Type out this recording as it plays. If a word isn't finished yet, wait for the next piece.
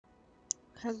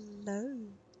Hello.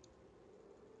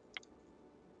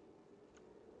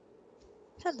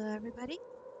 Hello everybody,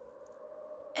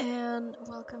 and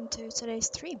welcome to today's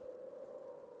stream.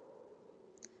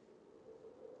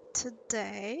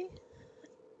 Today,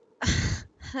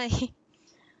 hi.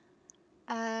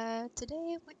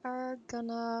 Today we are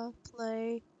gonna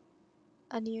play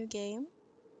a new game,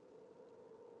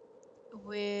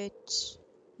 which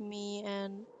me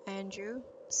and Andrew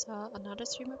saw another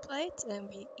streamer play it, and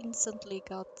we instantly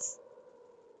got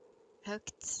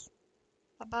hooked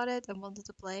about it and wanted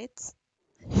to play it.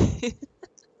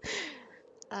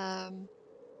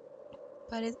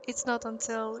 But it's not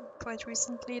until quite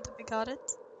recently that we got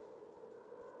it,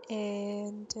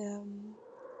 and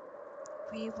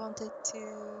we wanted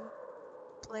to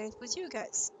play it with you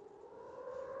guys.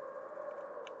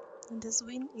 And this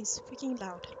wind is freaking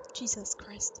loud. Jesus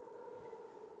Christ.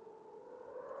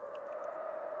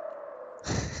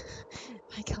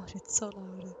 My god, it's so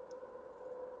loud.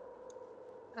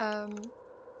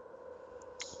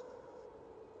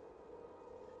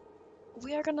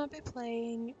 We are gonna be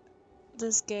playing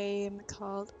this game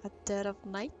called At Dead of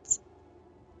Night.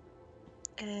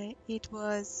 It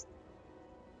was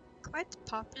quite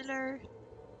popular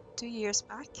 2 years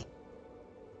back.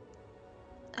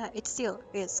 It still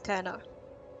is kind of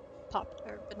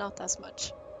popular, but not as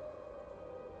much.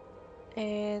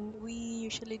 And we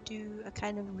usually do a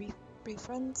kind of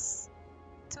reference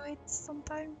to it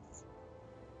sometimes.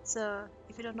 So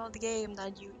if you don't know the game,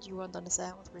 then you won't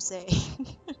understand what we're saying.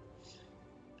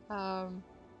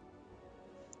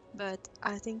 But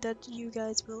I think that you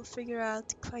guys will figure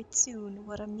out quite soon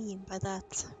what I mean by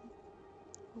that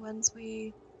once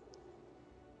we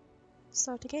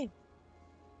start the game.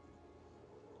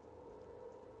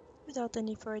 Without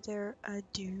any further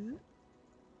ado,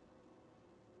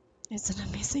 it's an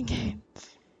amazing game.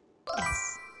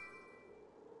 Yes.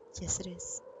 Yes, it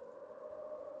is.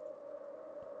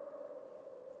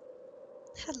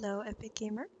 Hello, Epic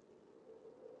Gamer.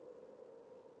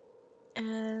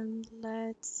 And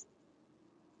let's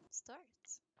start.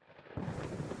 Oh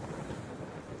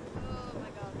my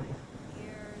god, my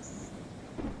ears.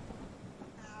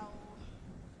 Ow.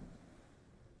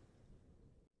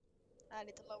 I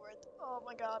need to lower it. Oh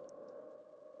my god.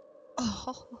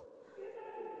 Oh.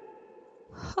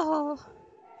 Oh.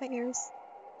 My ears.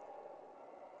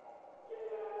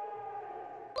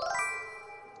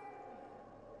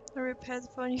 RIP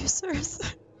headphone users.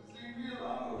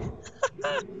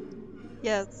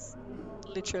 Yes,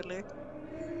 literally.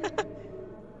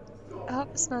 I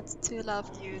hope it's not too loud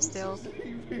for you still.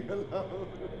 Leave me alone.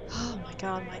 Oh my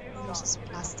god, my ears is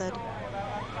blasted.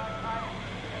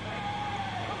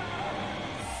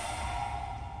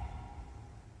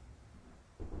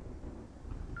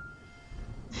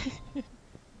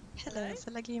 Hello,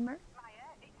 fellow gamer.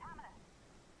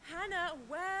 Hannah,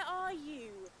 where are you?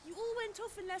 You all went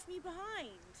off and left me behind.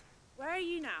 Where are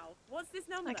you now? What's this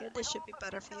number? Okay, this should be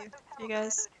better for you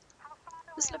guys.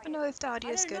 Just let me know if the audio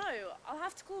is I good. don't know. I'll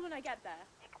have to call when I get there.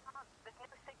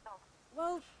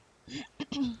 Well,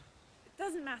 it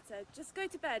doesn't matter. Just go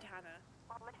to bed, Hannah.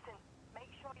 Listen,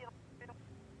 make sure you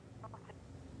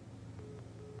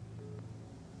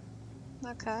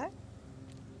Okay.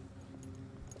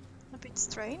 A bit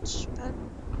strange, but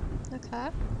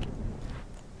okay.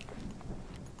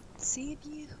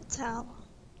 Seaview Hotel.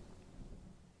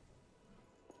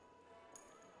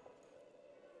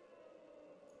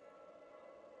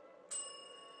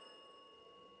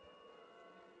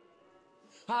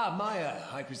 Ah, Maya,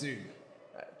 I presume.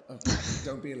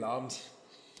 Don't be alarmed.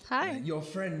 Hi. Your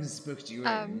friends booked you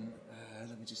in.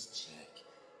 Let me just check.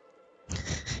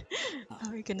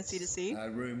 Are we gonna see the sea?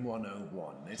 Room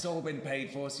 101. It's all been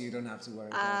paid for, so you don't have to worry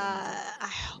about anything. I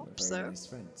hope Very so. nice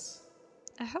friends.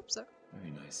 I hope so.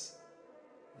 Very nice.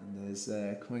 And there's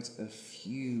quite a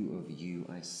few of you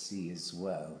I see as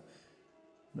well.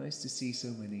 Nice to see so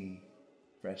many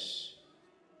fresh,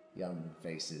 young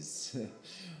faces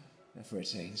for a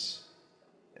change.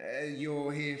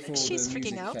 You're here for She's the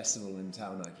freaking music out. festival in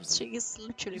town, I presume. She is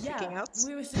literally freaking out.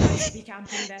 we were supposed to be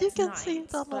camping there You tonight. can see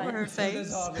it all over her There's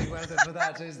face. hardly weather for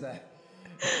that, is there?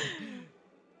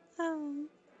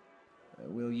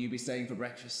 Will you be staying for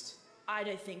breakfast? I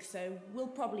don't think so. We'll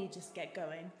probably just get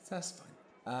going. That's fine.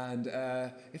 And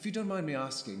if you don't mind me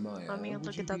asking, Maya, I mean, would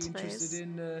look you at that be interested face.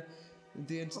 in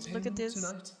the entertainment at this.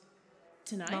 tonight?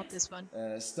 Tonight? Not this one.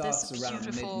 Starts This around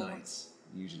beautiful- midnight,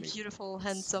 usually. beautiful,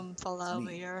 handsome fella over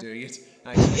Me here. doing it.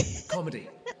 Actually, comedy.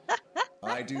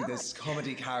 I do this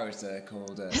comedy character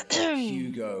called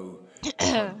Hugo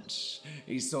Punch.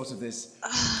 He's sort of this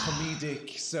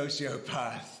comedic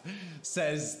sociopath,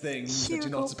 says things that you're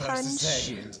Hugo not supposed Punch. to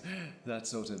say, and that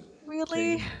sort of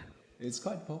Really? thing. It's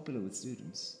quite popular with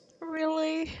students.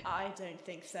 Really? I don't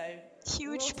think so. Huge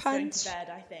We're all just punch. going to bed,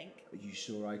 I think. Are you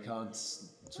sure I can't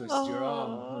twist your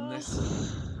arm on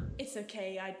this? It's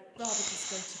okay, I'd rather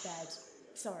just go to bed.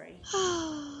 Sorry.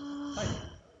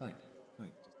 Fine.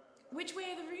 Which way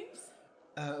are the rooms?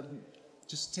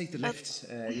 Just take the lift.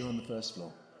 You're on the first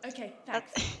floor. Okay,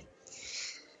 thanks.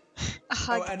 A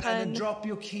hug and pun. then drop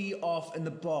your key off in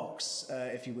the box,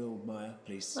 if you will, Maya,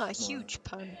 please. Oh, a tomorrow. huge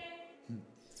pun.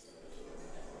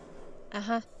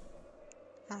 Uh-huh.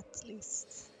 At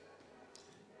least.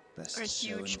 Best Or a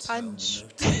show huge and tell, punch. no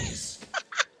takers.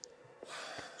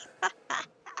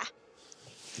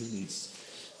 Who needs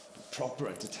proper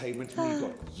entertainment when you've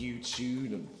got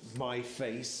YouTube and My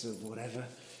Face or whatever?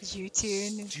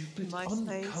 YouTube. Stupid, My face.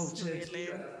 uncultured.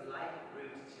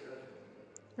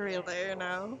 Really,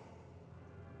 no.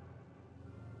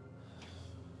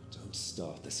 Don't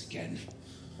start this again.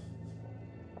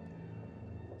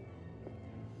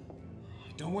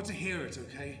 I don't want to hear it,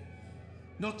 okay?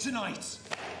 Not tonight.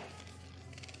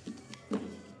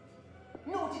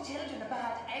 Naughty children are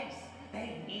bad eggs.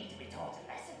 They need to be taught a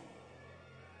lesson.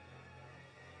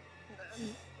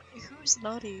 Who's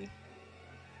naughty?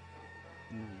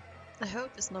 I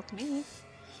hope it's not me.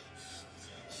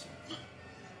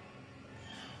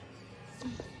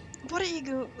 What are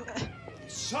you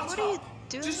Shut What up! are you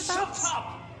doing Just with shut that?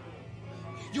 up!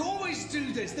 You always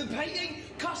do this. They're paying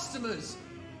customers.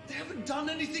 They haven't done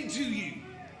anything to you.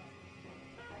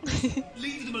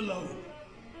 Leave them alone.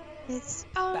 It's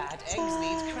Bad eggs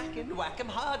need cracking. Whack 'em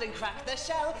hard and crack their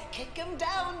shell. Kick 'em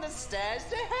down the stairs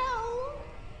to hell.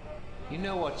 You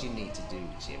know what you need to do,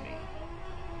 Jimmy.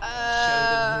 Show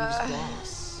them who's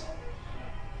boss.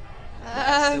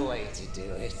 That's the way to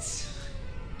do it.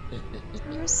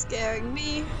 You're scaring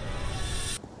me.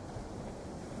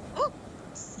 Oh,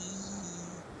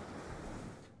 see.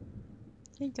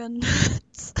 I got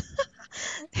nuts.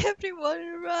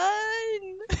 Everyone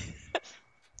run!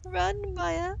 Run,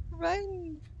 Maya,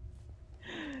 run!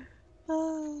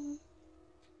 Ah.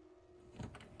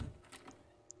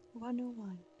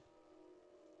 101.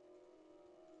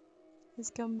 He's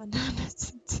got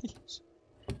bananas in teeth.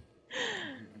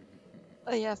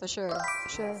 Oh yeah, for sure, for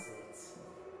sure.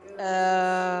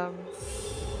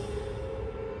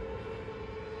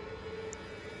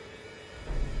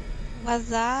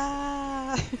 What's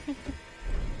up?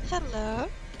 Hello.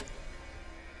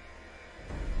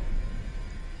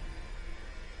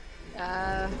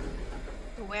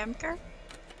 Whamker?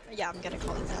 Yeah, I'm gonna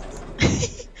call it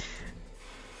that.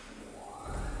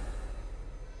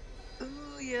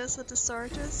 Ooh, yes, at the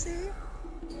start, I see.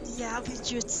 Yeah, we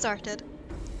just started.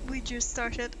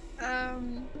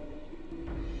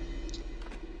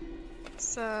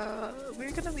 So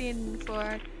we're gonna be in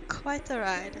for quite a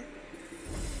ride.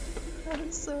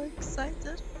 I'm so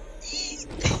excited.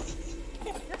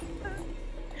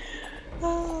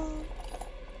 Oh.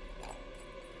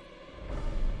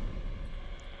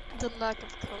 The lack of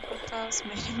Cocoa Puffs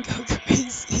made him go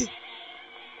crazy.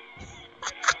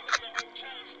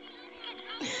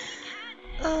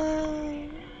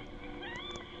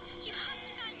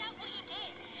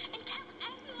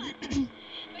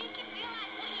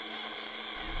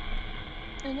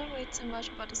 I know way too much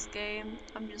about this game.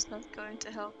 I'm just not going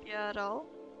to help you at all.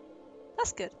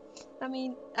 That's good. I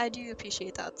mean, I do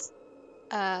appreciate that.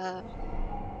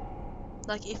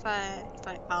 Like if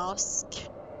I ask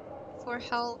for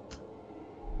help,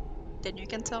 then you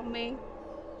can tell me.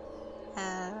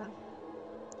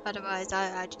 Otherwise,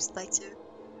 I just like to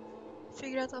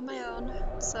figure it out on my own.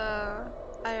 So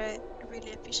I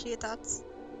really appreciate that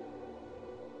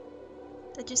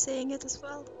you're saying it as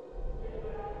well.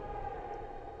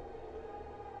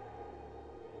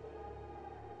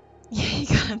 Yeah, you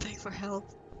gotta beg for help.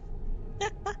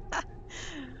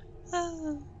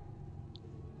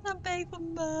 I beg for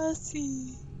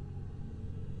mercy.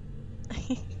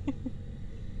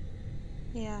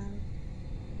 Yeah.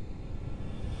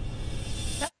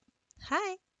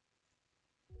 Hi.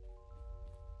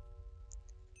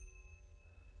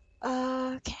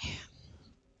 Okay.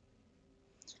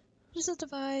 This is the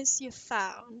device you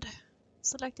found.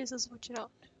 Select this and switch it on.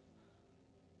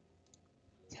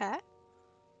 Okay.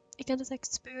 It can detect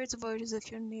spirits' voices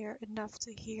if you're near enough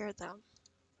to hear them.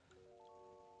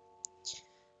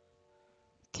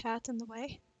 Cat in the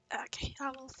way. Okay,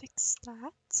 I will fix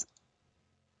that.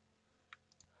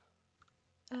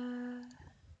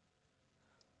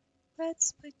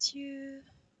 Let's put you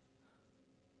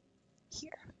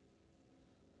here.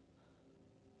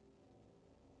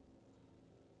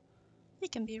 He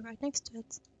can be right next to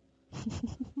it.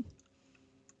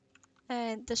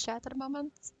 And the chat at the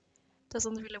moment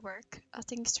doesn't really work. I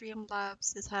think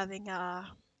Streamlabs is having a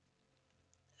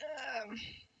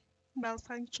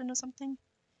malfunction or something.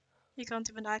 You can't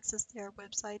even access their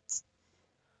website.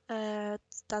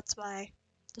 That's why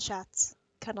the chat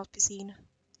cannot be seen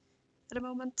at the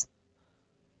moment.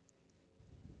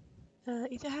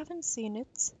 If you haven't seen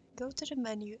it, go to the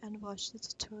menu and watch the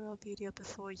tutorial video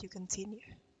before you continue.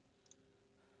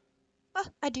 Well,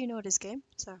 I do know this game,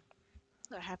 so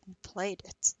I haven't played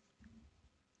it,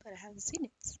 but I haven't seen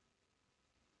it.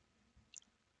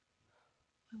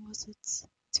 When was it?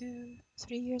 2-3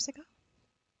 years ago?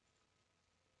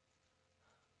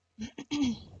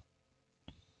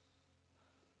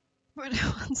 Were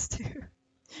the ones to.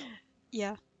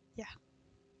 Yeah.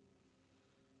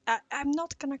 I'm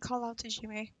not gonna call out to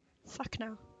Jimmy. Fuck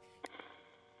no.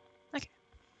 Okay.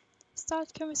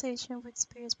 Start conversation with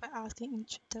spirits by asking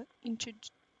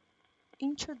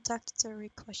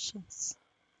introductory questions.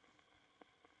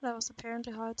 That was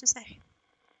apparently hard to say.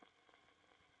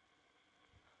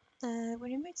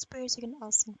 When you meet spirits, you can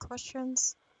ask them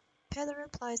questions. Pair the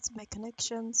replies to make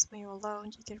connections. When you're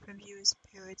alone, you can review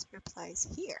spirit replies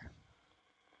here.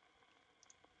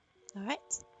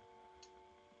 Alright.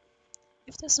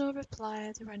 If there's no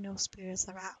reply, there are no spirits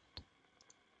around.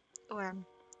 Or I'm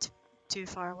too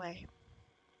far away.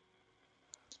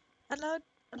 A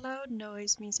loud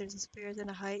noise means there's a spirit in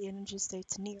a high energy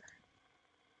state near.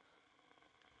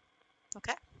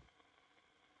 Okay?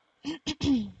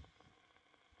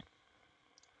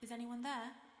 Is anyone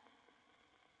there?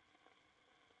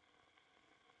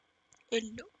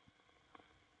 Hello?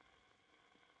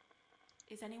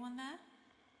 Is anyone there?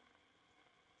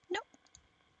 No.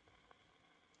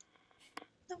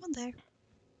 No one there.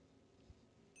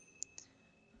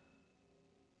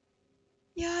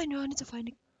 Yeah, I know I need to find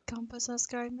a compass and a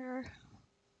sky mirror.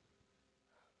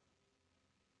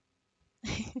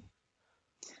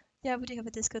 Yeah, we do have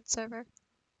a Discord server.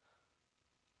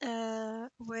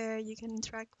 Where you can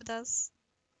interact with us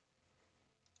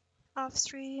off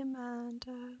stream and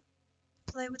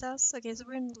play with us. Okay, so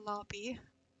we're in the lobby,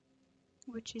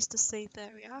 which is the safe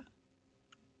area.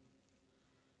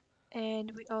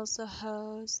 And we also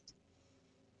host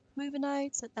movie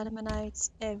nights and anime nights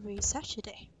every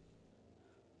Saturday.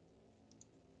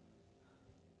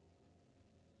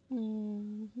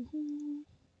 Mm-hmm.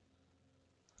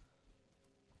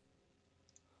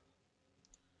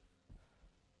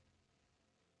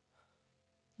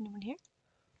 Anyone here?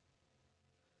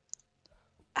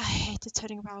 I hate the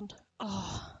turning around.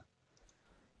 Oh.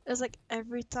 It's like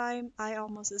every time I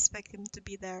almost expect him to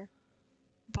be there,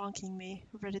 bonking me,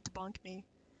 ready to bonk me.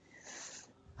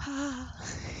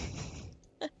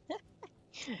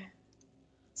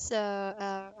 So,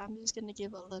 I'm just gonna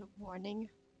give a little warning.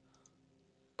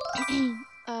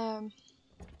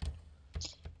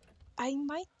 I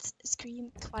might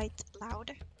scream quite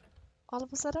loud all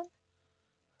of a sudden.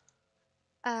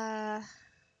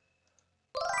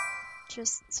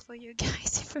 Just for you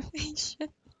guys' information.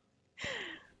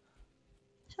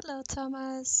 Hello,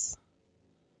 Thomas.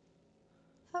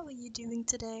 How are you doing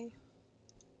today?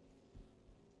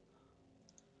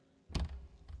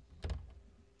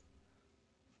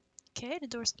 Okay, the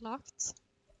door's locked.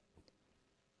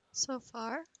 So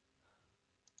far.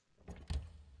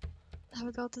 Have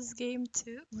we got this game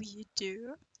too? We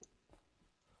do.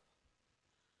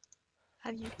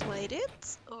 Have you played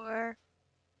it? Or...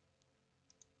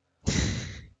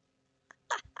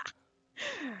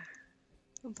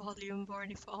 Volume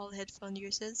warning for all headphone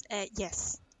users?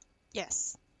 Yes.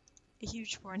 Yes. A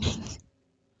huge warning.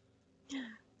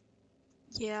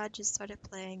 Yeah, I just started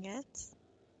playing it.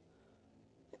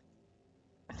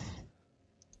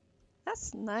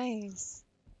 That's nice.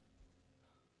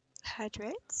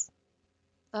 Hydrates?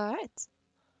 Alright.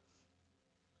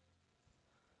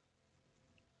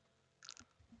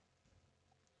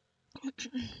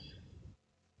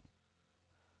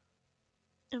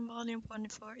 And volume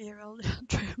 24-year-old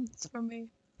drums for me.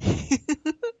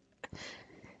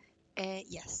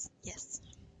 Yes.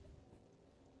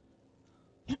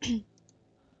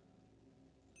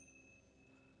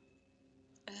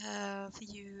 For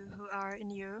you who are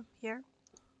new here,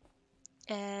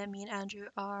 me and Andrew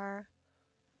are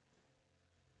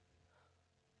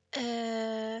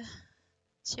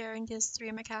sharing this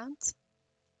stream account,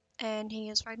 and he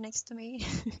is right next to me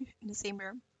in the same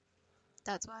room.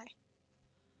 That's why.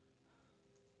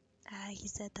 He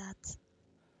said that.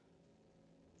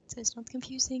 So it's not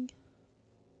confusing.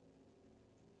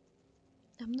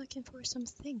 I'm looking for some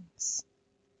things.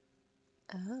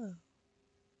 Oh.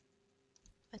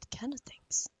 What kind of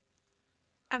things?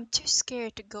 I'm too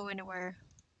scared to go anywhere.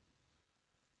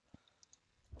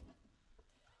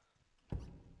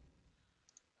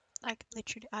 Like,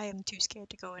 literally, I am too scared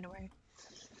to go anywhere.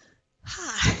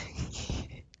 Ha!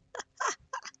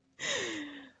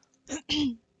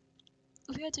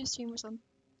 We are two streamers on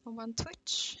one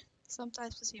Twitch.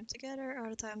 Sometimes we stream together,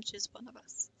 other times just one of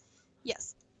us.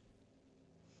 Yes.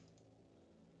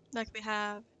 Like we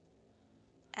have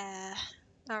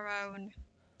our own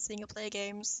single player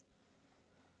games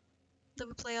that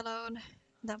we play alone.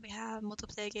 Then we have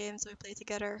multiplayer games that we play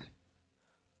together.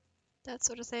 That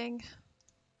sort of thing.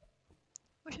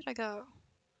 Where should I go?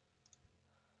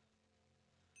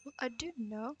 Well, I do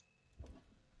know.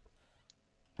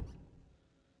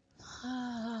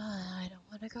 I don't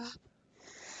want to go up.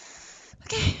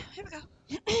 Okay, here we go.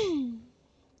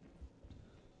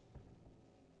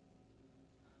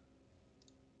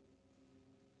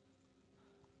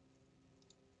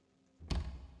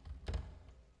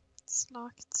 It's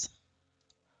locked.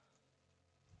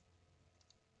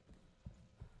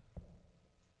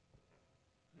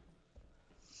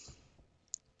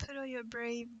 Put on your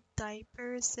brave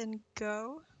diapers and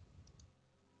go.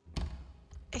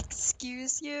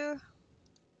 Excuse you?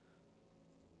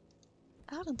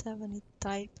 I don't have any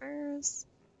diapers.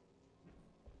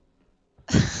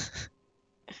 I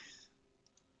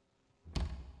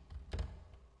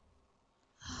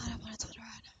don't want to turn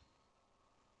around.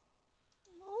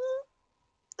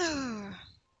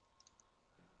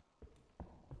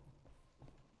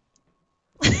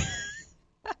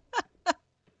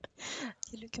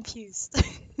 You look confused.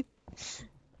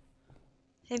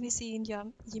 Have you seen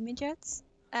Jimmy Jets?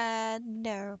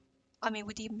 No. I mean,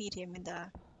 we did meet him in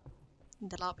the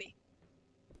lobby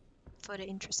for the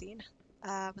intro scene.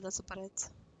 But that's about it.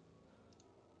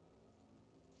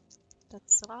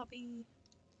 That's the lobby.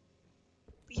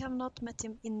 We have not met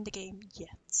him in the game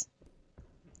yet.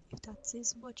 If that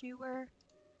is what you were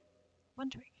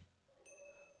wondering.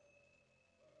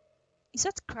 Is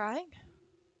that crying?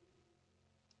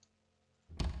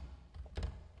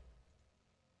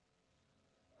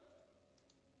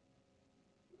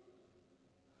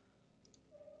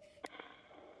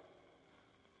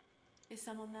 Is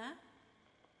someone there?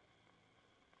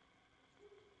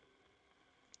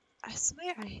 I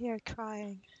swear I hear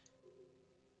crying.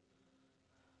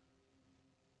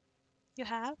 You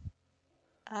have?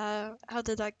 How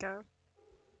did that go?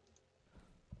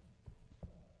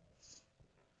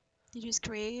 Did you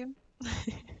scream?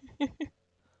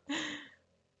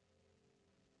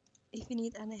 If you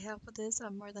need any help with this,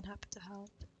 I'm more than happy to help.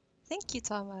 Thank you,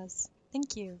 Thomas.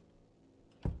 Thank you.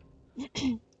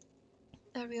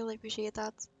 I really appreciate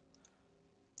that.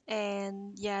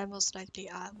 And yeah, most likely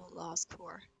I will ask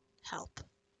for help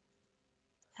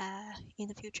in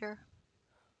the future.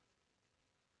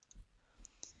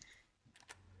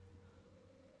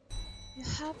 You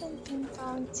haven't been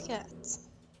found yet.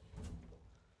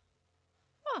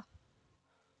 Huh.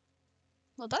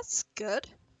 Well, that's good.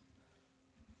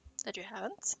 That you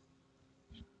haven't.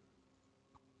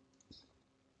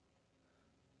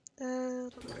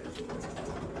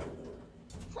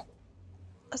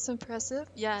 That's impressive.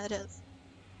 Yeah, it is.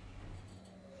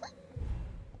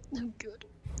 Oh, good.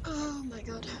 Oh my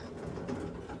god.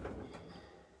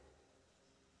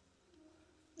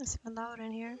 It's even louder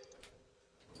in here.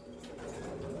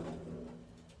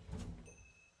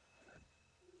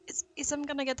 Is I'm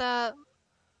gonna get a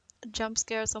jump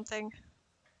scare or something?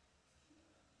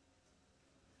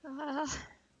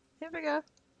 Here we go.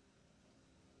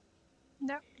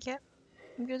 No, yeah.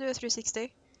 I'm gonna do a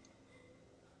 360.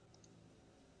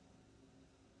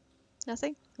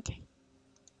 Nothing? Okay.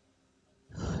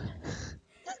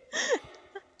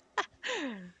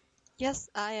 Yes,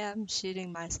 I am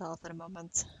shooting myself at the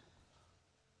moment.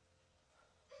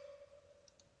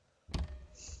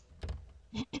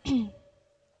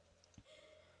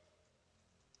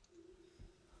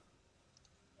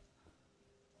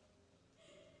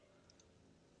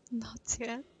 Not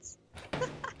yet.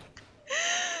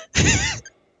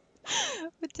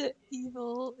 With the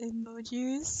evil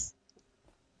emojis.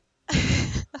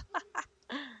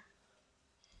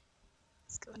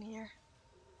 Let's go in here.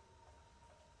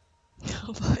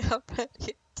 Oh boy, I'm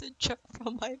ready to jump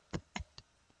from my bed.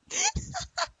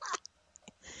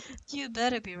 You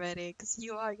better be ready, because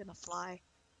you are gonna fly.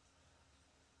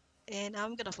 And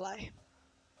I'm gonna fly.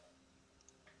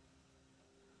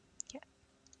 Yeah.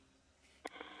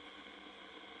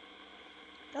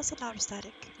 That's a louder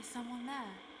static. Is someone there?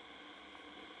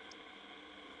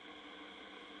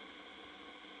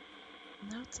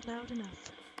 Not loud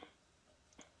enough.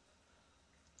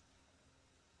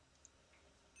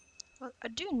 Well, I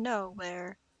do know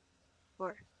where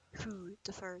or who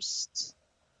the first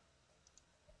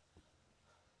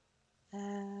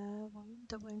one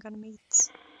that we're gonna meet.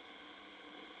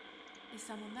 Is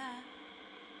someone there?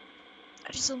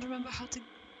 I just don't remember how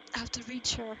to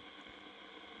reach her.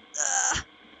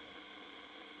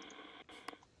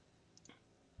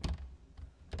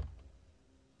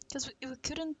 Because we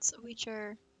couldn't reach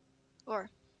her, or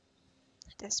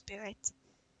the spirit,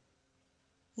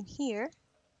 in here.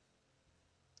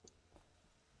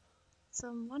 So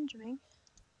I'm wondering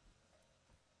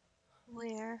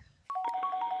where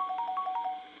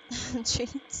Treat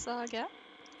Saga.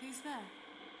 Who's there?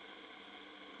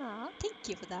 Aw, thank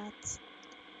you for that.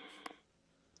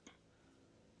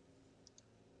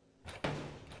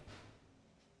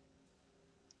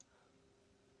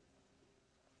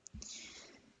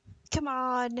 Come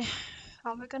on.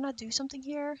 Are we gonna do something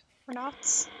here or not?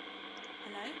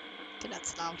 Hello? Okay,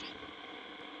 that's loud.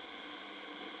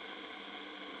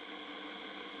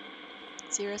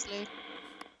 Seriously?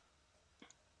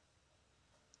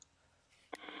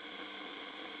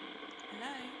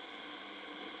 Hello?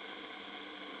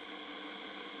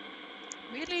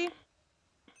 Really?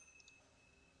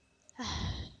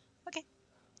 Okay,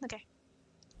 okay.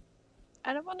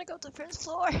 I don't want to go to the first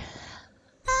floor.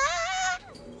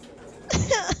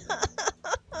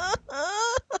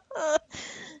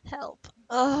 Help.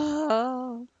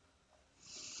 Oh.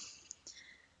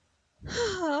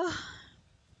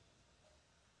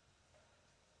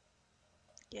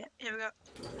 Yeah, here we go.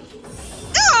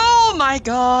 Oh my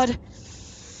god!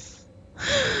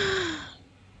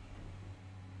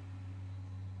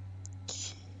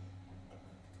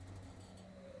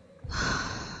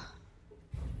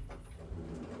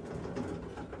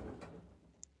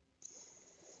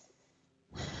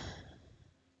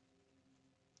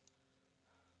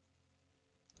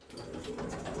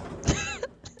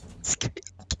 Scream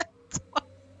cat.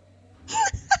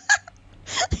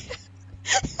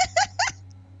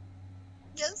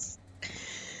 Yes.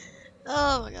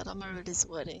 Oh my god, I'm already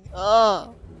sweating.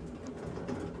 Oh.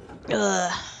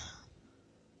 Ugh.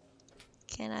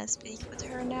 Can I speak with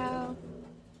her now?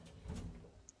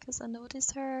 Because I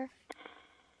noticed her.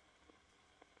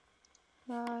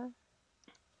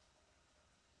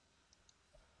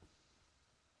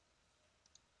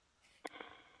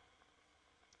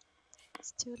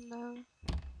 It's too low.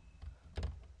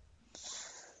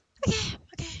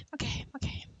 Okay.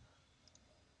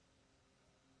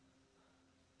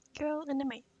 Girl in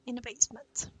the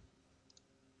basement.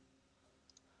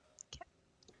 Okay.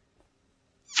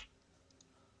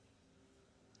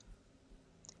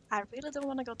 I really don't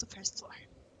want to go to first floor.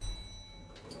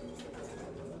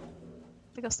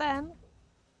 Because then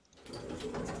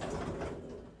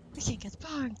we can get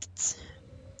bunked.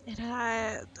 And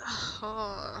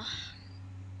oh.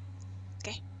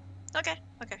 Okay,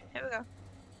 here we go.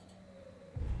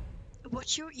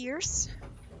 Watch your ears.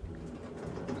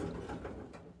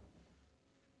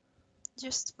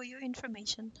 Just for your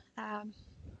information. Okay.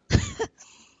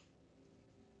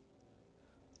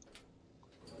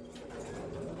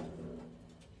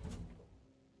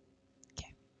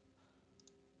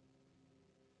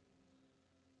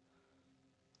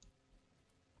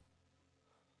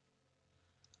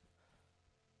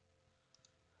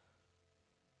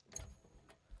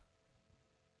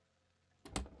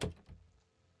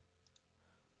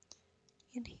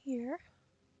 In here,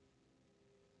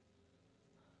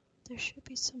 there should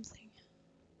be something.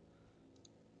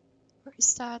 Where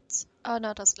is that? Oh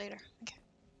no, that's later. Okay.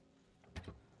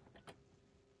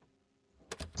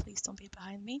 Please don't be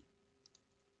behind me.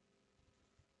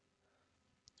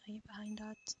 Are you behind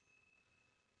that?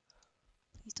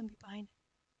 Please don't be behind.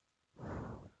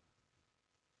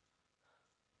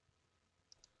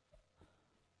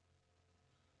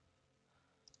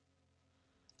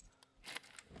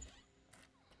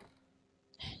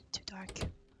 Too dark.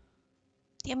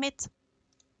 Damn it.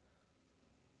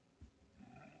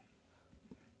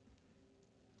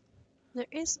 There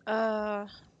is a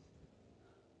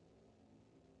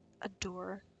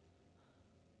door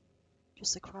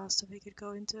just across that we could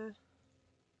go into.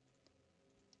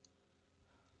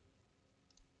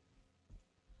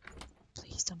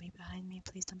 Please don't be behind me.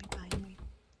 Please don't be behind me.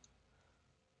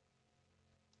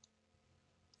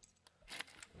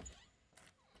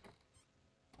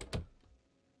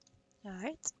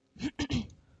 Alright.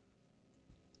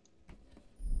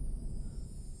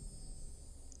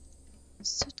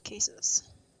 Suitcases.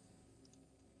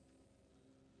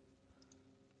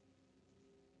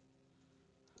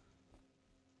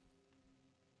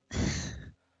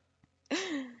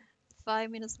 Five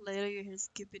minutes later, you hear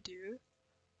Skippy Doo.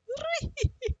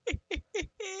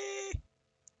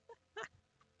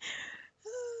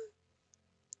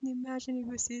 Imagine if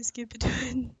we see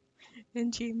Skip-Doo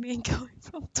and Jimmy going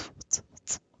from door to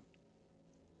door.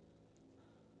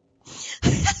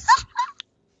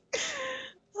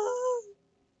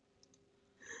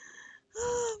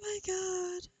 Oh my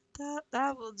god.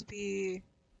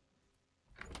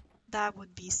 That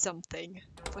would be something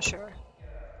for sure.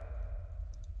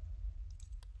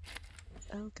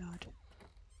 Oh god.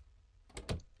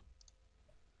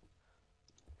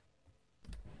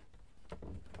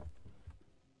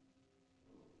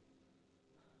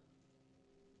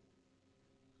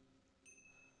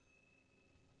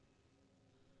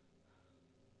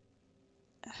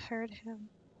 I heard him.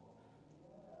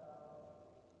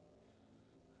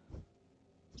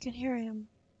 You can hear him.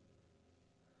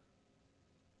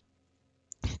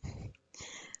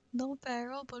 No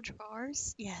barrel but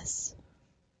drawers? Yes.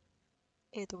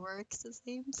 It works the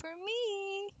same for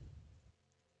me.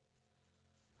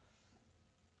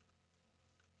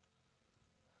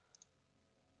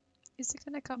 Is he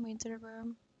gonna come into the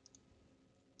room?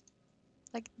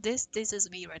 Like this is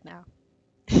me right now.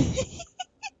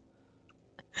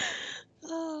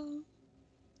 Oh,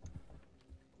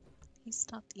 he's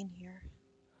not in here.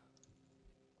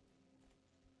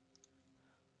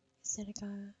 Is he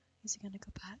gonna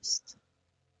go past?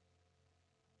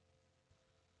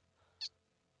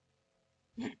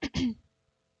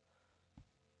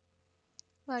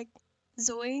 Like,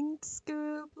 zoink,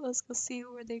 Scoop, let's go see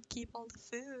where they keep all the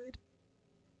food.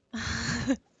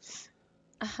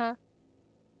 Uh-huh,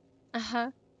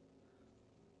 uh-huh.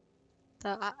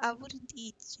 Though I wouldn't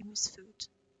eat Jimmy's food,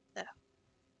 though,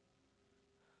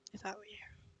 if I were you.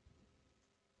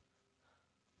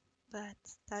 But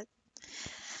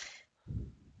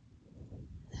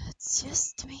that's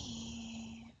just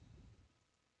me.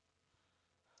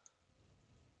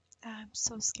 I'm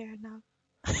so scared now.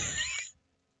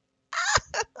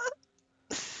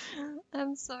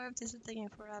 I'm sorry if this is taking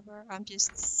forever. I'm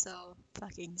just so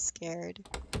fucking scared.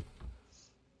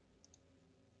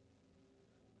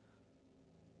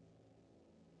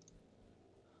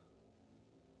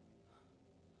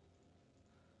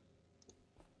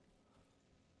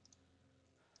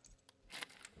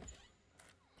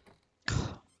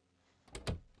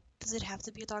 Does it have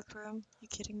to be a dark room? You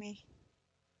kidding me?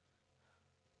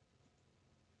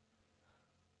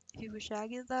 If you were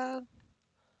Shaggy though?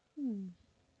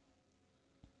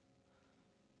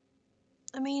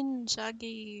 I mean,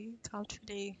 Shaggy can't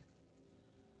really...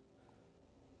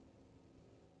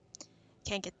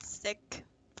 can't get sick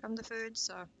from the food,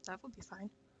 so that would be fine.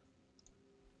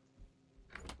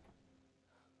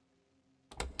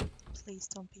 Please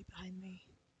don't be behind me.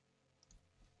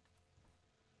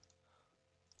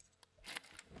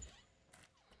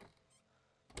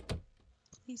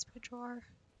 Please be a drawer.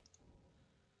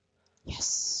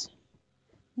 Yes!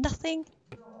 Nothing?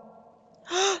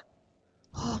 Oh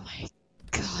my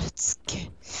god, it's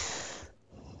scary.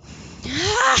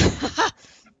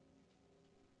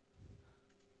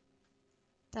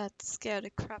 That scared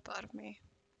the crap out of me.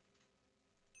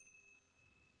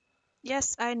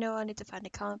 Yes, I know I need to find a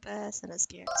compass and a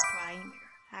scary scrying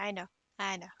mirror.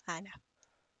 I know.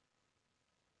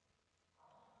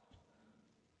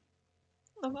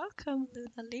 Oh, welcome,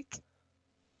 Luna Leak.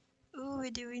 Ooh, we're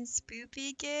doing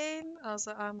spoopy game.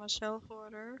 Also, I'm a shell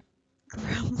hoarder.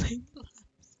 Grumbling laughs.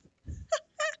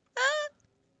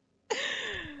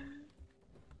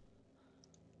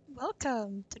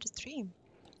 Welcome to the stream.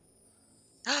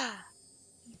 Ah,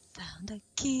 we found a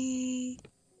key.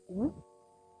 Ooh.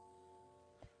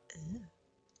 Ooh.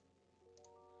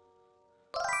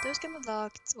 Doors can be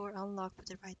locked or unlocked with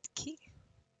the right key.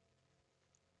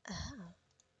 Ah,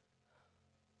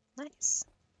 nice.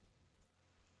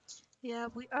 Yeah,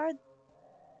 we are.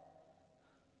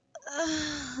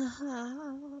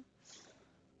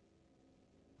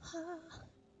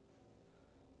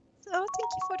 Oh,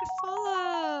 thank you for the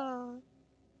follow.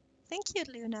 Thank you,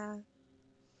 Luna.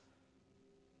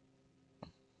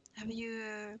 Have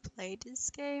you played this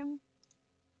game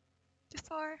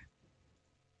before?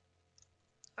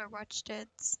 Or watched it?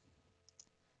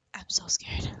 I'm so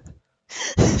scared.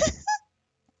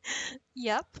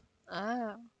 Yep.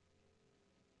 Oh.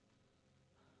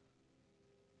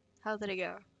 How did it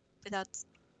go? Without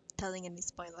telling any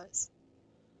spoilers.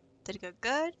 Did it go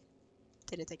good?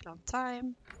 Did it take a long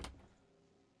time?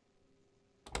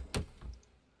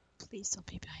 Please don't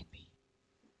be behind me.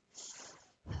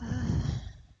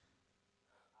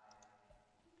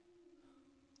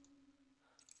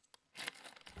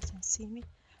 Doesn't see me.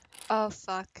 Oh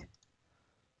fuck.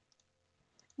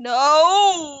 No!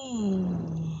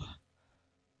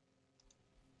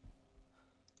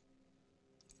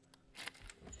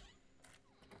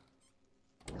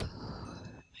 Oh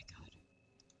my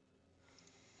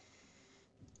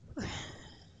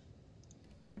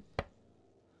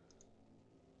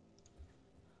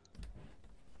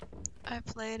I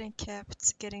played and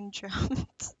kept getting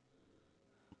jumped.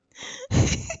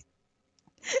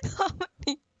 How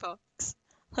many bucks?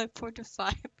 Like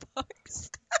 45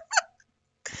 bucks.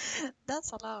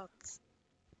 That's a lot.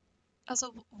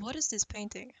 Also, what is this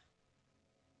painting?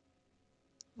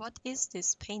 What is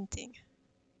this painting?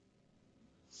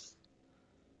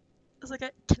 It's like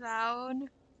a clown.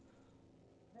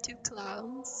 Two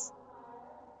clowns.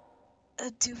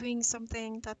 Doing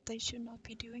something that they should not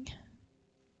be doing.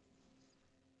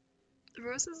 The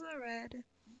roses are red.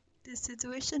 The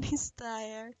situation is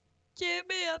dire.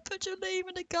 Jimmy, I put your name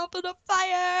in the goblet of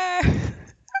fire!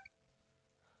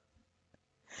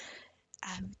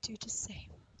 I would do the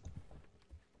same.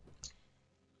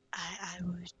 I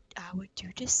would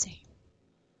do the same.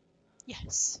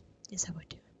 Yes. Yes, I would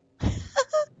do.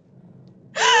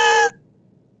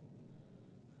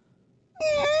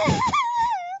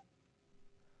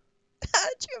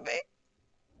 Jimmy.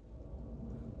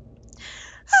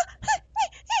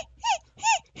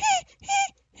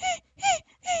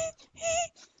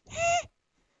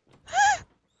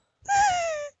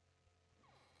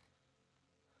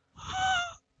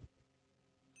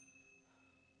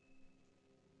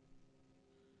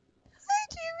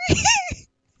 Jimmy.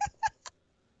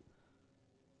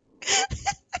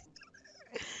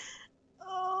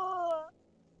 Oh.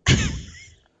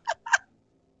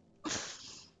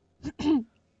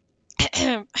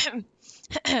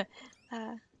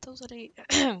 Totally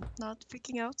not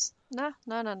freaking out. No,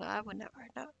 no, no, no, I would never.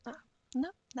 No, no, no,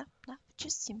 no, no.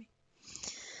 Just Jimmy.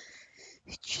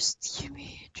 Just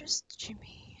Jimmy. Just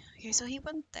Jimmy. Okay, so he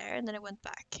went there and then I went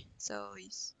back. So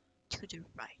he's to the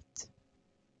right.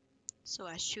 So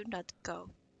I should not go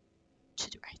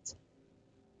to the right.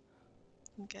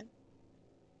 Okay.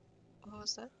 What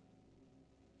was that?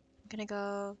 I'm gonna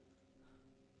go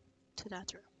to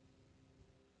that room.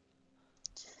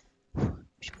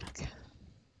 Okay.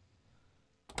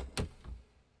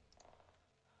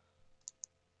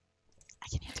 I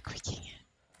can hear the creaking.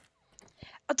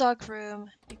 A dark room.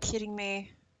 You're kidding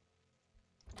me.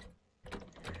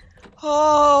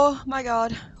 Oh my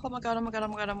god. Oh my god, oh my god, oh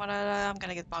my god, I'm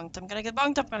gonna get bunked. I'm gonna get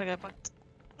bunked. I'm gonna get bunked.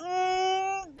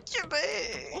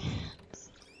 Jimmy.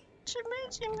 Jimmy,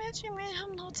 Jimmy, Jimmy.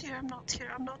 I'm not here. I'm not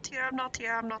here. I'm not here. I'm not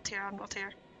here. I'm not here. I'm not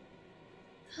here.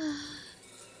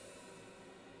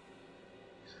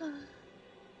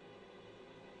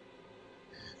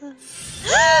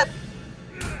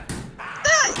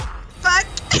 Fuck!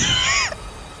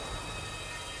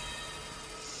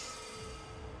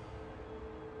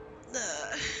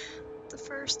 The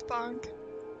first bunk.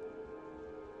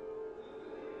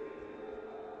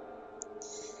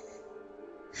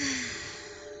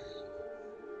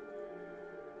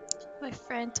 My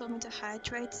friend told me to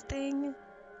hydrate thing.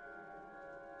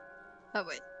 Oh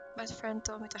wait, my friend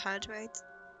told me to hydrate.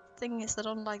 Thing is, I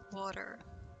don't like water.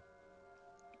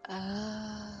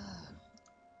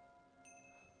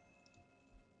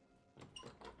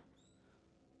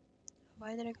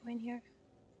 Why did I go in here?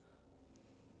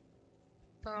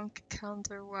 Bunk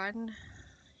counter 1.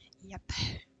 Yep.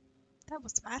 That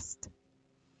was fast.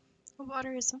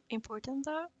 Water is important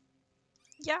though.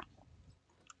 Yeah.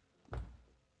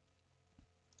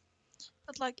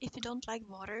 But like, if you don't like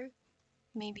water,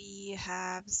 maybe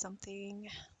have something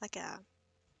like a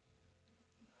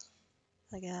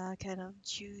kind of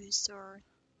juice or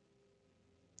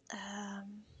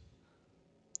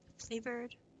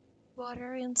flavored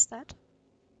water instead.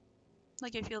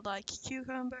 Like if you like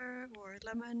cucumber or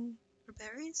lemon or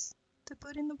berries to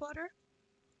put in the water.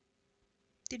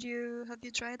 Have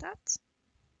you tried that?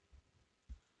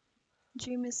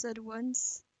 Jimmy said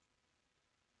once.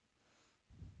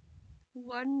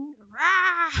 1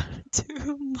 rah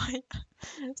to my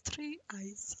 3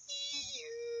 I see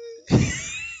you.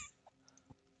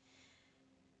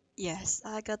 Yes,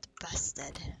 I got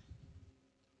busted.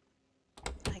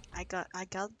 I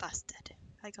got busted.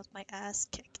 I got my ass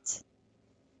kicked.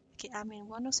 Okay, I'm in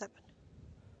 107.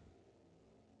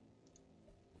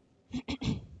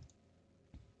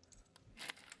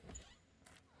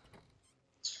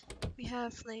 We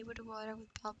have flavored water with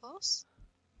bubbles.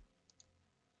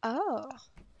 Oh.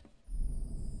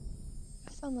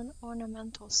 I found an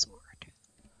ornamental sword.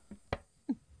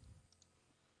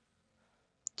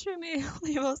 Jimmy,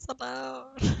 leave us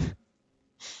alone.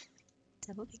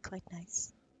 That would be quite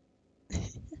nice.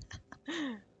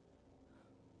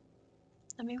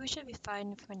 I mean, we should be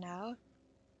fine for now.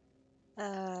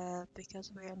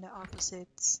 Because we're in the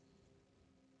opposite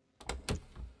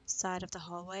side of the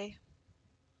hallway.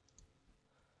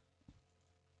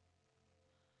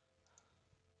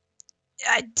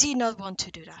 I did not want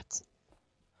to do that.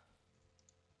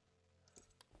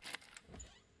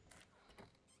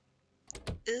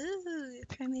 Ooh,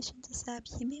 permission to stab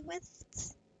Yumi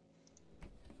with?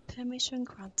 Permission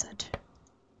granted.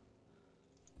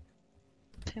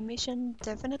 Permission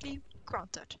definitely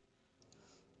granted.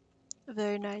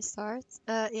 Very nice start.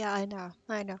 Yeah, I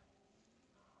know.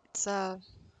 It's a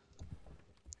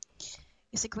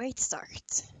great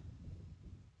start.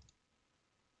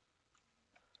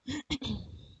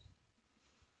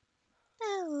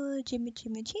 Oh, Jimmy.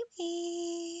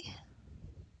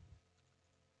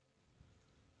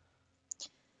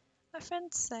 My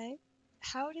friends say,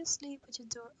 how do you sleep with your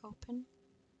door open?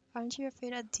 Aren't you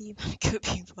afraid a demon could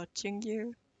be watching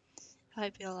you?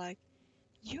 I'd be like,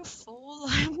 you fool,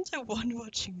 I'm the one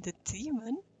watching the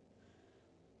demon.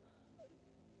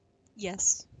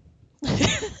 Yes.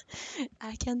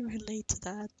 I can relate to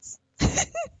that.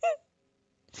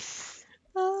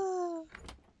 Ah.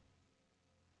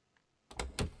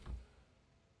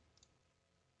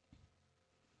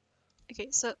 Okay,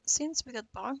 so since we got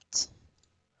bonked,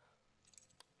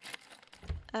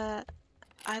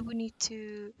 I would need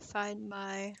to find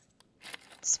my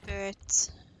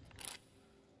spirit.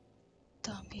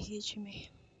 Don't be huge me.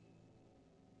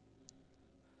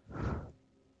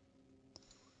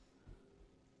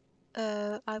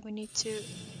 I would need to.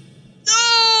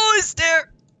 No, it's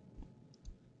there.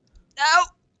 Ow!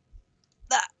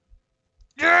 That.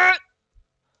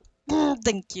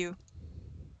 Thank you.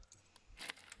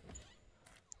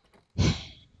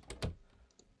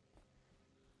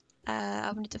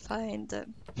 I would need to find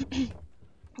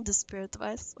the spirit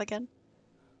device again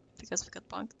because we got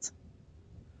bonked.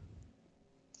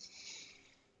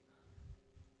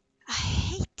 I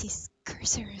hate this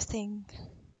cursor thing.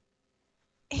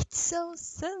 It's so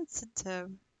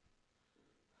sensitive.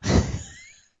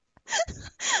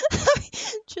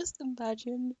 Just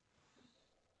imagine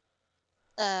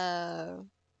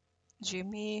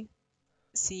Jimmy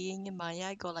seeing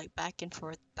Maya go like back and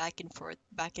forth, back and forth,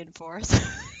 back and forth.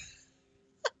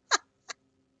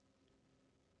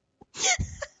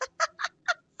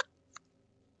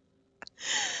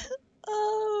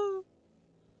 Oh,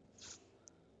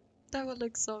 that would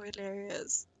look so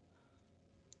hilarious.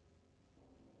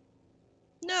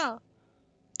 No,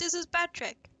 this is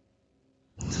Patrick.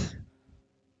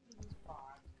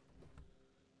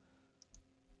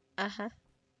 Uh-huh.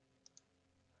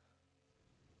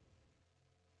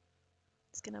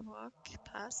 It's gonna walk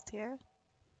past here,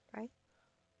 right?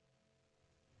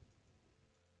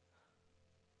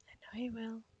 I know he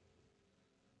will.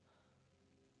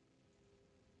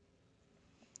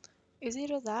 Is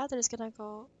either that or he's gonna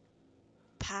go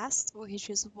past or he's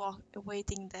just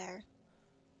waiting there.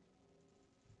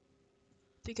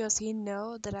 Because he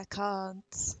know that I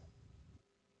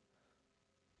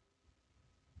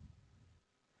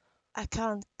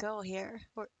can't go here.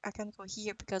 Or I can't go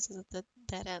here because it's the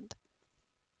dead end.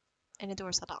 And the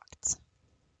doors are locked.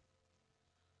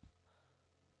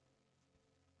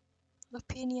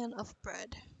 Opinion of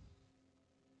bread.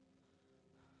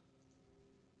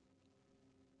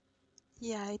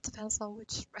 Yeah, it depends on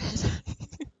which bread.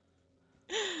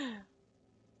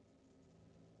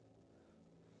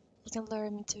 You can lure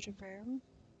him into the room.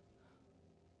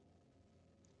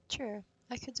 Sure,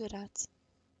 I could do that.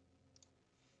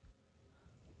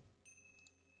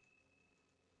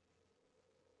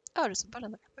 Oh, there's a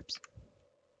button there. Whoops.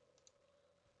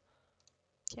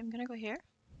 Okay, I'm gonna go here.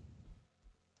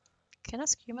 Can I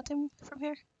scream at him from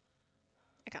here?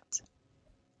 I can't.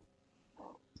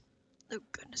 Oh,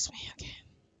 goodness me, okay.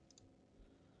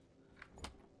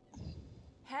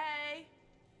 Hey!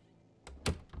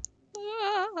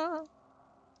 Ah, ah,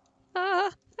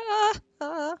 ah, ah,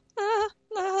 ah,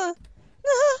 ah,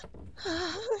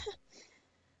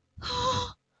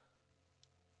 ah.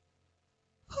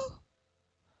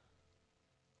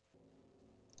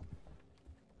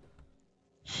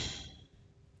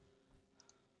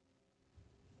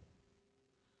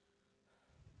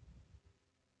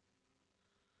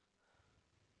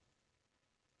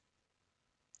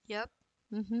 Yep.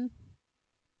 Mm-hmm.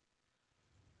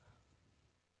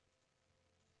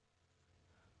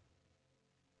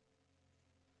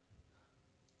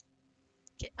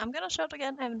 Okay, I'm gonna shout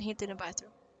again. I haven't hit in a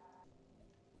bathroom.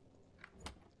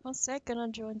 1 second, I'll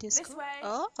join this This group. way.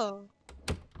 Oh.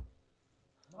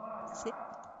 See?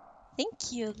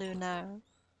 Thank you, Luna.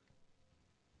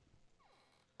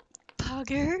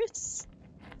 Poggers?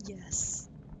 Yes,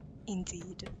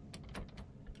 indeed.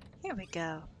 Here we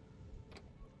go.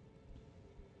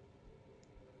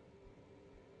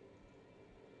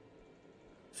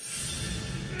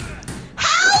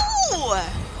 How?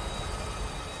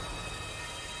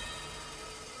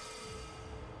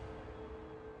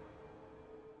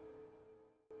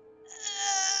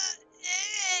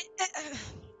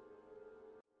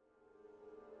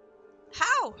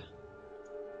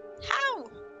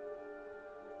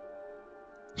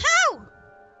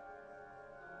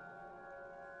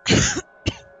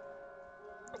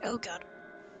 Oh god,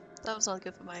 that was not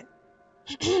good for my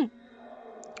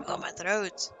my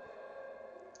throat.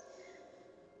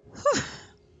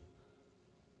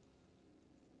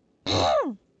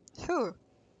 Whew.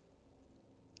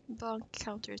 Bunk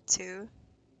counter 2.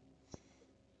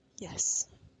 Yes.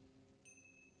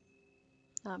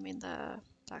 I'm in the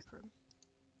back room.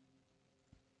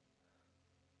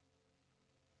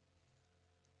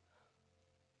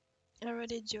 I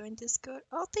already joined Discord.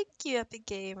 Oh, thank you, Epic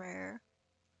Gamer.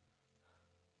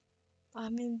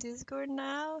 I'm in Discord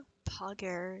now.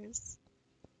 Poggers.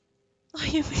 Oh,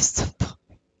 you missed the part.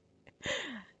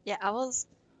 Yeah, I was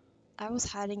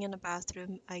hiding in the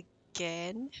bathroom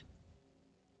again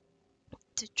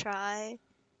to try,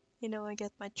 and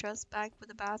get my trust back with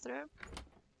the bathroom.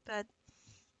 But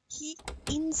he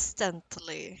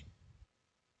instantly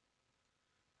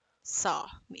saw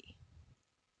me.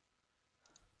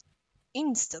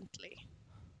 Instantly.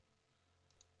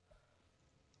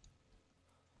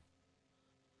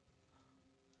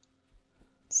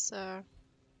 So, I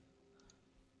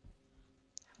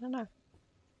don't know.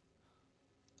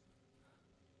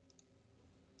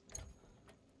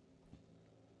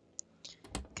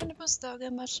 Can you post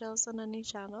Dogen much else on any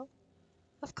channel?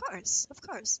 Of course, of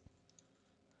course.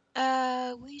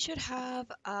 We should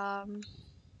have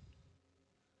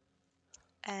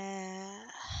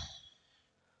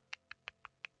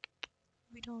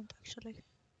we don't actually.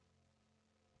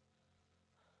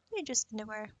 We just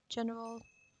anywhere, general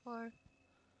or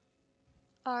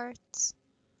arts,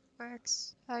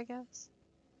 works, I guess.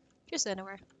 Just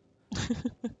anywhere.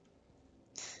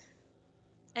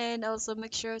 And also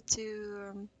make sure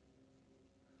to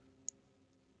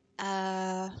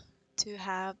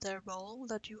have the role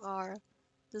that you are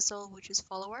the soul which is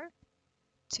follower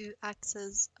to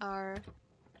access our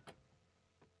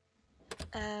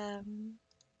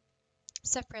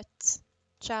separate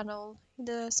channel in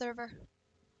the server,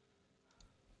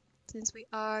 since we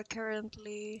are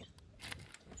currently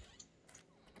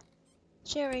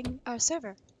sharing our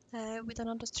server with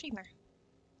another streamer.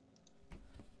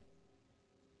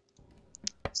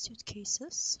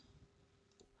 Suitcases.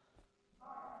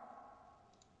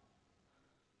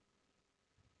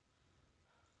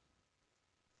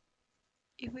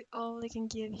 If we only can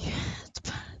give you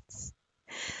headbands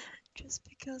just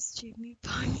because Jimmy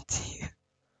punked you.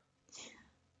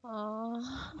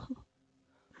 Aww.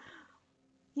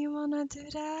 You wanna do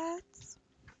that?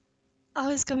 Oh,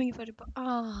 he's coming for the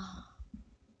oh.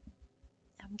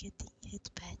 I'm getting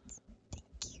headbands.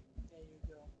 Thank you. There you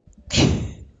go.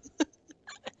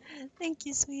 Thank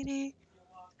you, sweetie. You're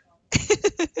welcome.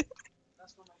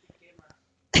 That's one of the gamer.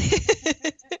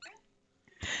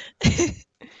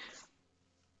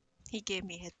 He gave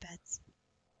me headbands.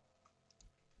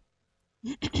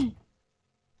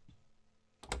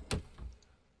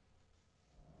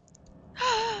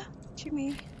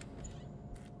 Jimmy.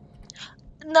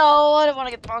 No, I don't want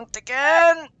to get punked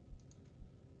again.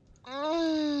 I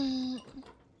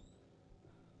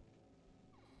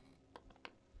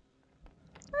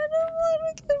don't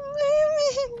want to get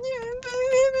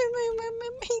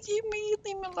Jimmy,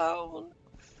 leave me alone.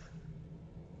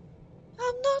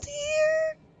 I'm not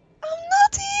here. I'm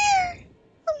not here.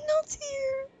 I'm not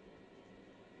here.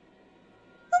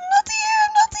 I'm not here.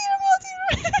 I'm not here. I'm not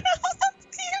here. I'm not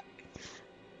here.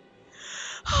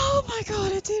 Oh my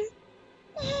god, I did it.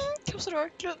 Close the door.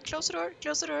 Close the door.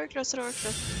 Close the door. Close the door.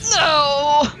 Close.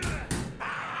 No.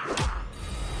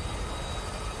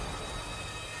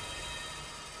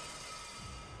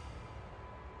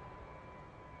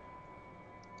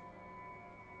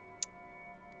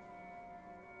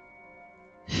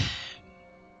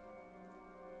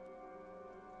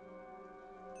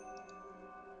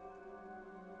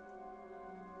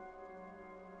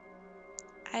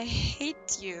 I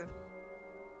hate you,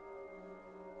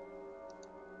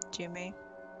 Jimmy.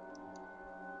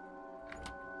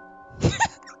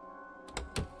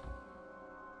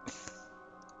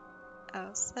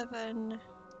 Oh, 7.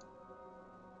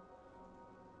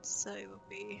 So it will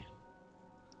be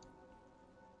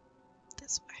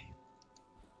this way.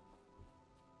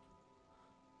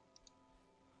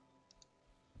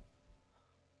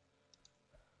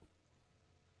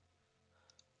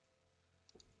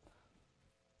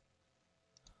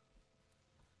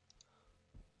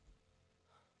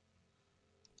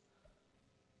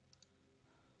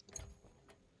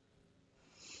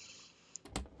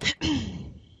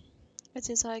 It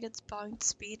is how I get spawned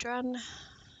speedrun,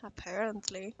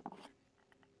 apparently.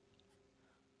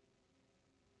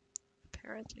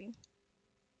 Apparently.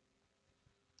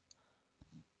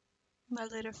 My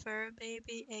little fur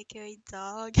baby, aka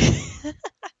dog,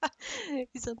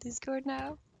 is on Discord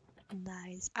now.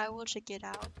 Nice. I will check it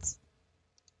out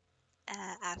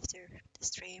after the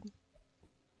stream.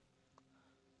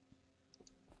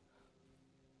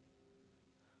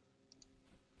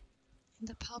 In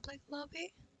the public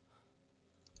lobby?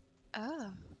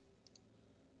 Oh.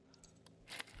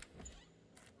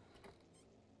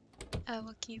 I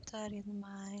will keep that in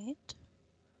mind.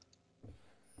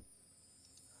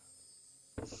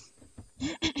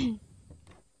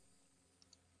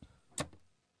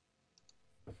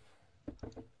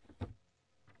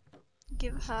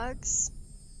 Give hugs.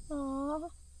 Aww.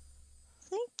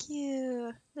 Thank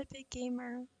you, the big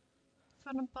gamer.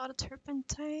 Found and bought a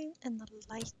turpentine and a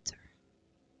lighter.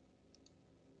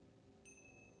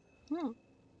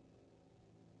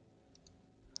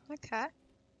 Okay.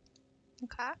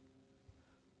 Okay.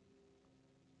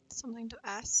 Something to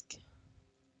ask.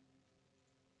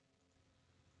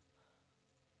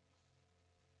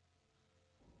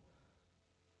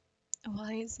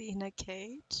 Why is he in a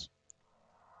cage?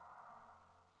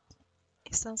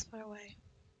 He sounds far away.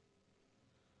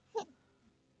 Oh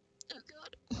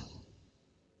god.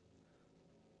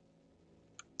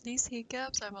 These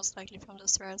hiccups are most likely from the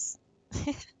stress.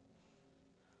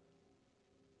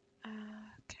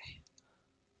 Okay.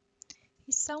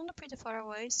 He sounded pretty far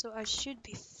away, so I should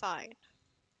be fine.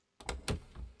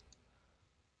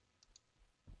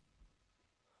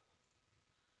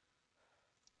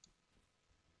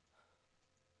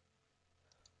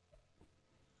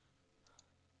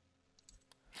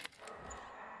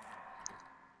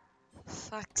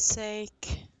 Fuck's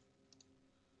sake.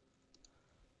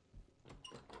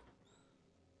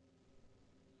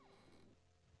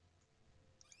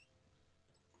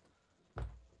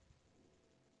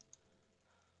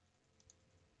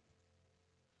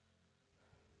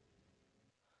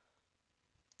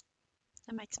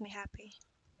 That makes me happy.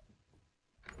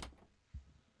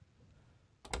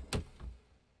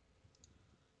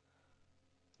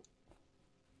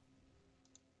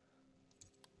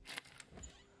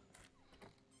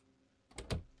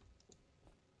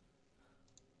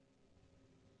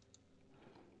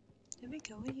 Did we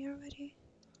go in here already?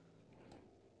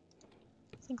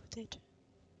 I think we did.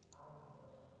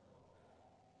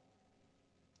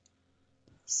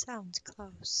 Sounds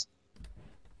close.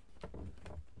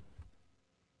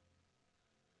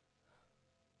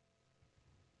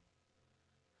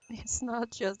 It's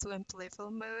not just when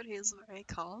playful mode, he's very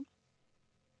calm.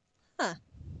 Huh.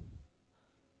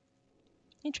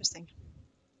 Interesting.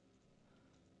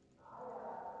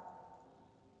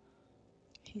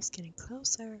 He's getting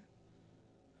closer.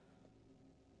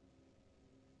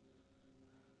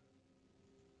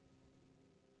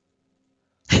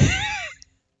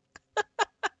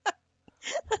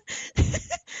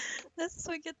 Let's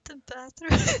forget the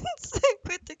bathroom and stick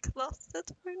with the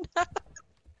closet for now.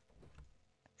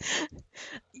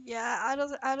 Yeah,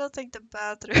 I don't think the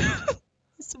bathroom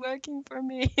is working for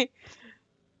me.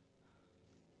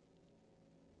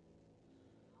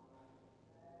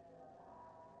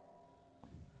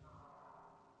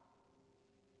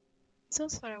 So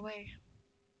far away.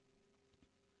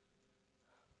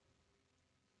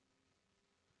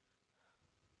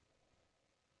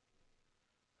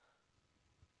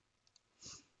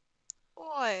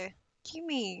 Oi,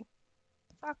 Jimmy,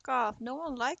 fuck off. No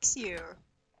one likes you.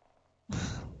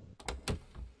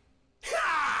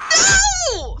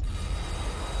 No!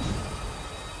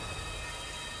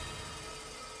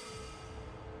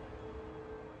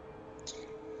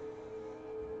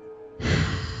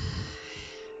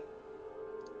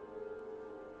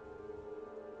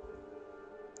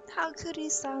 How could he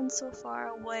sound so far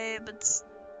away, but...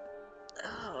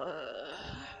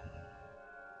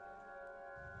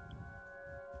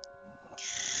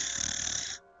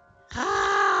 Ah!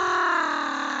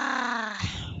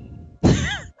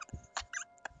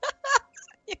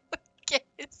 You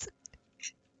guys.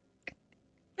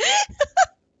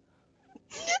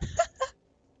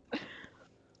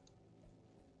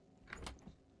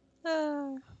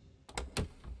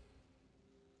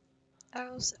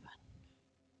 Arrow 7.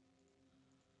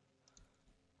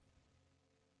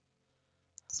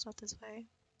 It's not this way.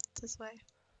 It's this way.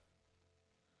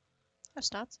 No,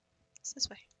 it's not. It's this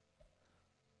way.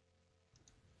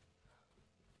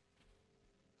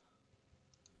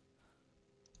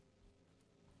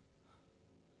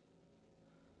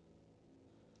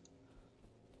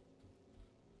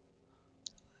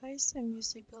 Why is the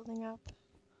music building up?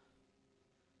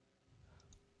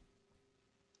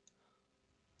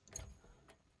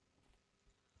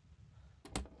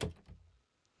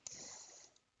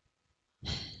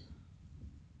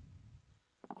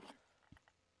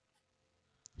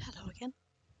 Hello again.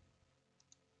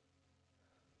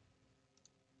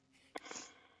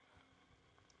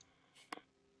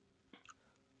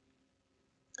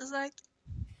 was like,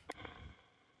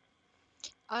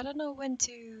 I don't know when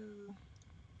to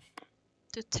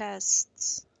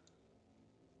test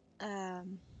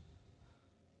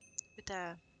with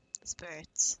the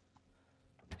spirits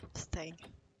thing,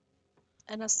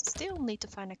 and I still need to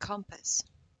find a compass.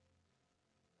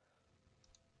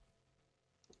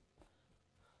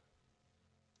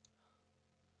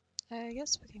 I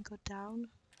guess we can go down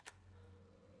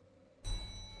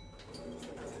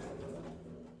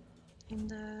in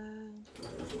the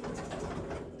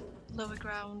lower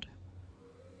ground.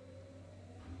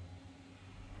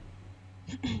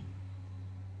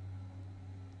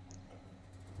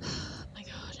 Oh my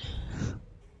god.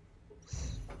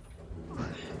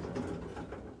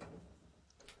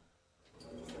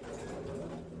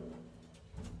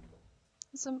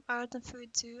 Some art and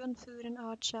food too on Food and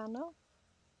Art channel.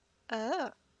 Oh,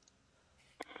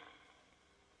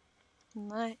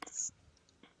 nice.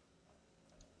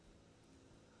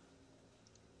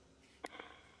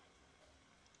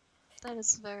 That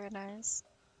is very nice.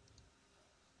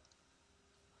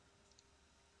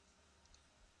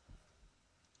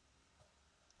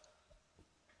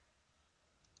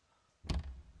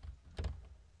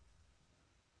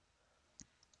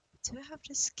 Do I have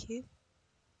to skip?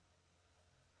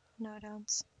 No, I don't.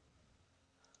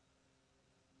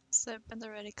 Serpent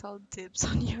already called dibs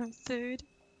on your food.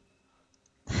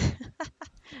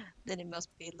 Then it must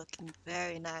be looking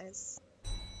very nice.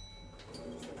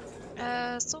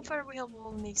 So far we have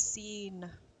only seen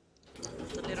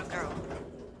the little girl.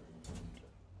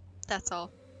 That's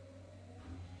all.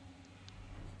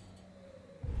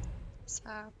 So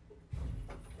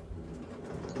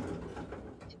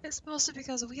it's mostly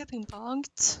because we have been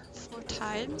bonked 4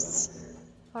 times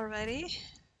already.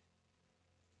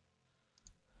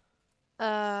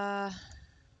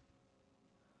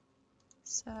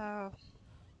 So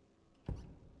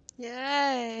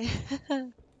yay!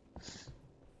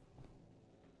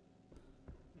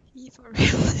 He for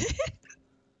real.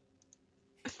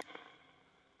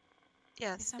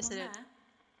 Yes, is someone it? there?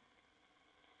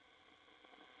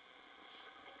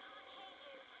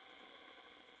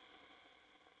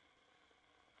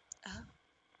 Oh.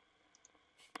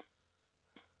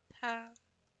 How?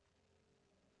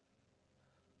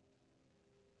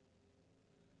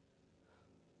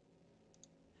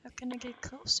 How can I get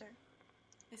closer?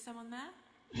 Is someone there?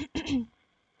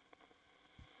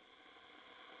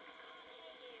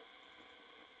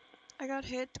 I got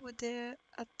hit with the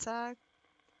attack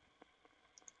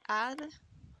ad.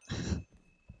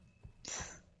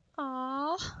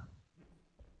 Aww.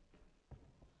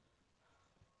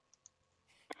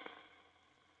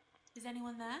 Is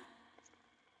anyone there?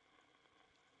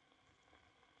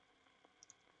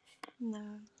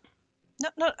 No. No,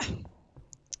 no.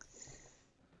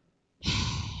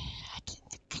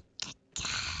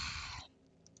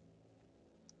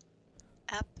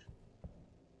 Up.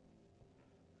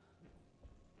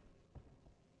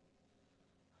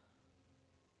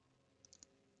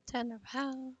 Turn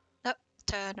around. No,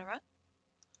 turn around.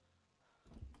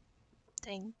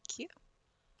 Thank you.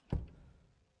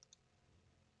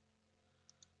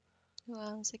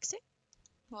 160.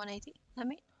 180. I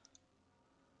mean.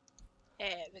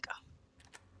 There we go.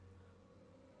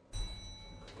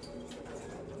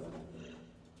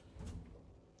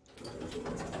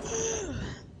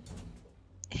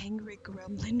 Angry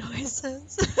grumbling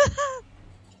noises.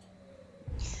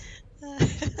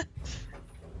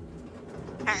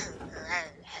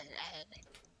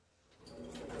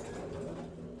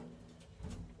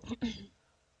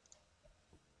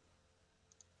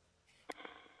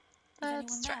 Is anyone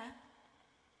Let's try.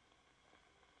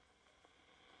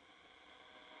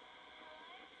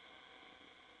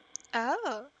 there?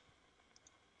 Oh.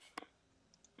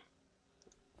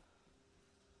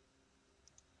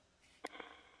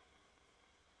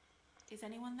 Is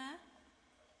anyone there?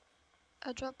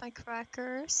 I dropped my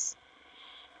crackers.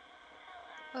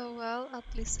 Oh well, at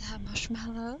least I have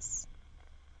marshmallows.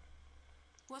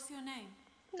 What's your name?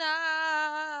 No!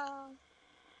 Are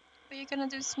you gonna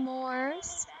do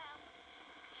s'mores?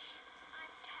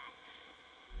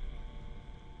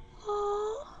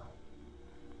 Oh!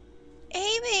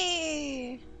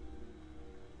 Amy!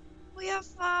 We have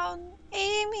found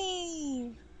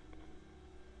Amy!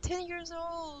 10 years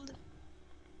old.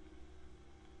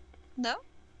 No?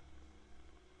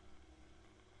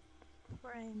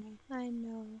 Poor Amy. I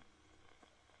know.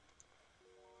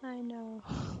 I know.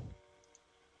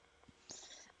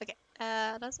 Okay,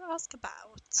 let's ask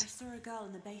about I saw a girl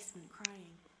in the basement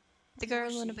crying. the Who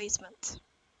was girl in the she? basement. It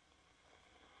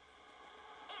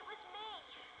was me.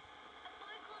 A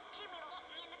boy called Jimmy locked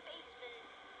me in the basement.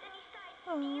 Then he started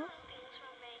Aww. stealing things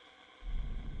from me.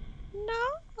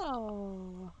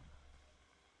 No.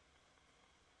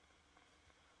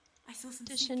 I saw some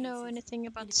Does suitcases. she know anything in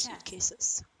about a chest.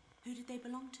 suitcases? Who did they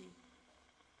belong to?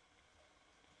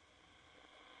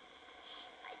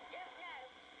 I don't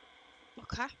know.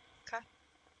 Okay, okay.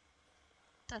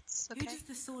 That's Who okay. does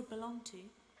the sword belong to?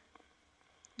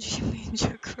 Do you mean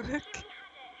your crook? Jimmy had it.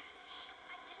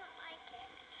 I didn't like it.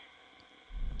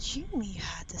 Jimmy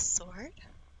had a sword?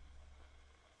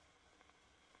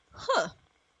 Huh.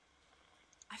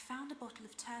 I found a bottle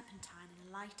of turpentine and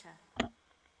a lighter.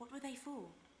 What were they for?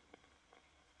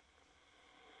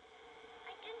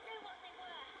 I didn't know what they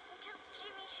were until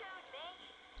Jimmy showed me.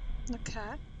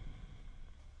 Okay.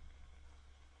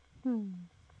 Hmm.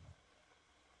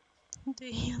 Do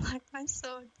you like my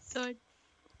sword? Sword.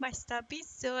 My stabby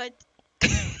sword.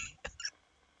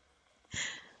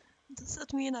 Does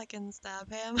that mean I can stab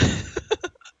him?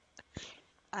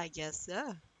 I guess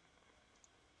so.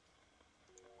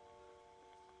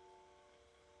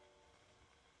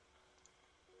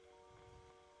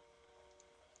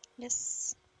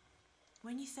 Yes.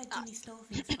 When you said Ah. Jimmy stole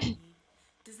things from you,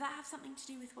 does that have something to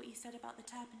do with what you said about the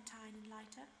turpentine and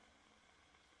lighter?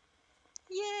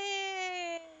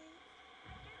 Yay!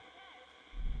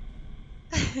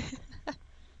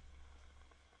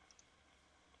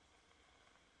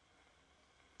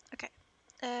 Okay.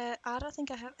 I don't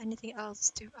think I have anything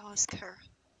else to ask her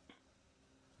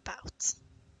about.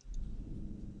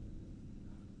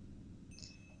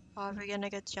 Are we gonna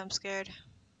get jump scared?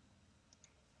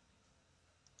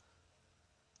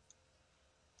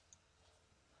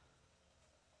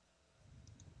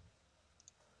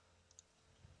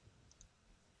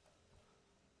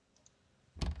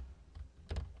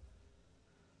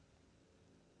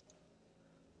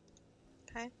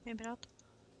 Okay, maybe not.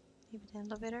 Maybe the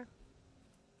elevator.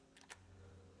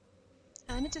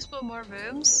 I need to explore more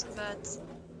rooms, but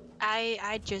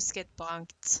I just get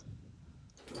bonked.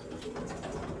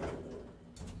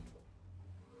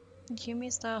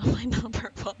 Jimmy's now my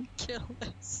number one kill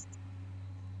list.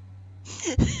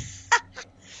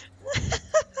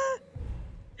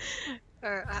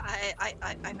 Or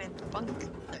I meant bunk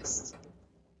list.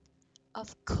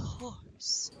 Of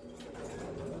course.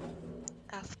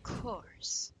 Of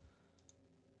course.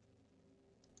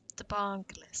 The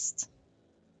bunk list.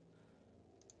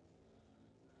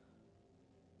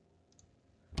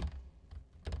 Don't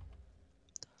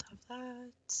have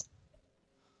that.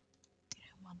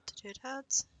 Didn't want to do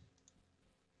that.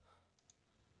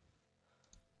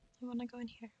 I wanna go in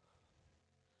here.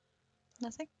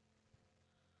 Nothing?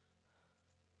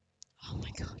 Oh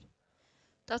my god.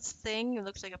 That thing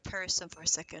looks like a person for a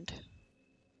second.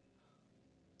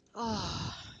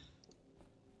 Oh.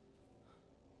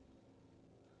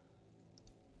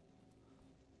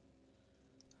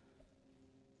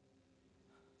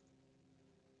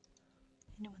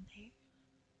 Anyone there?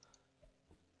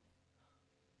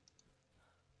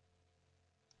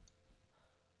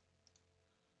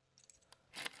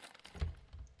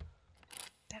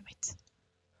 Damn it.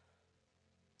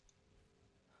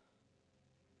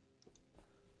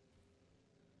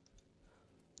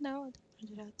 No, I don't want to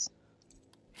do that.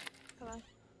 Come on.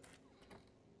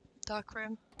 Dark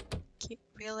room.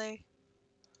 Really?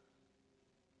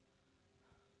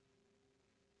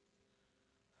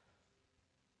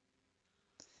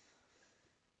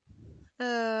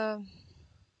 Have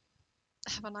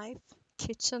a knife.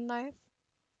 Kitchen knife.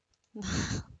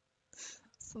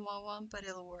 Small one, but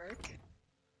it'll work.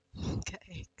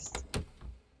 Okay.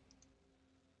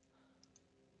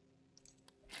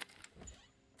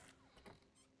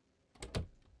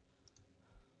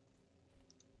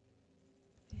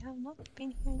 We have not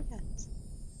been here yet.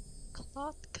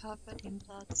 Cloth covered in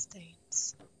blood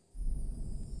stains.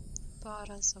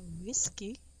 Bottles of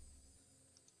whiskey.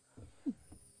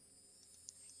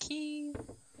 Key.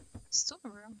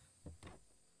 Storeroom.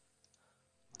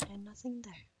 And nothing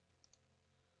there.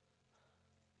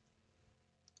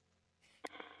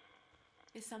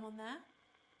 Is someone there?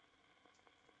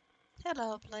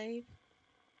 Hello, Blade.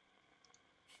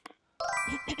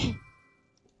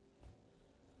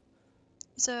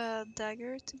 It's a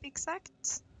dagger to be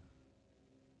exact.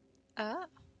 Ah.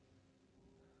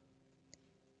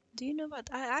 Do you know what?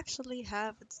 I actually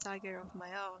have a dagger of my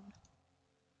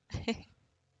own.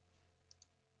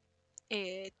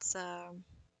 It's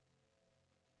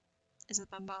is it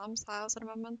my mom's house at the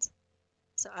moment?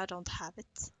 So I don't have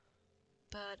it.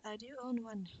 But I do own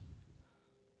one.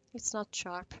 It's not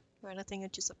sharp or anything,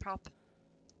 it's just a prop.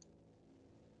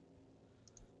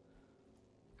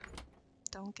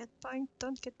 Don't get bonked,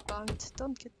 don't get bonked,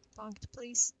 don't get bonked,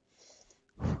 please.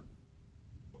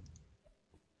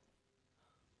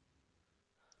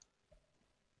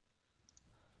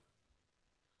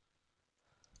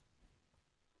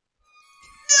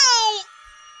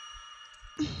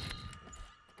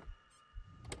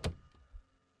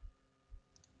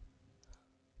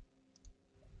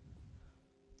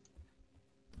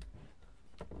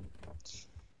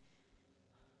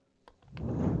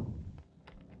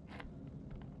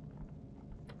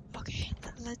 Okay,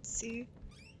 let's see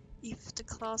if the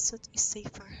closet is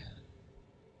safer.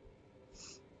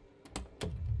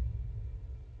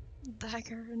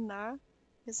 Dagger, no.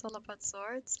 It's all about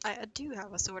swords. I do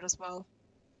have a sword as well.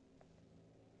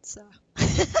 So.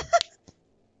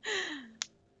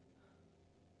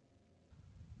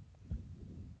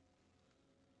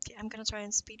 Okay, I'm gonna try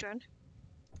and speedrun.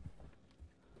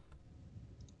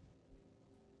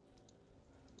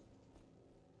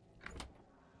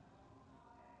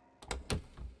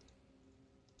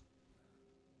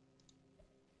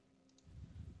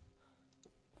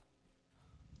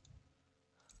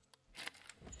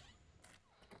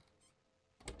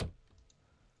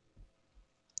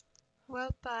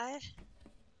 Well, bye.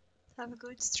 Have a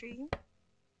good stream.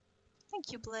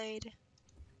 Thank you, Blade.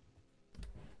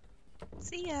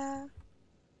 See ya.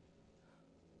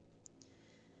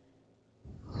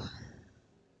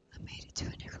 I made it to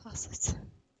a new closet.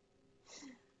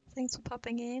 Thanks for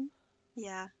popping in.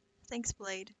 Yeah, thanks,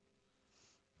 Blade.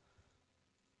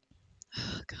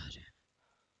 Oh, God.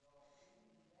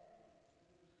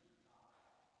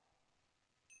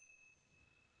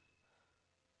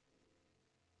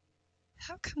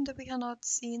 How come that we have not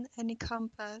seen any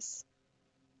compass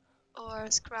or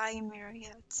scrying mirror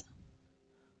yet?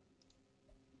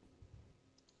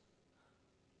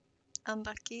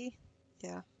 Unlucky?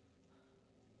 Yeah.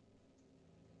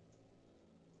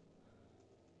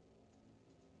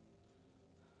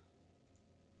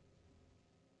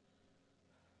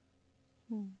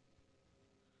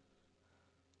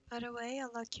 By the way, I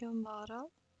like your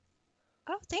model.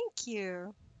 Oh, thank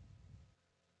you.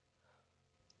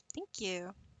 Thank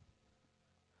you.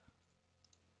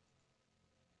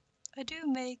 I do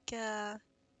make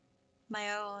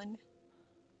my own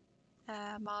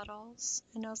models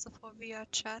and also for VR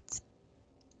chat.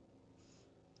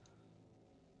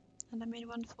 And I made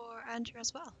one for Andrew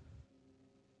as well.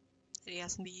 That he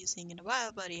hasn't been using in a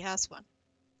while, but he has one.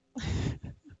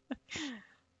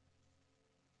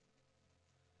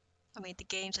 I mean, the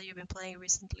games that you've been playing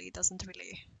recently doesn't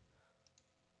really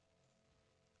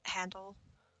handle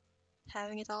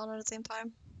having it on at the same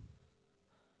time.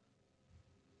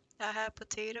 I have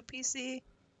potato PC.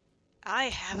 I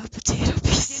have a potato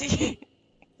PC.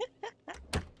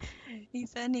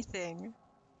 If anything.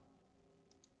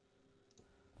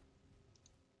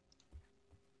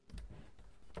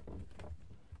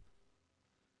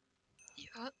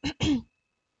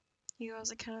 You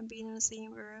also kind of been in the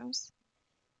same rooms.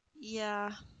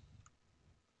 Yeah.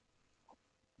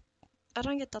 I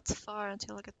don't get that far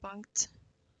until I get bunked.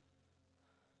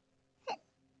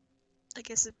 I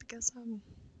guess it's because I'm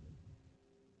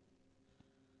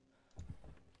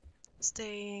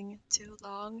staying too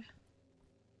long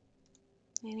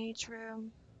in each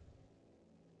room.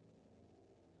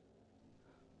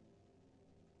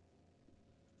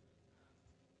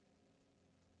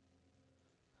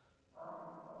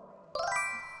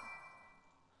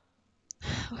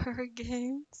 Horror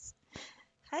games.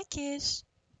 Hi, Kish.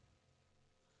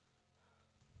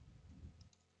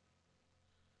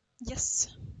 Yes.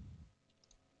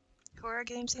 Horror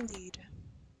games indeed.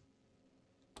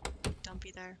 Don't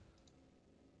be there.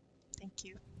 Thank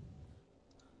you.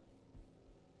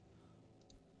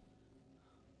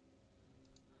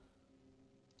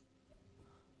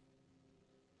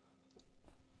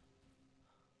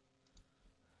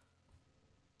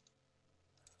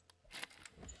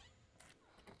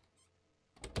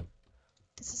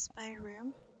 This is my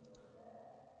room.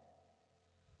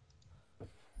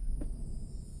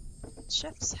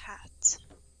 Chef's hat.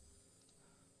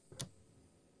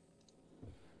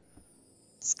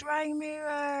 Scrying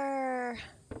mirror!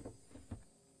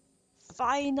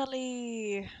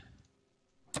 Finally!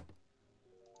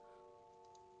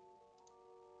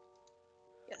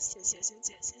 Yes, yes, yes,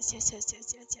 yes, yes, yes, yes, yes,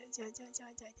 yes, yes, yes, yes, yes,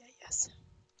 yes, yes, yes, yes.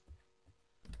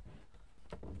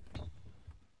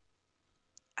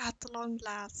 At long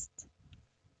last.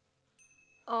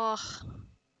 Oh.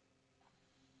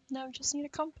 Now I just need a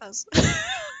compass.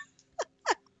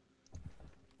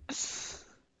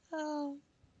 Oh.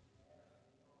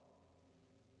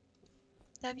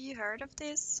 Have you heard of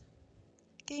this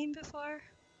game before?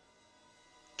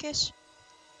 Kish?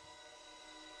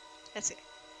 Let's see.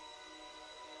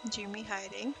 Jimmy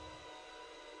hiding.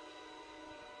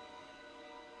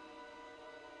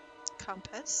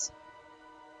 Compass.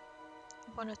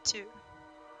 1 or 2.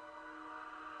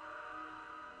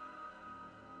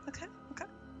 Okay, okay.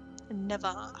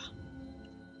 Never.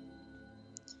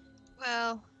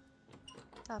 Well,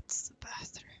 that's the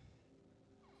bathroom.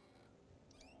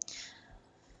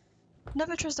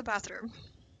 Never trust the bathroom.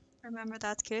 Remember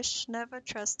that, Kish. Never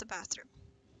trust the bathroom.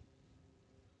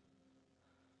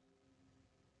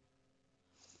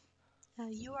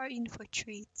 You are in for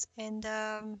treats, and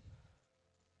a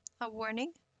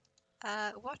warning.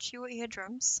 Watch your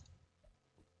eardrums,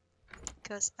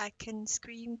 because I can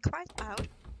scream quite loud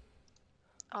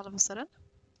all of a sudden,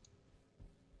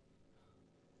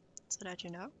 so that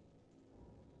you know.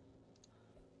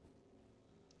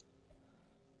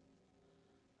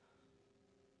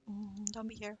 Don't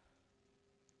be here.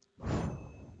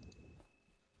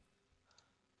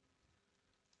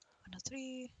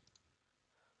 103.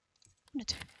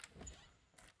 102.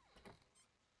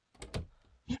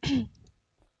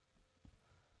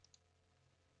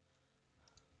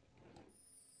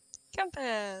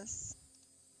 Compass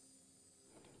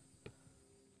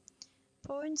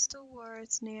points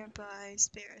towards nearby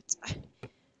spirits.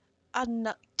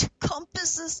 Two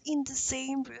compasses in the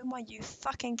same room? Are you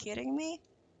fucking kidding me?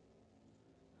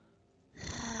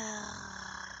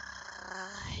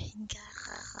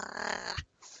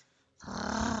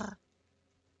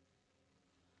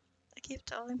 I keep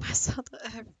telling myself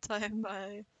that every time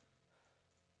I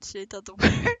shit doesn't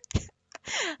work,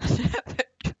 I never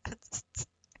trust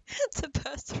the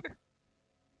bathroom.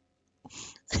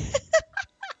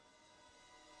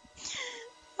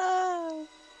 Ah,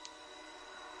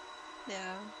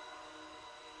 yeah.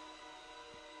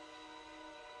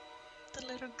 The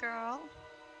little girl.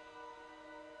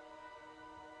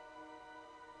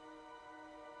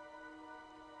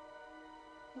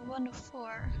 The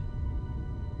 104.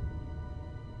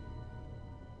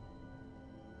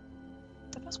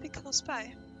 That must be close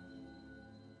by.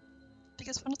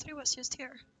 Because 103 was just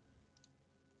here.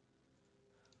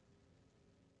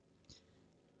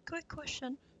 Quick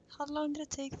question. How long did it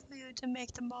take for you to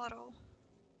make the model?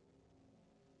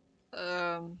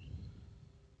 How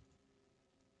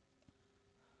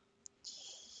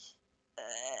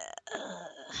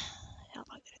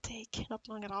long did it take? Not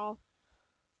long at all.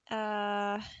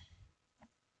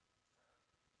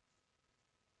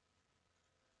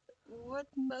 What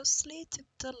mostly took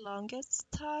the longest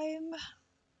time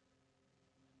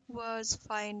was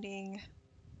finding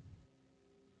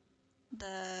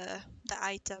the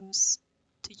items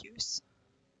to use.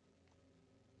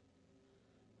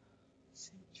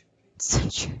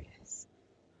 Centuries.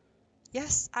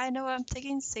 Yes, I know I'm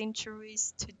taking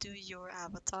centuries to do your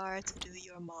avatar, to do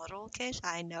your model, Kish.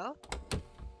 I know.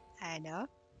 I know.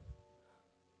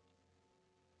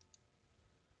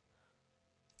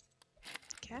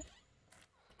 Okay.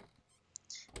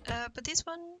 But this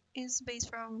one is based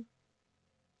from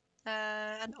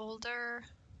an older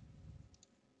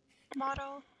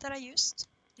model that I used.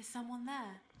 Is someone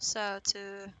there? So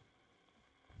to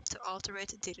alter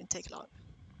it, it didn't take long.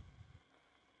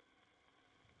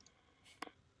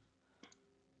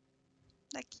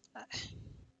 Like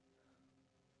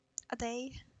a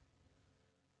day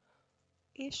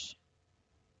ish,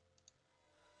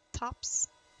 tops.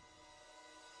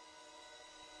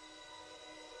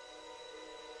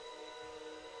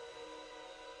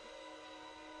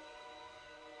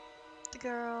 The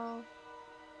girl.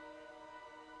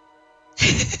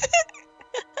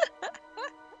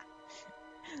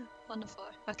 Wonderful.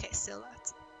 Okay, still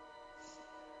that.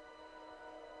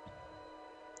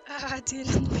 I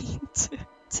didn't mean to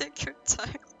take your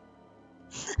time.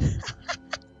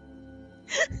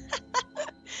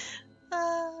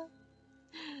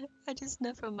 I just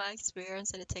know from my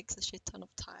experience that it takes a shit ton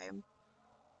of time.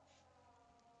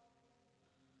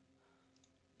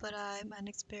 But I'm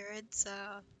inexperienced,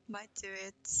 so might do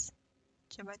it.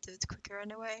 I might do it quicker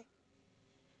anyway.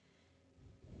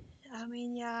 I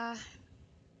mean, yeah.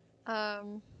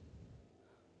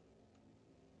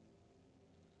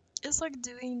 It's like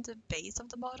doing the base of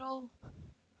the model.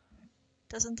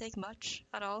 Doesn't take much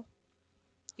at all.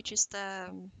 It's just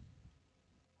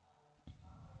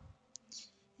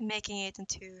making it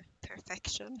into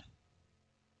perfection.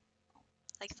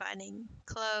 Like finding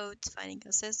clothes, finding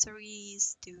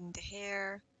accessories, doing the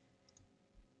hair,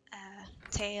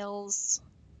 tails,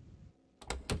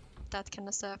 that kind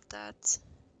of stuff that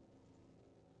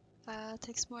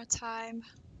takes more time.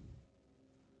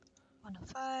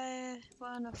 105,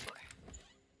 104.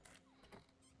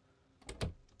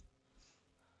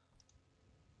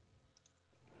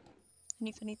 And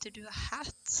if I need to do a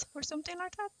hat or something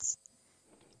like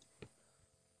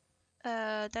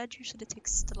that, that usually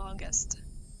takes the longest.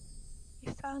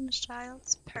 We found a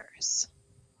child's purse.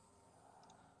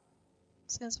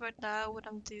 Since right now what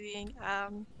I'm doing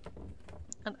an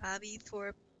Abby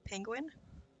for Penguin.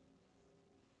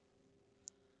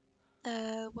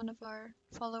 One of our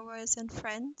followers and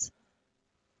friends.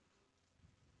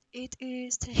 It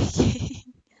is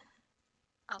taking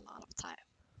a lot of time.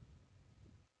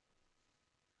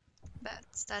 But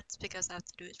that's because I have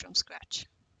to do it from scratch.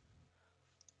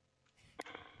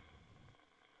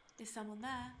 Is someone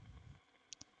there?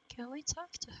 Can we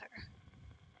talk to her?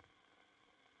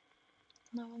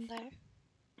 No one there.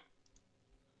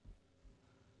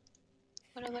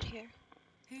 What about here?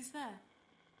 Who's there?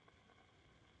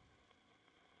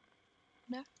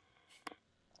 No?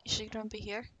 Is she gonna be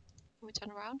here? Can we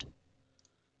turn around?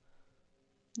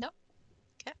 No?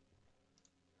 Okay.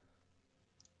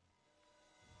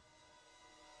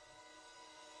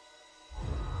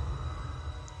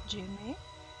 Jimmy?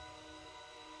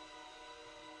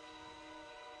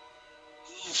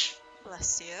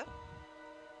 Bless you.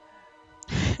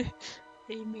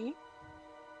 Amy?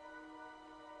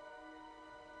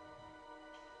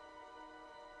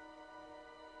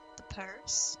 The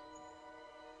purse?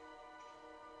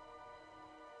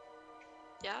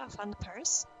 Yeah, I found the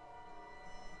purse.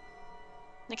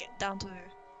 Okay, down to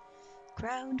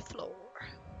ground floor.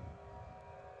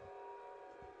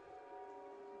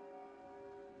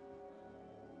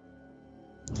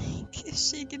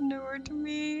 She ignored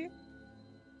me.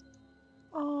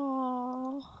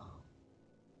 Oh,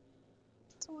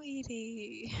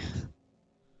 sweetie.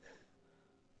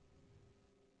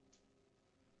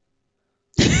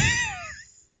 I'm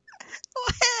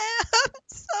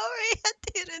sorry, I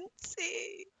didn't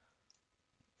see.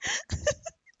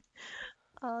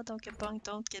 Oh, don't get bunked,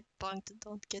 don't get bunked,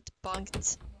 don't get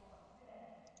bunked.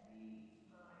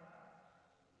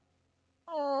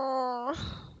 Oh.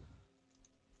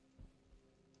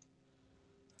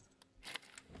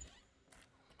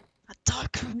 A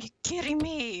dark room, you kidding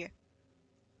me?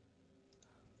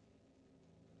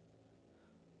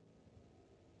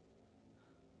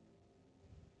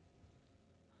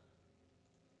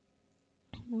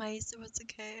 My Easter was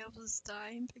okay, I was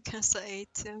dying because I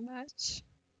ate too much.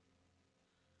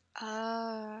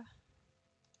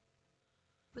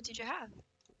 What did you have?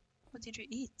 What did you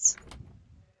eat?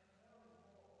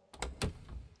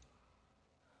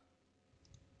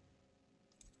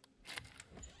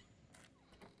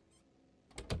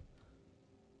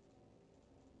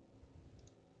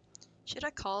 Should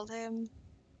I call him?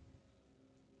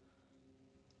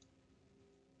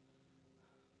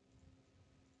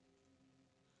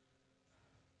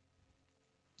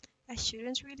 I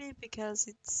shouldn't really because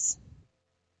it's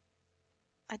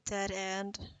a dead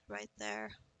end right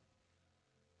there.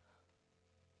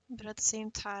 But at the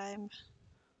same time,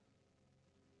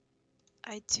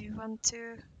 I do want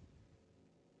to.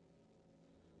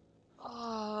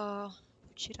 Oh,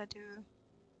 what should I do?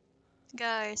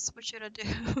 Guys, what should I do?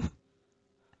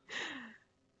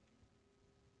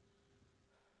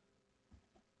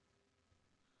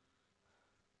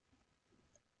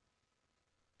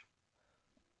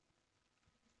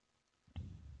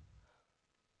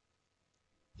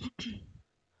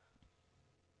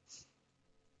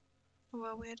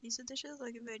 Well, we had Easter dishes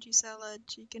like a veggie salad,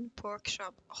 chicken, pork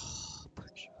chop. Oh,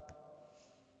 pork chop.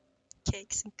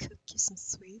 Cakes and cookies and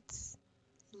sweets.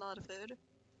 A lot of food.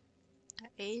 I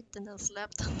ate and then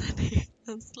slept and then ate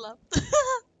and slept.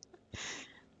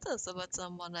 That's about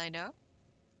someone I know.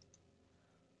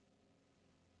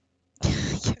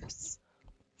 Yes.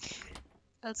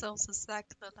 That's also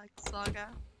exactly like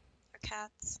Saga. Or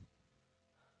cats.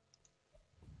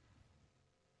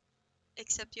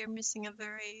 Except you're missing a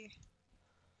very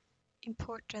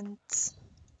important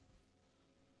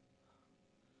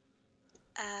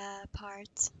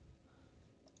part.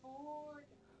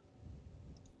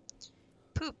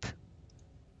 Poop.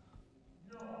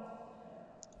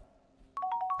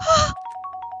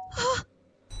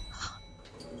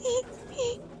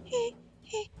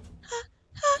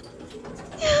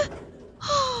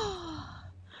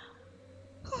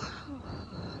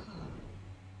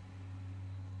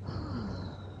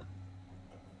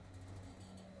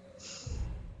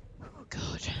 Oh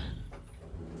god.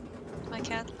 My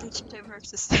cat literally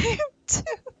works the same too.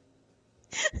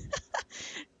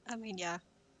 I mean, yeah.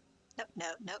 No,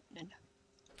 no, no, no, no.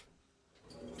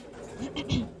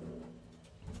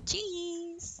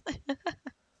 Cheese!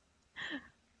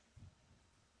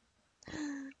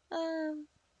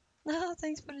 No,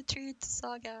 thanks for the treat,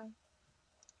 Saga.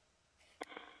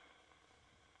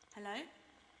 Hello?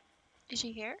 Is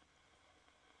she here?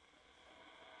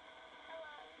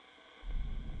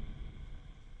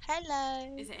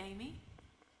 Hello. Is it Amy?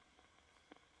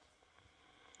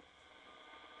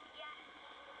 Yes,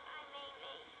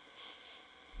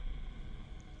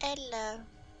 I'm Amy. Hello.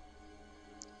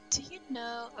 Do you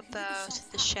know Is it about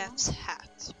the chef's belong to?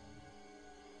 hat?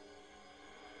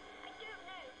 I don't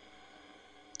know.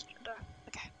 You don't know?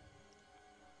 Okay.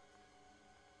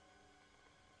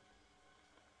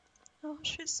 Oh,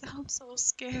 she sounds so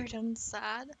scared and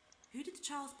sad. Who did the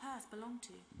child's purse belong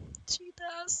to? She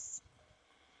does.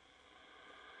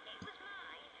 It was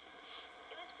mine.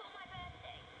 It was for my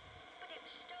birthday, but it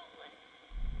was stolen.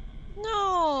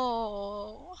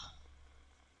 No.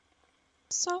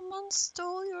 Someone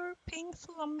stole your pink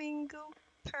flamingo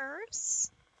purse?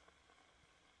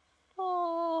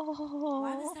 Oh.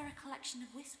 Why was there a collection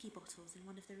of whiskey bottles in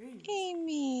one of the rooms?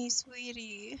 Amy,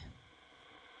 sweetie.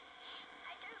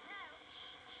 I don't know,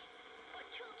 but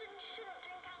children shouldn't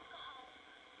drink alcohol.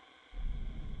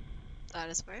 That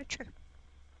is very true.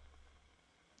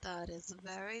 That is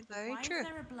very, very Why true. is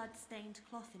there a blood-stained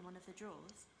cloth in one of the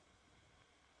drawers?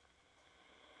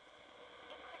 It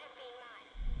could have been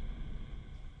mine.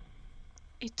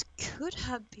 It could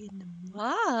have been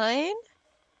mine.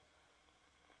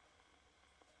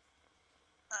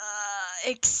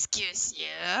 Excuse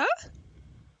you?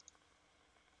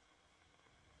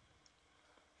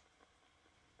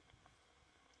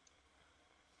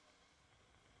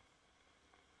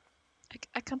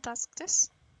 I can't ask this.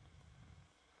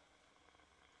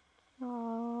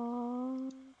 Oh.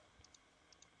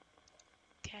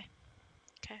 Okay.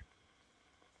 Okay.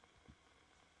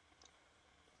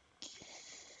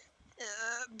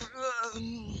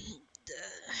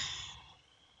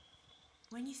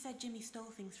 When you said Jimmy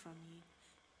stole things from you,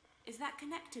 is that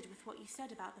connected with what you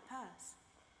said about the purse?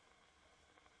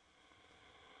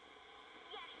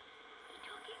 Yes, he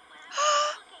took it when I was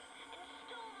walking and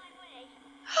stole my money.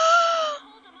 I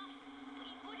told him off, but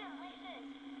he wouldn't listen.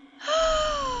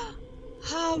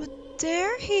 How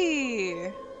dare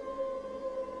he?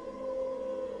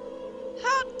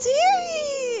 How dare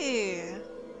he?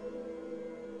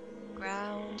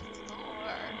 Ground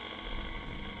floor.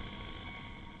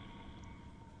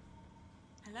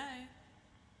 Hello?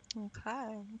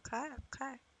 Okay, okay,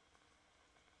 okay.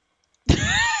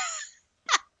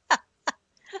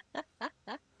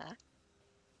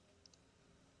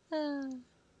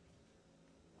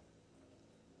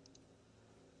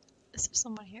 Is there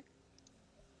someone here?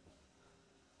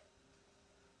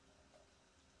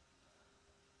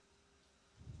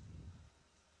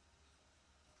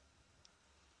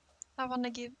 I want to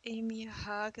give Amy a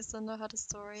hug because I know how the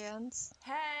story ends.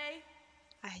 Hey!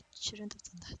 I shouldn't have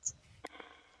done that.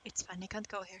 It's fine, I can't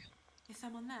go here. Is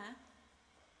someone there?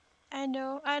 I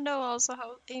know also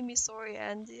how Amy's story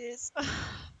ends. It's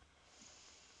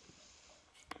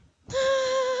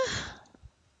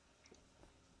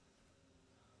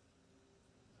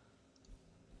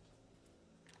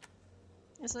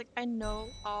like I know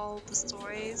all the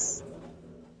stories.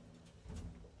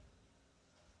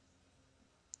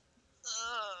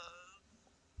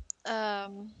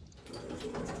 Um,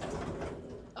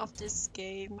 of this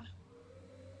game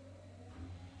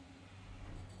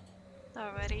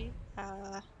already.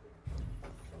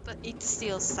 But it's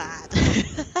still sad.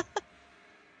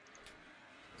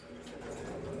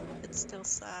 It's still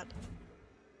sad.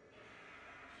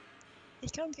 You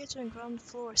can't get to the ground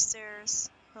floor stairs.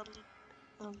 On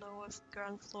lower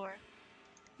ground floor.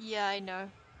 Yeah, I know.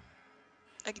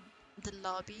 Like the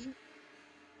lobby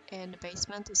and the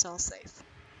basement is all safe.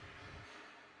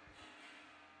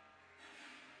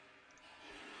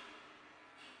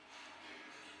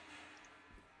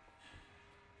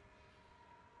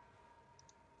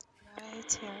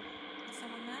 Right here. Is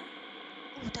someone there?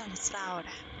 Oh, that is loud.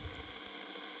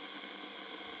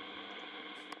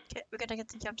 Okay, we're gonna get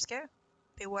the jump scare.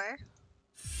 Beware.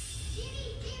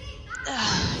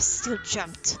 I still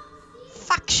jumped.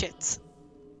 Fuck shit.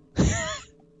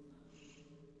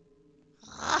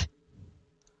 Ah.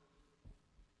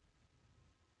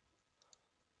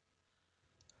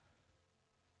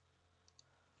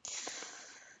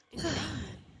 Is it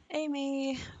Amy?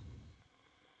 Amy. Yes,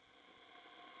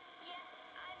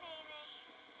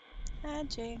 I'm Amy. Ah,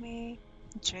 Jamie.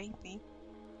 Jamie.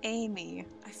 Amy.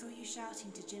 I saw you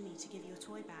shouting to Jimmy to give your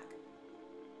toy back.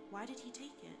 Why did he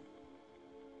take it?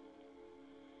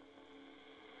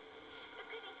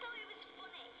 Because he thought it was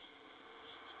funny.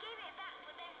 He gave it back,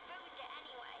 but then ruined it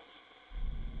anyway.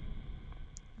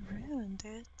 Ruined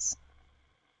it.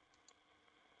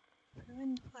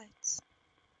 Ruined what?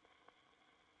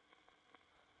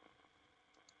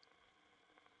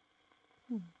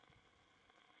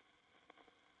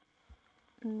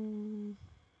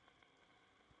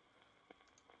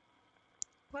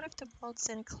 What if the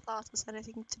bloodstained cloth has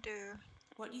anything to do?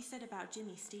 What you said about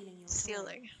Jimmy stealing your toy,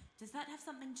 Stealing. does that have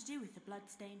something to do with the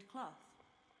blood-stained cloth?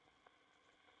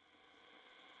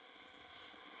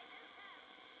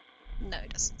 No,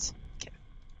 it doesn't. Okay.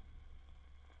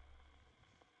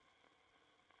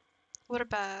 What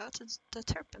about the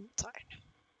turpentine?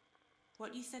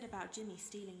 What you said about Jimmy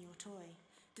stealing your toy,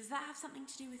 Does that have something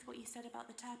to do with what you said about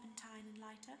the turpentine and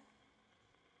lighter?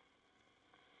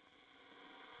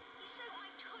 He soaked my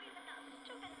toy with that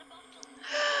stuff in the bottle.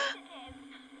 I hated him.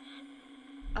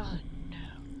 Oh no.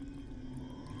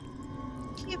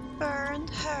 He burned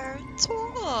her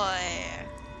toy.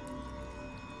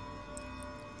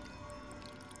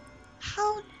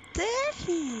 How dare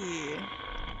he?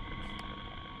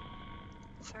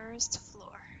 First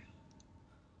floor.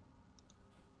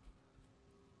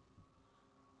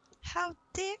 How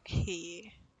dare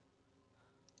he?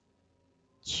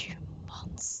 You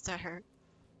monster.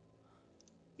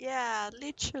 Yeah,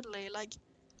 literally, like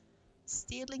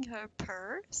stealing her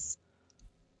purse.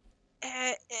 Uh,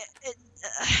 uh,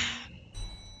 uh,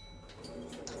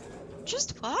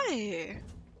 just why?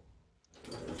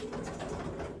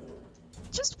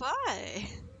 Just why?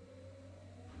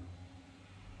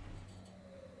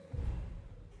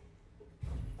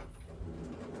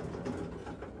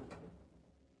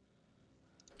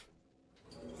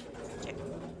 Okay.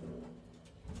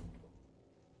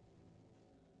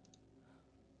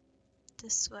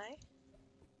 This way.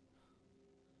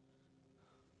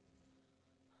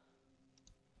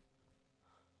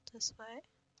 This way.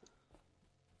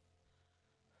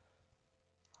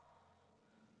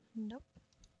 Nope.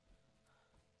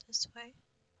 This way.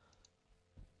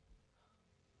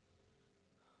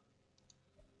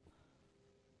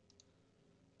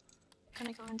 Can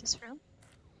I go in this room?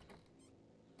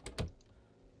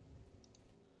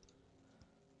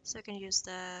 So I can use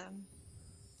the...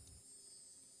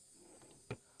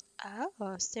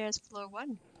 Oh, stairs floor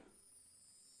 1.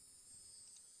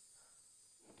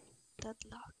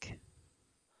 Deadlock.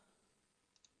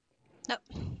 Nope.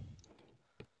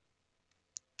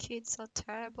 Kids are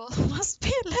terrible. Must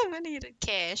be eliminated.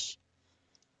 Cash.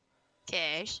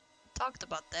 Cash. Talked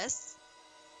about this.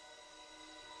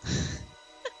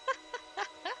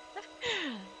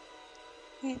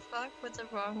 He fucked with the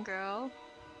wrong girl.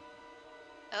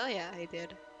 Oh yeah, he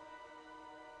did.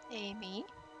 Amy.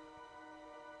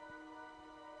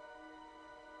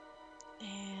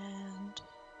 And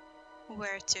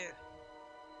where to?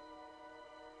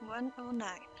 109.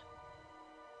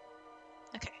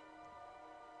 Okay.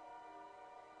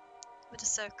 With the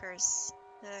circus,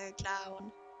 the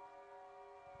clown,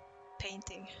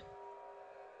 painting.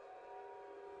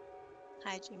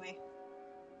 Hi, Jimmy.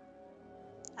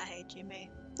 I hate Jimmy.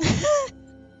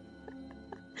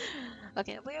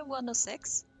 Okay, we're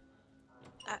 106.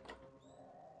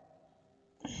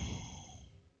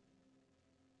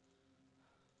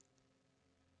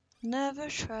 Never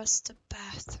trust the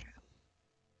bathroom.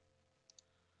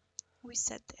 We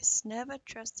said this. Never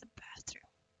trust the bathroom.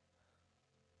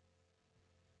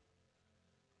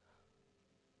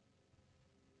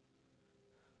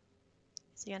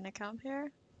 Is he gonna come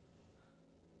here?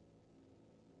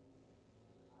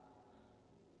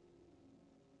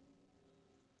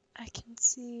 I can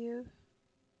see you.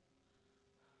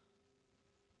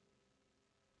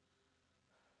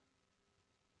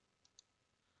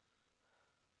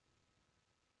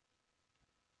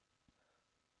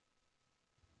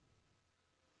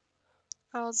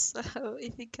 Also,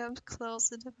 if he comes close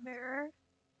to the mirror,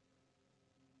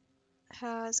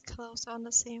 has clothes on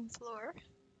the same floor.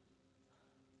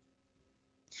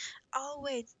 Oh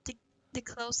wait, the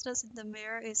closeness in the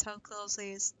mirror is how close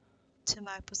he is to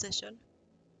my position.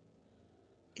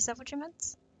 Is that what you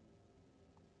meant?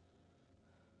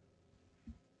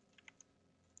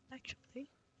 Actually,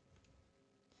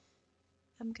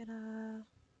 I'm gonna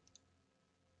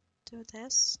do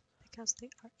this because they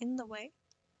are in the way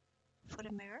for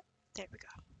the mirror. There we go.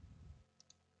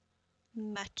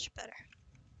 Much better.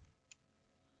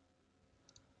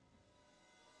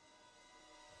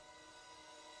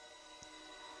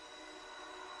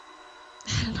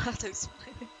 I don't know how to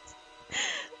explain it.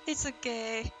 It's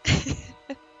okay.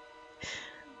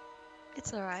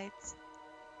 It's alright.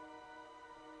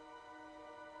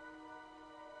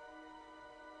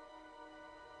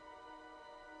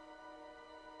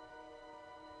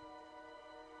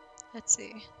 Let's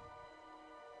see.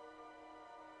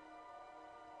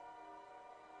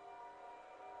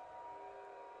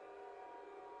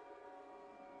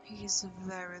 He's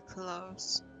very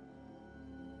close.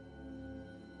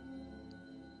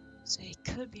 So he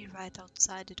could be right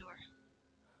outside the door.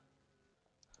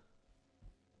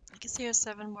 I guess he has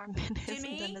 7 more minutes Jimmy?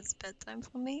 and then it's bedtime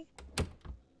for me.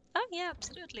 Oh yeah,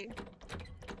 absolutely.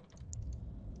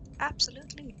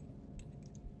 Absolutely.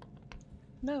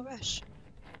 No rush.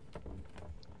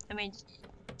 I mean,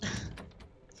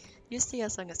 you stay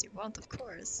as long as you want, of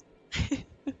course.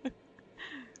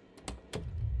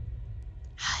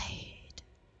 Hide.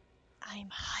 I'm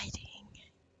hiding.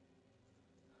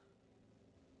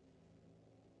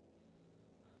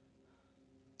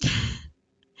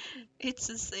 It's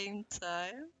the same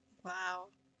time. Wow.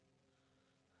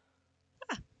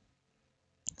 Ah,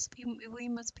 so we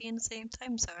must be in the same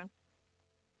time zone.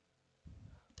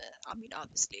 But, I mean,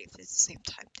 obviously, if it's the same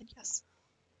time, then yes.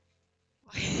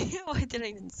 Why did I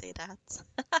even say that?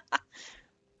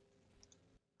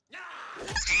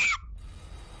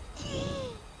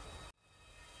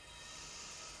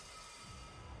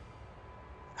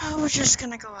 Oh, we're just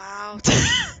gonna go out.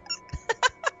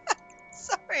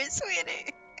 Sorry,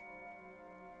 sweetie.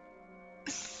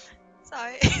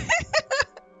 Sorry.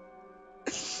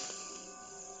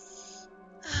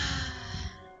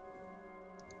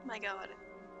 My god.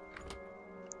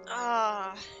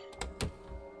 Ah.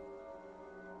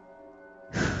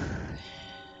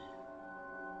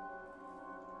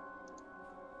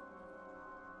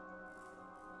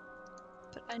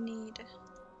 But I need the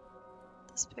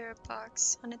spirit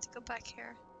box. I need to go back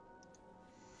here.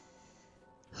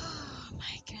 Oh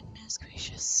my goodness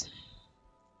gracious.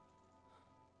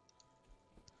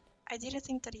 I didn't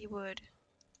think that he would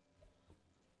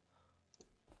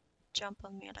jump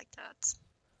on me like that.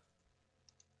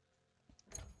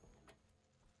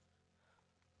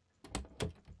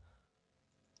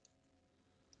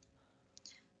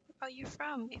 Where are you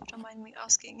from, if you don't mind me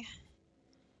asking?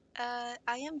 I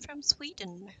am from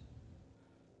Sweden.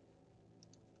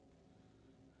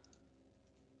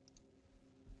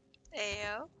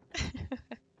 Ayo.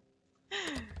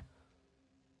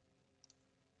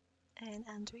 And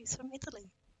Andrew is from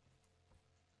Italy.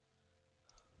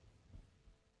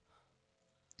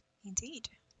 Indeed.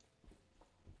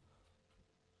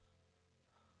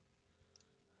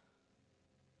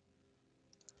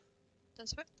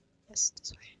 This way? Yes,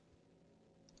 this way.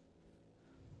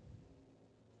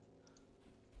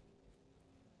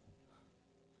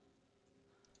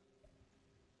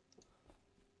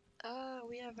 Oh,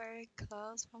 we are very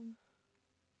close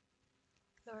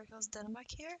Denmark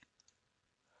here.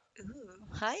 Ooh,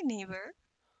 hi neighbor.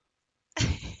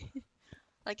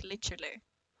 Like literally.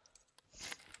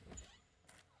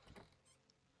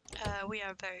 We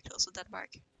are very close to Denmark.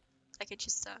 Like it's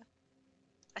just a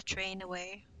train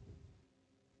away.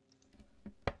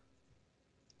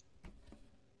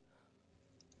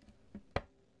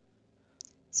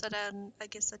 So then I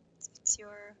guess that it's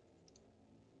your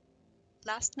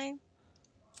last name?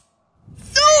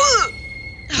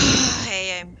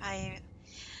 Hey,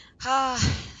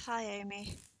 hi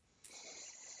Amy.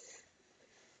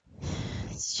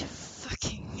 You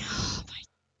fucking, oh my.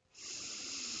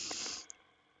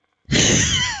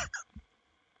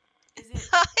 Is it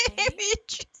Hi Amy? Amy,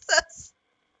 Jesus.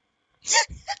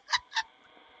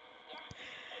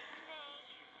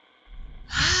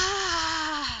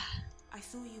 I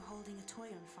saw you holding a toy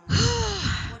on fire.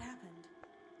 What happened?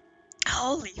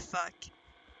 Holy fuck.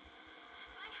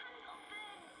 My hand got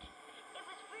burned. It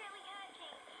was really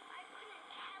hurting. I couldn't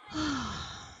tell anyone.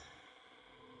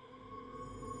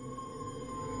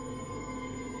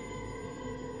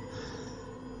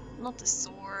 Not the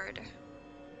sword.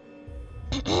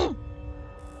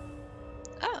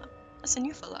 Oh, that's a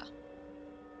new fella.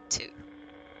 2.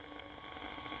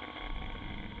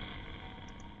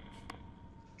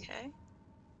 Okay.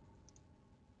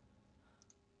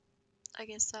 I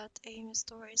guess that Amy's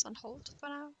story is on hold for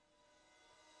now.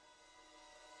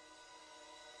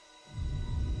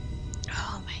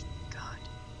 Oh my god.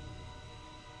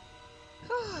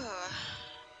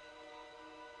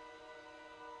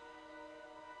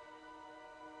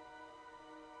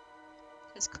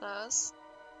 It's close.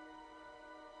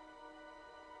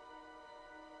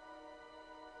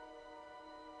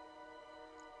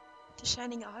 The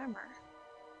shining armor.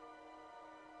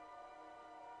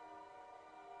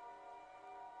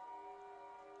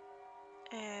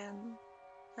 And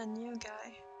a new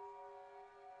guy.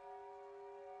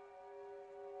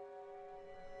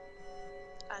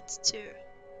 At 2.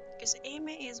 Because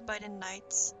Amy is by the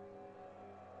knights.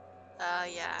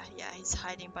 Yeah, he's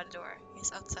hiding by the door.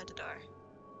 He's outside the door.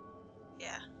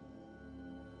 Yeah.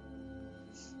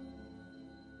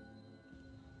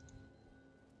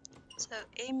 So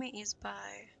Amy is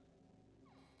by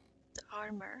the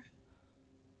armor,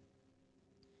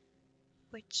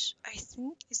 which I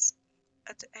think is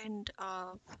at the end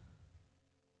of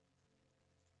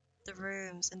the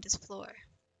rooms in this floor.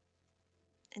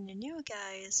 And the new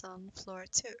guy is on floor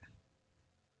 2.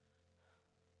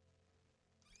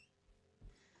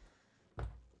 Oh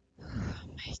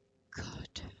my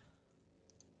god.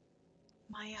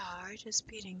 My heart is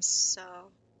beating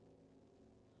so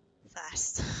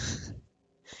fast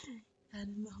at the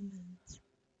moment.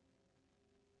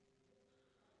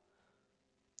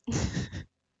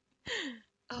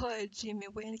 Oh, Jimmy,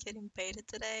 we're getting baited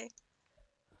today.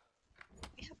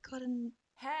 We have gotten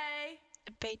Hey!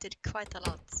 baited quite a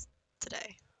lot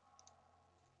today.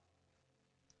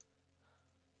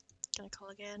 Can I call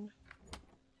again?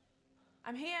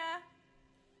 I'm here!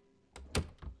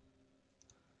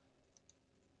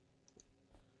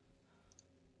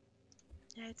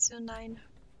 Yeah, it's soon 9.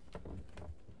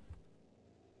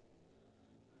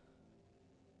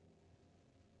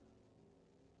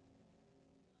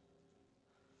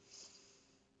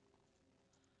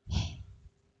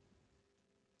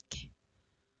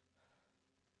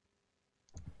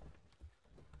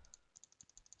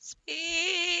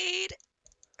 Speed!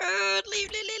 Leave,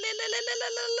 leave, leave, leave, leave, leave,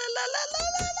 leave, leave,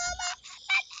 leave, leave, leave, leave,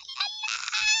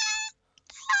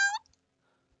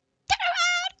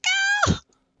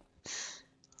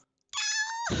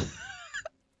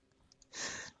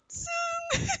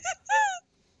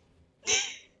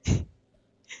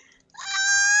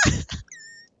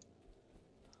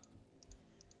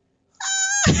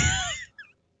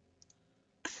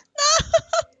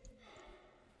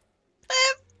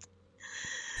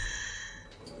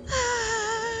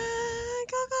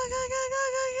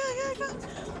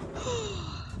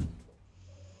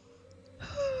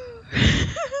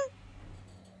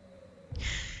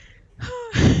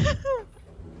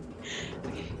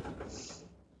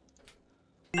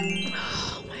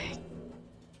 Oh my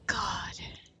god.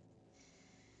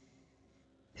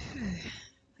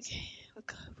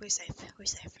 Okay, we're safe, we're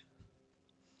safe.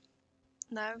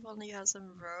 Now if only you have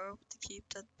some rope to keep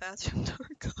that bathroom door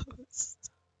closed.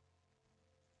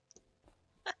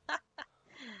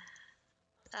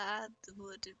 That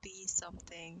would be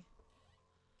something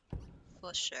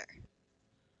for sure.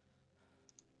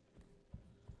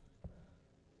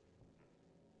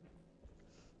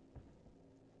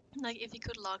 Like if you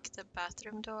could lock the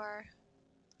bathroom door.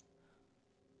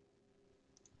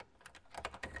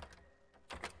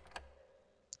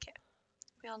 Okay,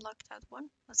 we unlocked that one.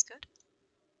 That's good.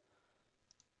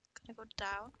 Gonna go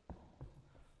down.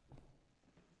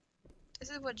 This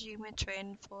is what Jimmy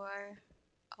trained for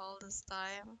all this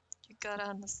time. You gotta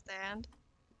understand.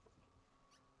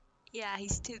 Yeah,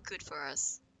 he's too good for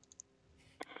us.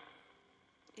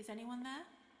 Is anyone there?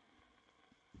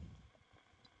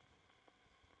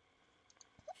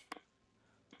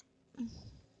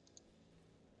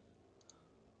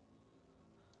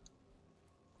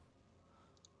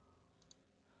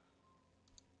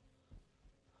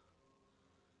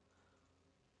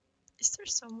 Is there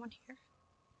someone here?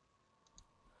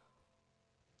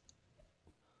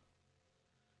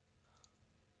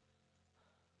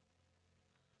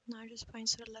 No, just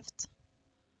points to the left.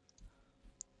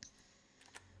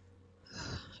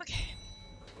 Okay.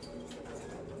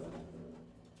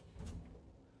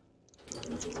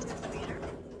 Gonna take the elevator.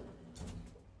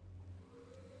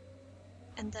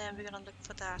 And then we're gonna look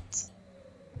for that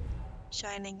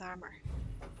shining armor.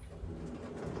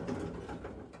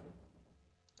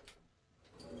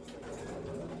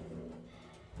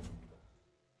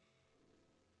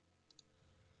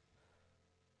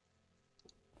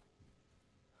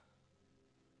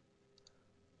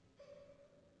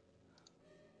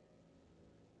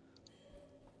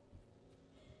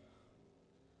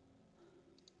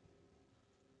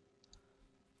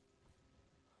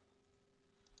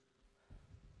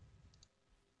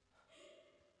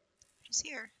 She's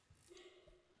here.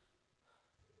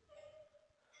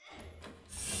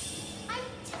 I'm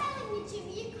telling you,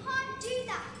 Jimmy, you can't do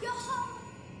that. You're home.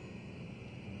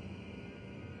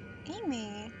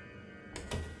 Amy.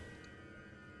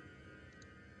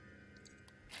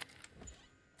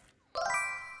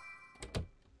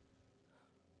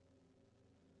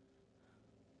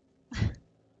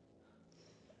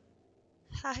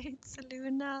 Hi, it's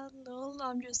Luna. Lol,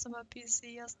 I'm just on my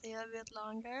PC. I'll stay a bit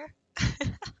longer.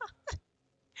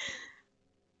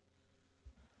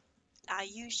 Are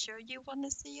you sure you want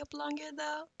to stay up longer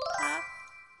though? Huh?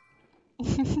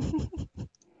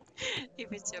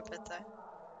 If it's your bedtime.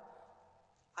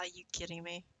 Are you kidding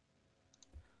me?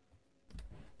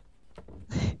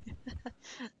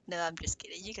 No, I'm just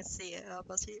kidding. You can stay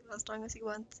up as long as you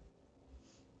want.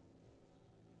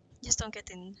 Just don't get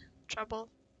in trouble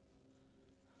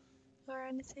or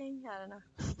anything. I don't know.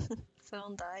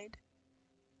 Phone died.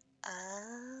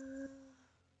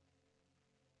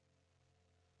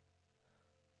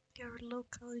 Your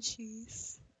local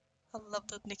cheese. I love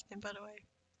that nickname, by the way.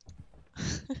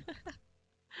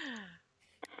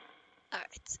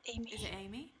 Alright, Amy. Is it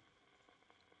Amy?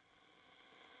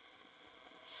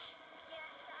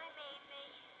 Yes, I'm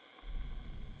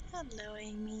Amy. Hello,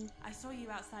 Amy. I saw you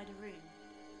outside a room.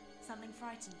 Something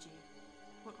frightened you.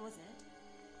 What was it?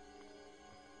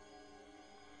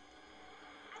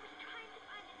 I was trying to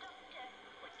find a doctor,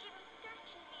 but Jimmy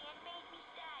threatened me and made me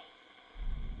stay.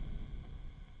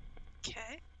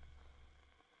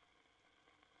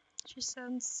 She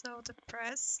sounds so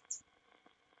depressed.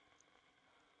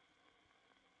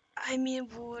 I mean,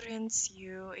 wouldn't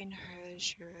you in her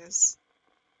shoes?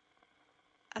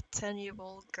 A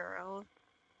 10-year-old girl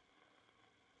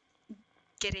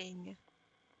getting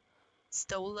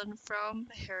stolen from,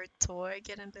 her toy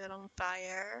getting lit on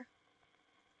fire,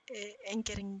 and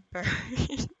getting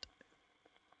burned.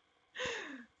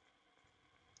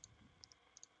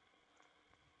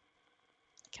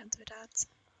 Can't do that.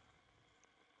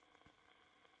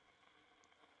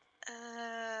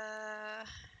 Uh,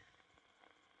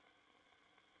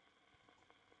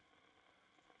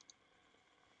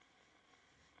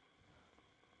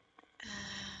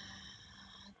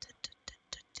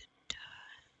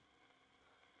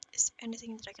 Is there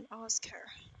anything that I can ask her?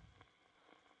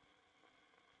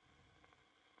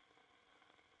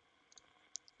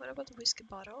 What about the whiskey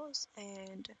bottles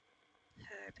and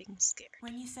her being scared?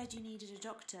 When you said you needed a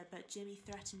doctor, but Jimmy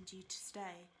threatened you to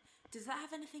stay, does that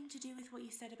have anything to do with what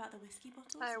you said about the whiskey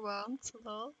bottles? I won't,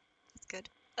 lol. That's good.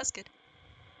 That's good.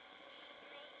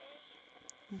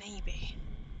 Maybe.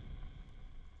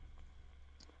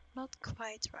 Not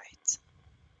quite right.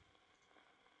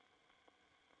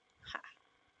 Ha.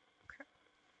 Crap.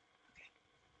 Okay.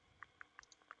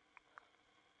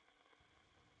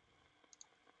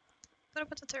 What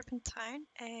about the turpentine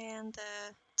and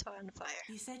the toy on fire?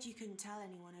 You said you couldn't tell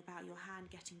anyone about your hand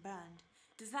getting burned.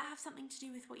 Does that have something to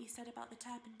do with what you said about the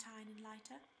turpentine and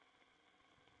lighter?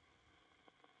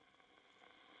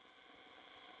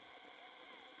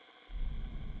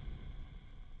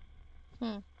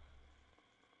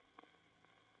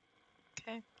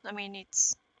 Okay. I mean,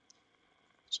 it's...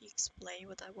 She explained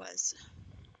what that was.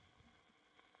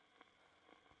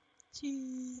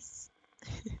 Jeez.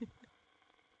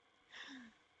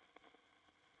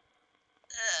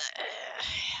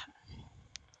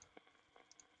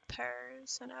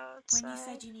 Person outside. When you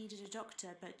said you needed a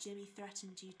doctor, but Jimmy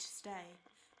threatened you to stay,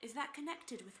 is that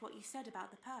connected with what you said about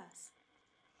the purse?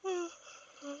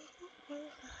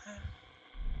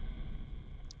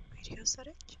 Radio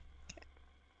static. Okay.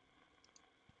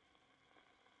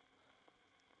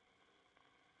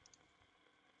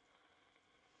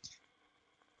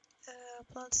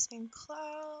 Bloodstained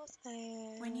cloth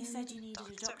and... When you said you needed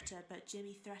a doctor, but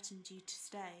Jimmy threatened you to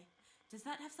stay, does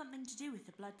that have something to do with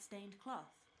the blood-stained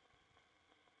cloth?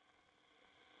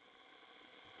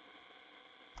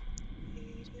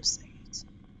 Radio static.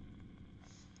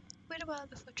 Wait a while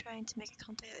before trying to make a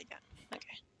contact again.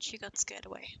 Okay, she got scared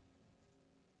away.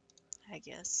 I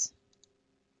guess.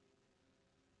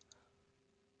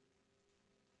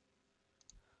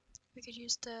 We could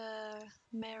use the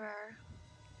mirror.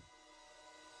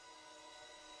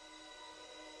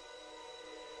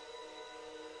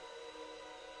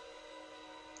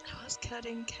 I was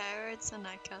cutting carrots and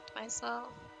I cut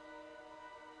myself.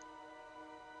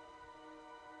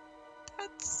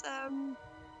 That's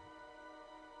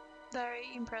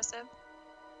very impressive.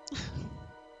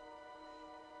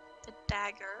 The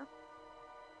dagger.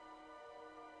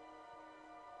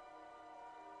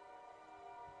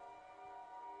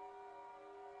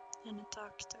 And a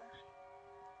doctor.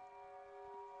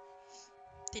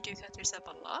 Did you cut yourself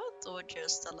a lot or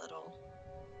just a little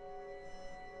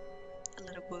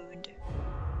wound?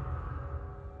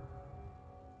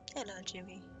 Hello,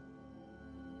 Jimmy.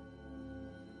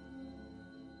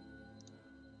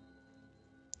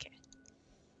 Okay.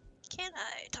 Can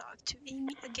I talk to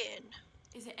Amy again?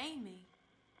 Is it Amy?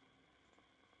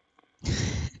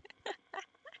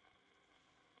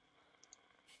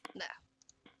 No.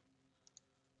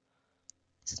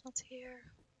 It's not here.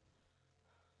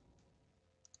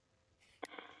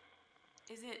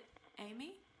 Is it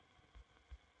Amy?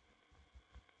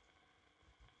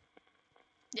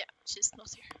 Yeah, she's not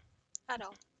here. At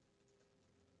all.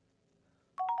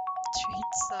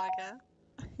 Treat Saga.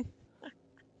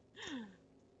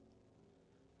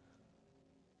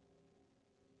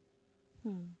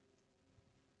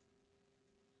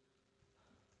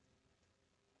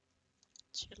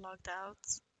 She logged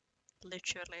out.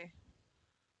 Literally.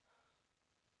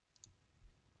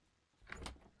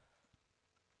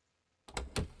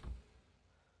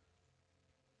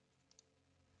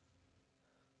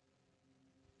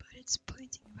 But it's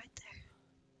pointing right there.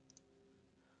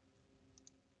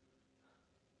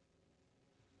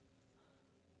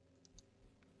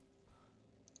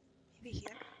 Maybe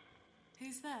here.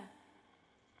 Who's there?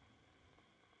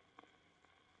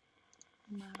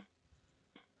 No.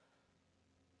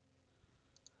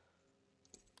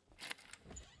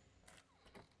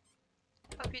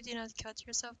 Hope you did not cut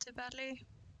yourself too badly.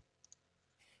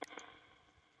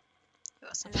 It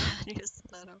wasn't bad, just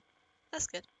a little. That's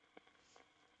good.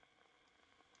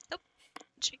 Nope.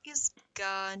 She is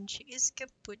gone. She is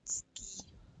kaputski.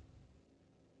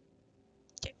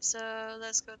 Okay, so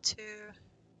let's go to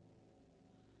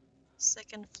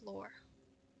second floor.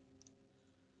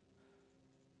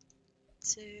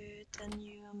 To the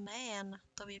new man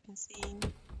that we've been seeing.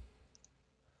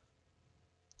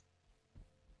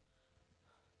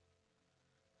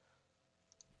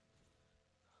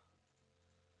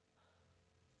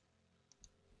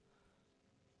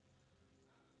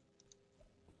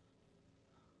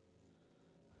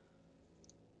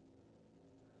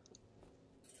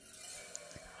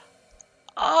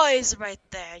 Oh, he's right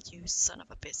there, you son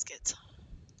of a biscuit.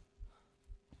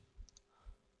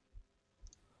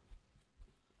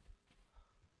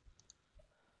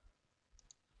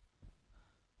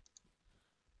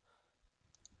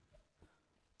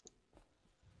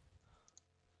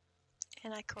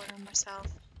 And I corner myself.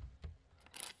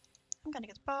 I'm gonna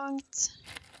get bonked.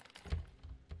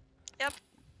 Yep.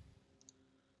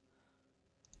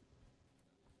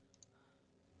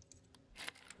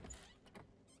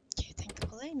 Okay,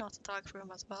 thankfully not a dark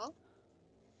room as well.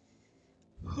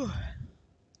 Whew.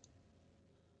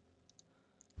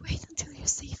 Wait until you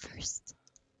see first.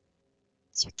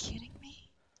 You're kidding me?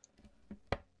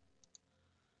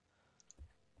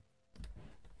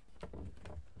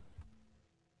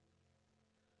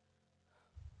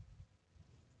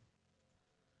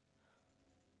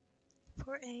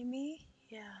 Poor Amy.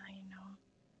 Yeah, I know.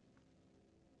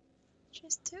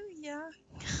 She's too young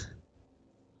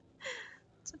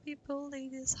to be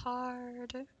bullied this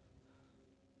hard.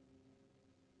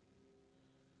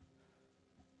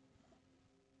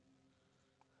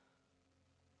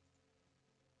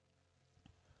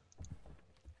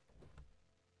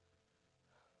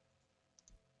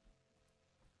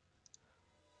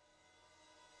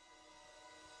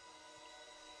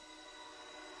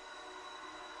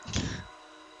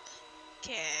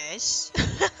 Cash.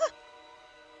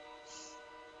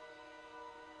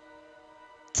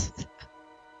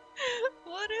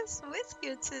 What is with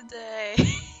you today?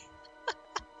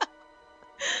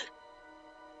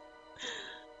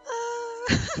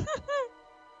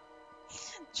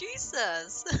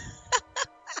 Jesus.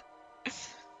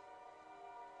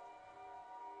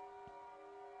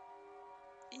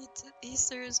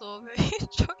 Easter is over.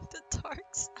 Enjoy the dark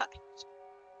side.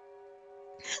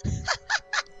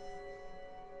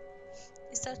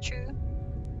 Is that true?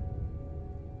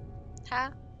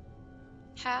 Huh?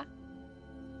 Huh?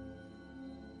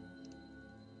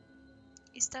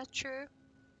 Is that true?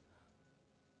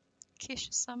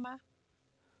 Kish-sama?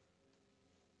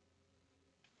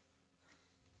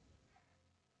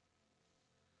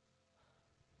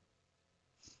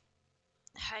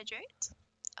 Hydrate?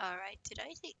 Alright, did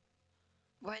I say...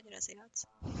 Why did I say that?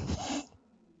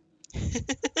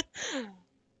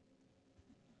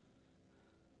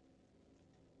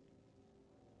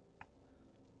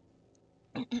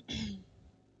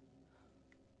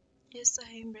 Used to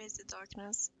embrace the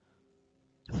darkness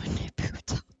when I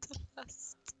put out the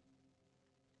last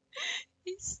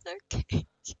Easter cake.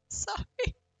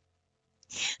 Sorry.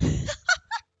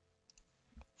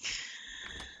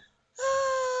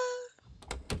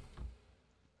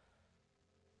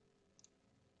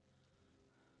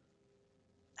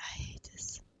 I hate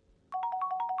this.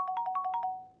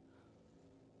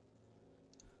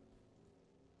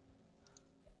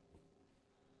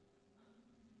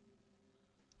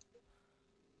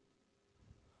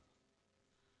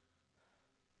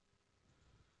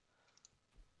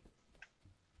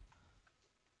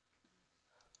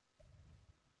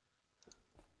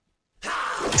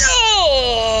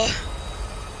 Oh!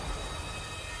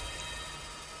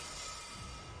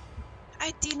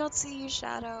 I did not see your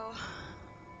shadow.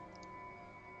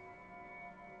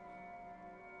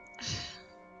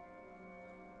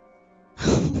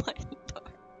 Oh my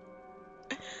lord.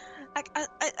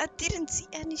 I didn't see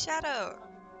any shadow.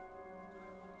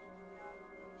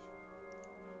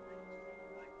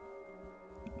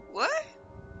 What?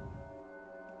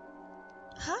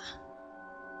 Huh?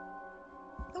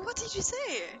 What did you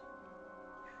say?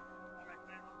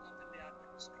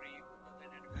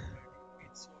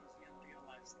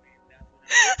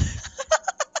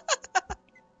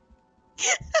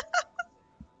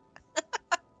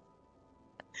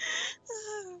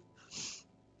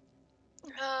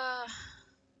 uh,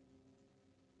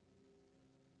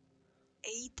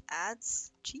 8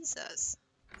 ads? Jesus.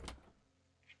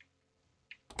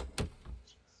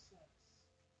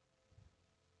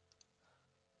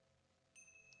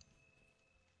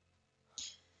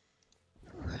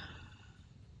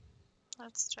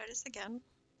 Let's try this again.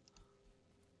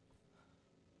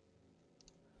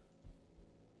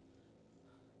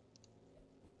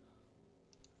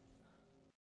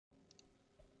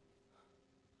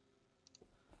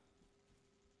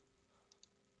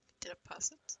 Did I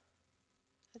pass it?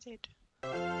 I did.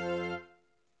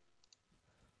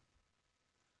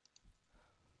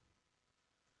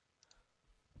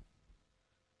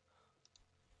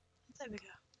 There we go.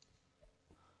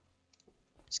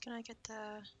 Just gonna get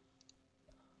the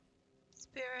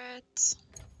spirit.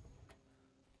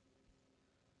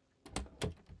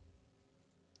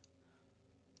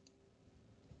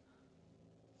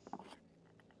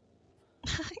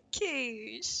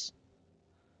 Kish!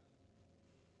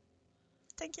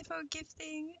 Thank you for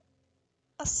gifting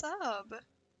a sub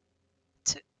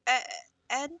to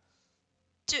and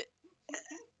to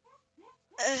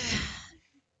uh,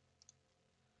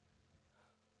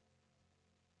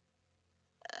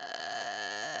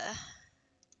 uh,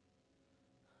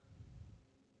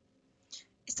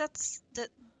 is that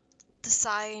the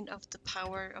sign of the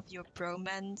power of your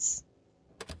bromance?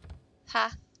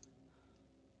 Ha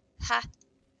ha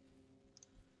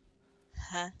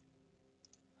ha.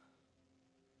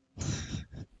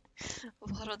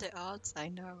 What are the odds? I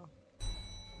know.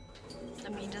 I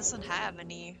mean, it doesn't have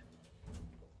any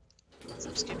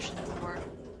subscription for.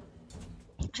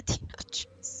 I did not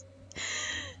choose.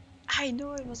 I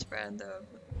know it was random.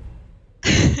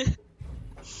 I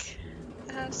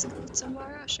have school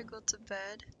tomorrow. I should go to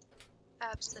bed.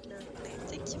 Absolutely.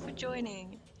 Thank you for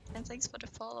joining. And thanks for the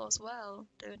follow as well,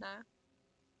 Luna.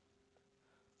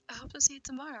 I hope to see you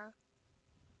tomorrow.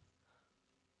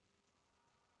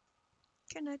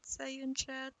 Good night, Sayun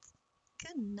chat.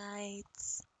 Good night.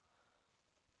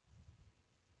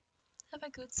 Have a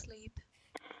good sleep.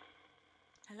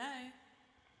 Hello?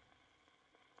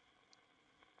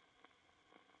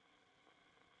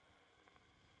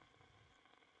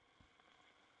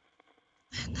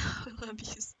 Now I'll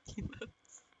abuse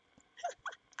emotes.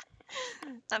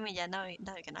 I mean, yeah, now you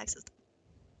can access them.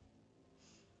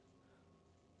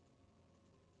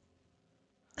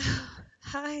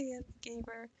 Hi,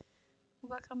 Gamer.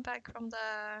 Welcome back from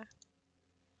the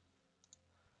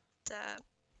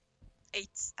 8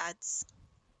 ads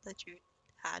that you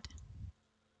had.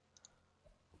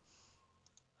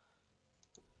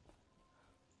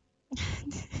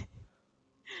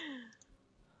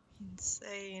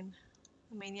 Insane.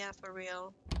 I mean, yeah, for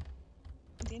real.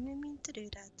 Didn't mean to do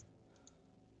that.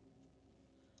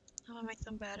 I will make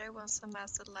them better once I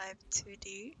master live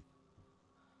 2D.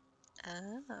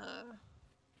 Oh.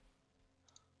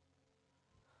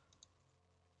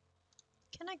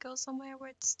 Can I go somewhere where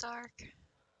it's dark?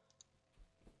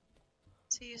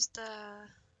 To use the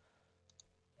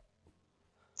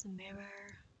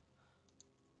mirror.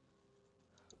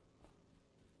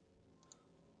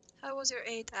 How was your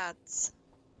 8 ads?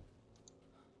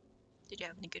 Did you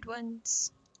have any good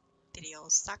ones? Did they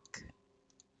all suck?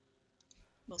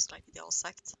 Most likely they all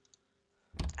sucked.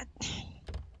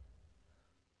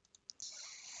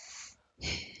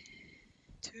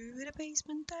 To the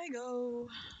basement I go.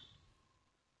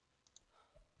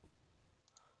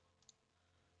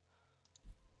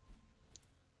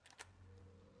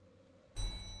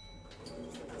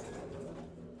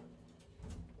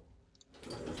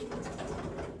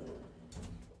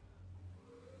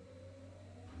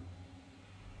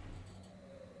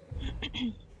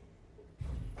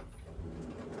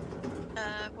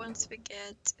 Once we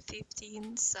get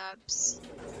 15 subs,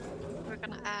 we're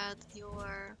gonna add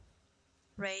your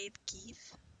raid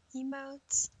GIF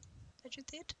emotes that you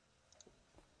did.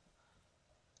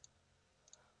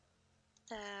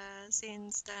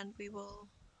 Since then we will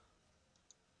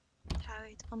have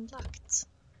it unlocked.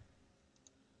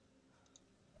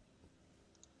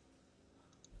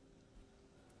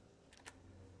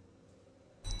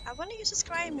 I wanna use a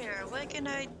scry mirror. Where can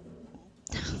I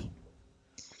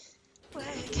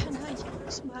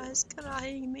use my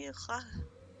scrying mirror?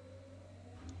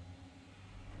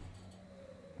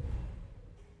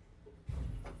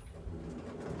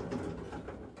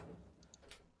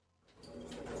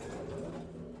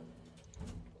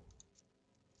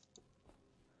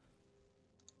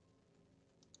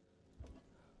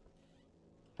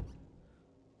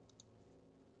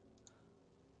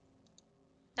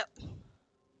 No.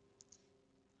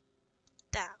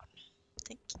 Down.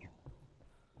 Thank you.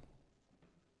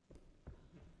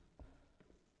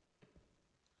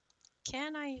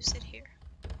 Can I use it here?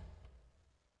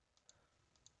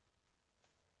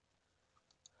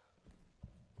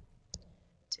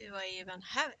 Do I even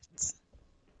have it?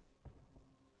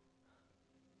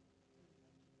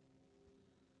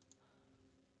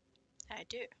 I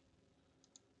do.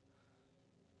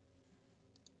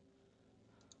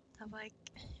 Have I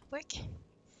work?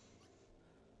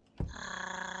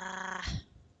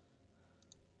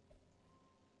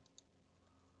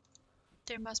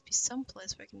 There must be some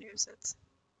place where I can use it.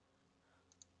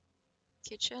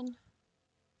 Kitchen.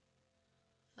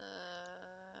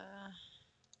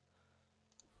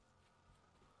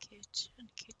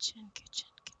 Kitchen.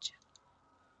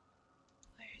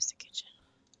 Where is the kitchen?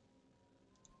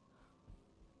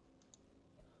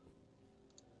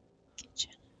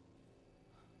 Kitchen.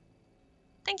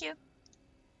 Thank you.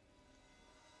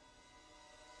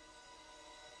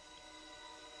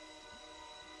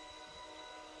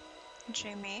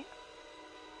 Jimmy.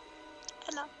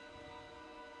 Hello.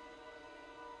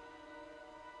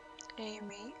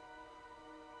 Amy.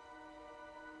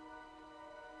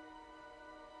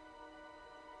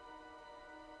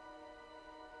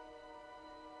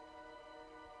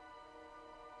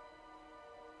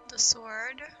 The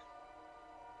sword.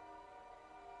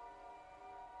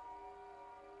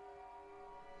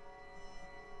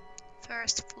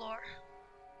 First floor.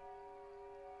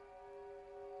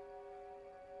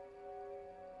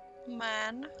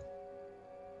 Man.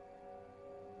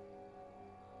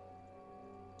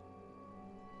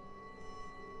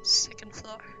 Second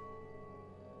floor.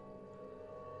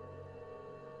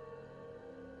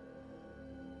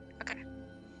 Okay.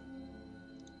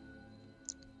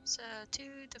 So to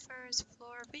the first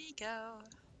floor we go.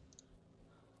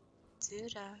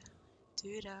 Do-da,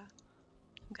 do-da.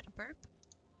 I'm gonna burp.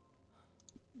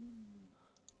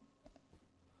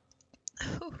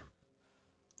 Oh,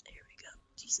 here we go.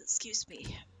 Jesus, excuse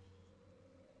me.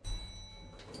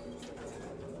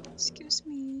 Excuse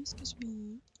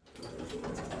me.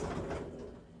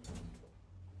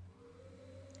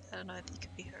 I don't know if you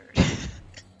could be heard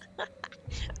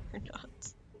or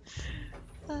not.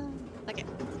 Okay,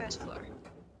 first floor.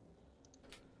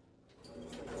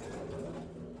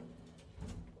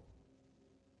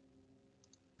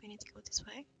 We need to go this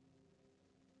way.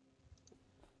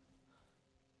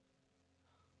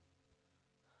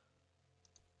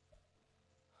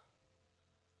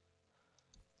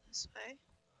 This way.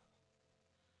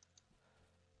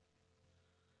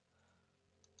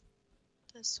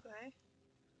 This way.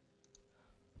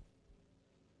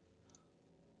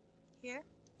 Here.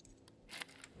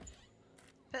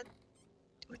 But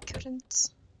we couldn't.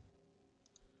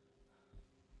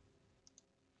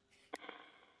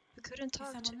 We couldn't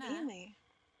talk to someone there? Amy.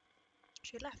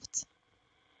 She left.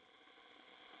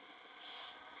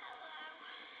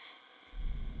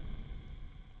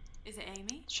 Is it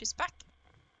Amy? She's back.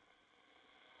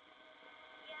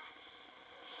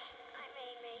 I'm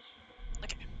Amy.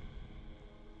 Okay.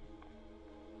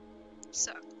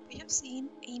 So we have seen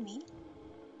Amy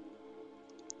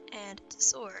and the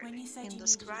sword When you said in you the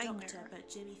needed a scryer. doctor, but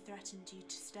Jimmy threatened you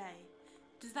to stay,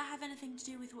 does that have anything to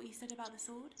do with what you said about the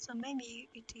sword? So maybe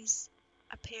it is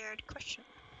a paired question.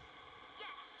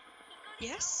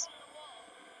 Yes?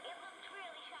 It looked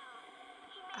really sharp.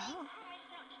 He made Oh. a promise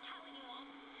not to tell anyone,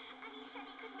 and he said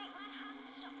he could make my hand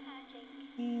stop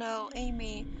hurting. No,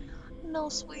 Amy. No,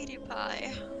 sweetie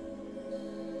pie.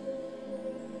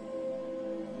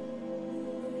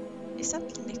 Is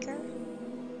that liquor?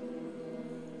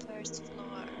 First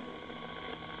floor.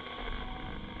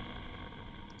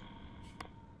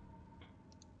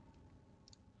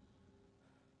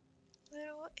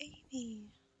 Little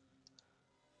Amy.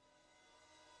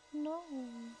 No.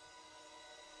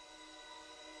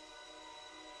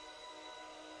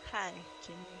 Hi,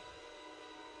 Jimmy.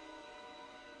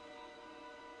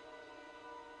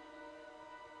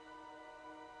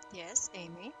 Yes,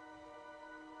 Amy.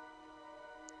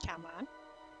 Come on.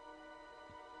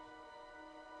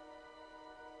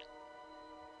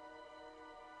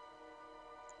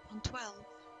 On 12.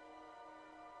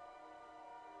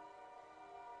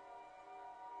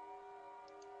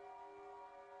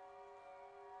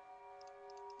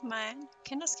 Man,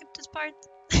 can I skip this part?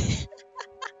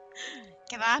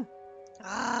 Come on.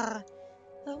 Ah,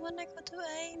 I wanna go to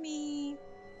Amy.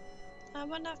 I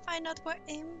wanna find out where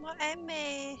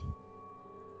Amy.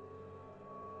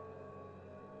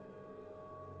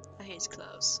 Oh, he's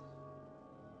close.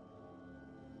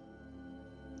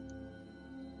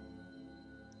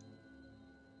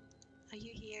 Are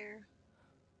you here?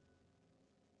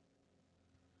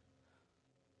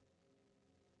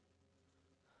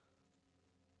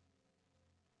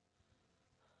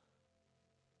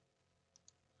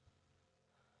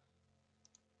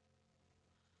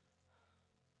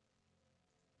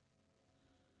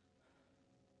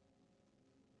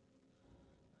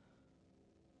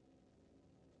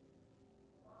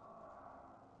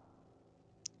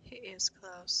 He is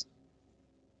close.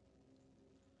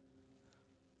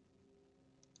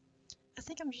 I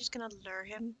think I'm just gonna lure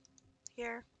him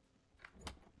here.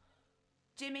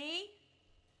 Jimmy?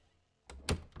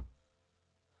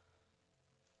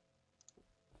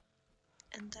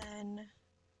 And then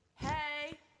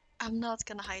Hey! I'm not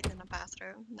gonna hide in a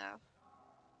bathroom, no.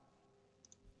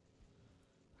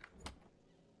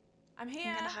 I'm I'm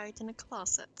here. gonna hide in a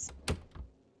closet.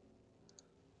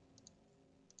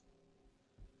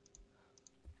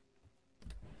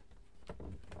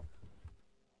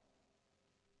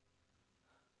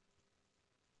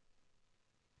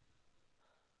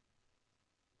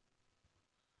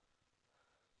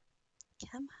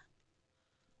 Come on.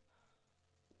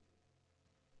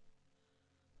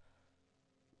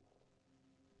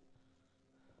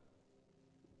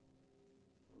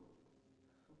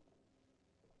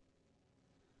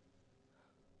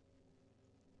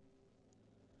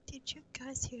 Did you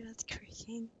guys hear that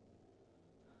creaking?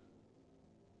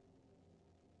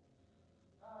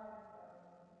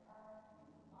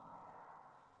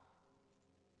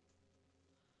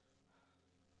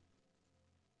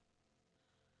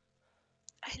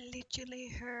 I literally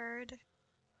heard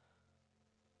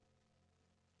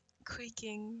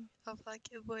creaking of like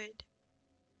a wood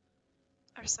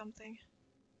or something.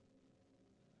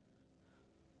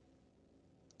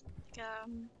 Like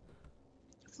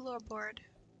floorboard.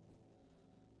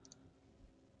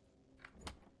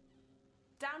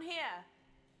 Down here.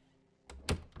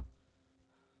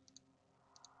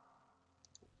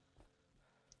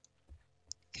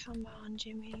 Come on,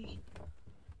 Jimmy.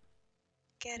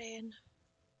 Get in.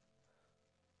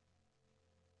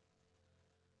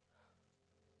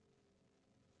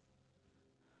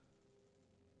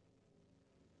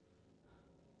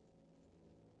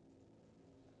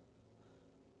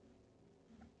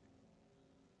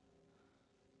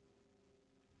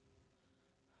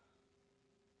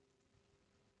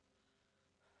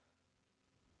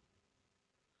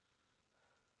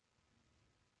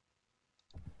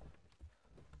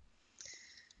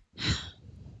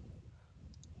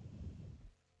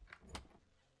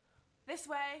 This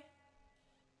way.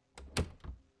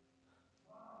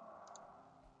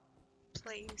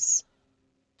 Please.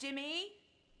 Jimmy.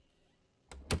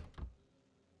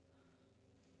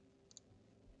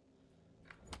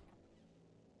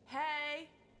 Hey.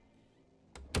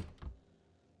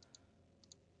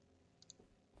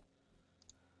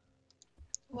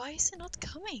 Why is he not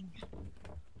coming?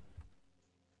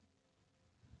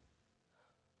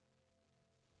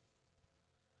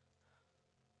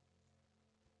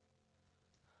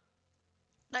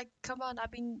 Like, come on,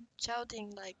 I've been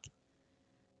shouting like,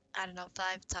 I don't know,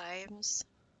 5 times?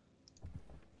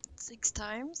 6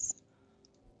 times?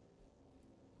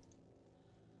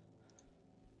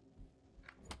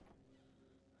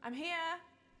 I'm here.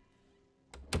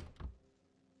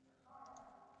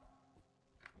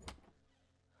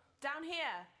 Down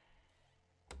here.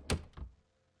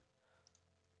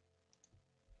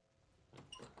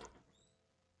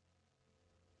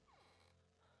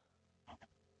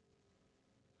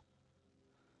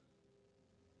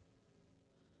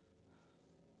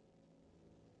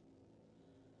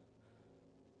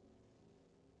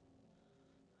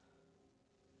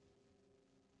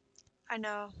 I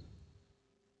know.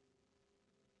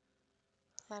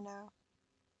 I know.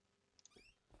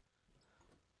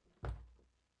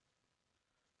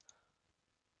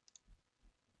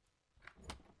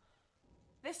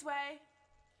 This way.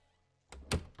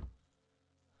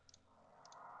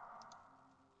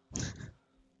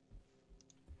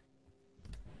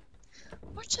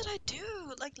 What should I do?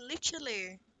 Like,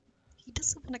 literally. He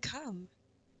doesn't wanna come.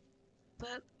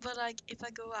 But like, if I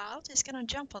go out, he's gonna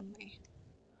jump on me.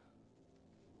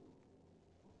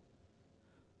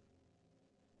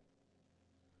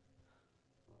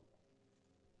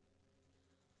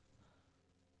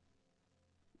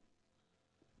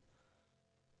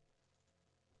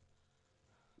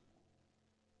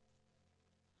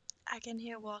 I can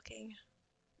hear walking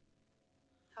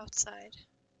outside.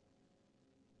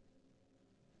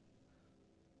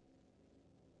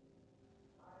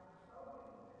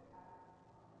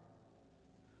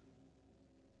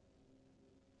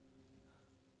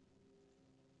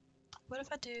 What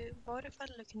if I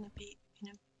look in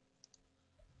a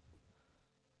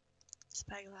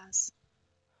spyglass?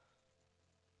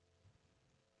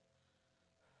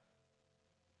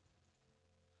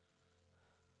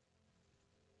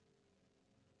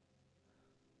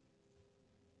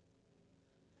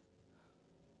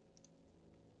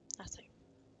 Nothing.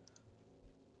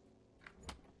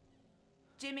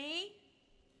 Jimmy.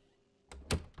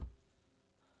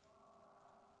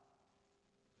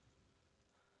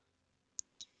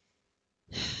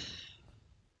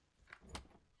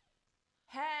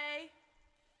 Hey.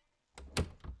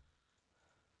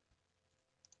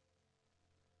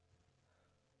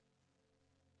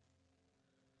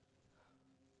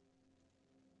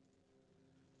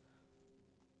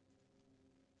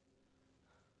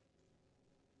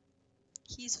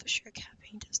 He's for sure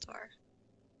camping this door.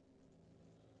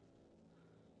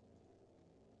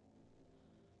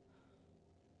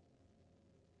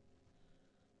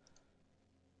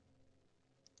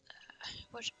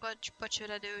 What should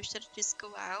I do? Should I just go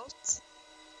out?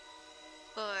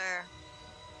 Or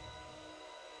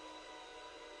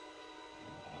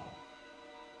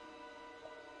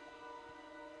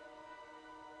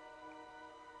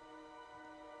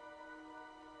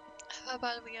how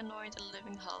about we annoy the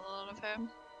living hell out of him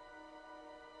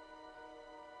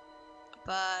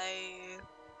by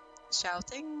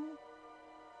shouting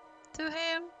to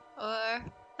him? Or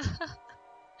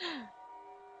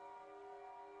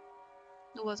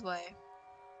what way?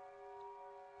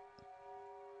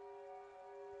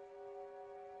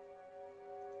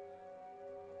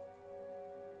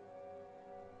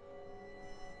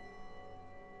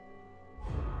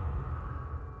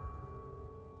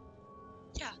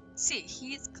 Yeah, see,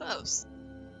 he's close,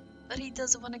 but he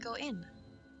doesn't want to go in.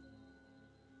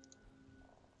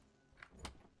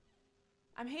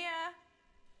 I'm here.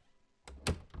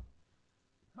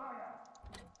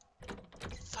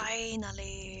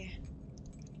 Finally.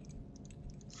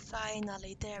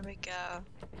 Finally, there we go.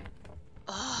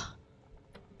 Oh,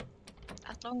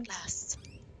 at long last.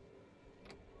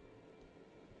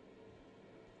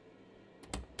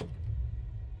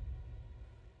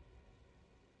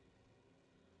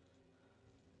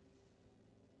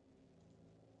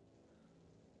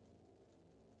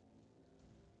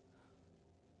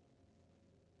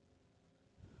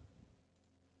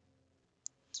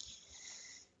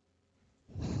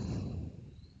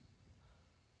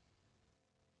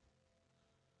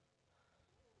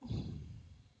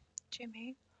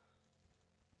 Jimmy.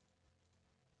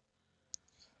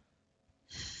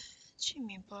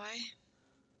 Jimmy boy.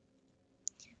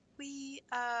 We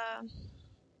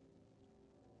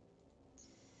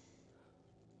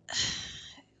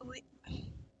we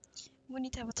we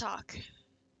need to have a talk.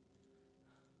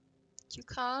 You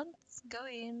can't go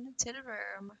into the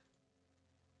room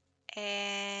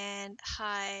and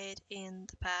hide in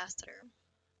the bathroom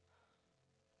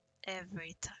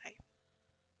every time.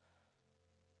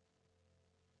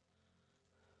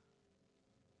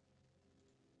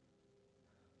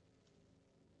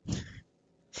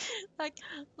 Like,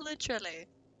 literally.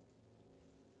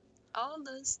 All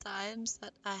those times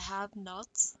that I have not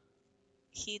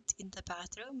hid in the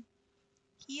bathroom,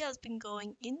 he has been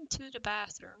going into the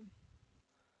bathroom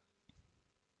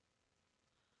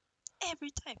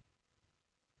every time.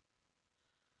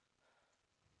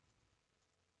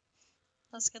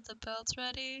 Let's get the belt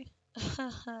ready.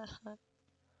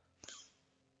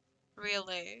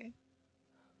 Really?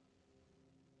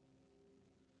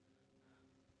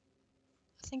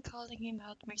 I think calling him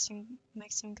out makes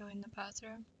him go in the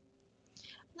bathroom.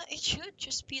 No, it should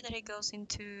just be that he goes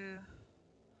into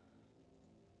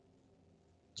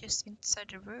just inside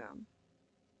the room.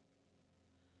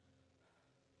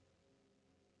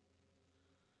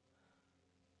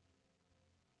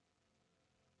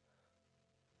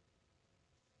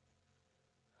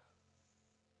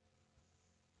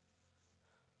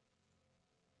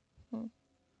 Well,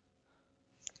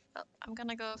 I'm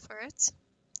gonna go for it.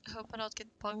 I hope I don't get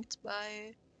punked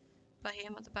by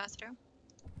him at the bathroom.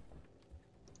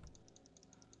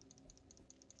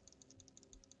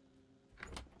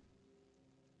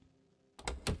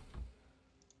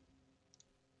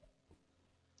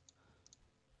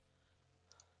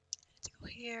 Need to go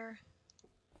here.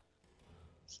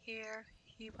 Here.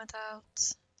 He went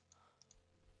out.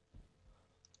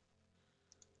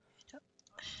 Nope.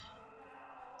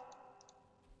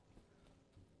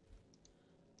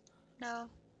 No.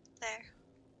 There.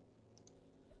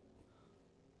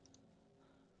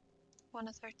 1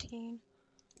 of 13.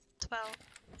 12.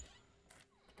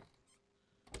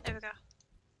 There we go.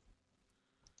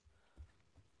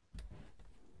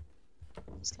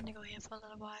 Just gonna go here for a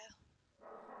little while.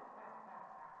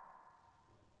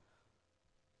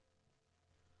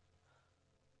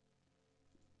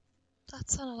 That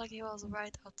sounded like he was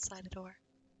right outside the door.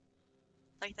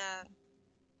 Like the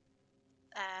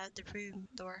room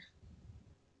door.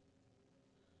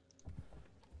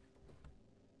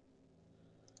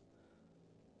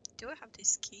 Do I have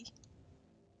this key?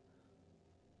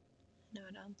 No,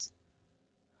 I don't. Is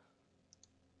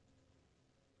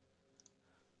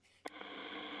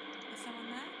someone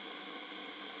there?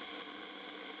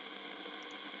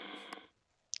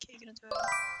 Okay, gonna do a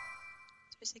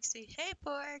 360. Hey,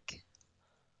 pork!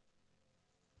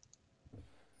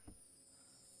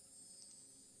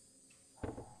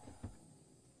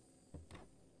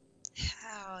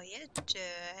 How you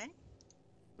doing?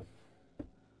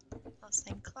 Lost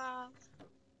and Cloth.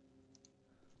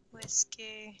 We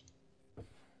whiskey.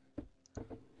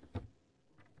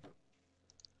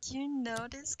 Do you know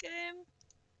this game?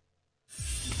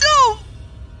 No!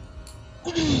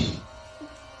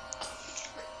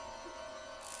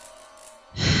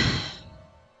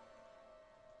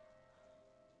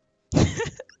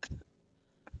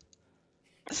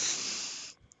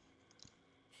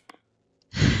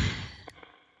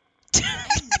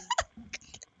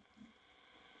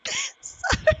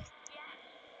 Sorry.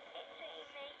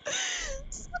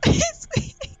 Sorry,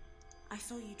 sweetie. I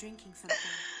saw you drinking something.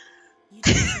 You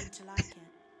didn't seem to like it.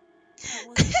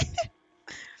 What was it?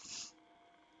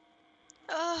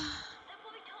 Oh, The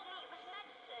boy told me it was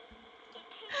medicine. It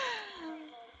tasted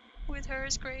horrible. with her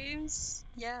screams?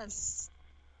 Yes.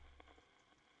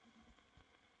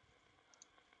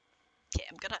 Okay,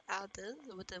 I'm gonna add this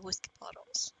with the whiskey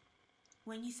bottles.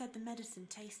 When you said the medicine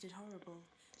tasted horrible,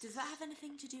 does that have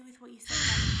anything to do with what you said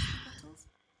about the whiskey bottles?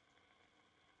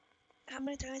 How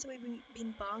many times have we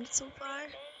been bonged so far?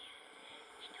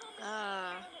 She told me drinking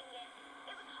it.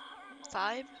 It was horrible.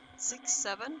 5, 6,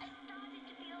 7. I started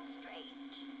to feel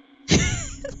strange.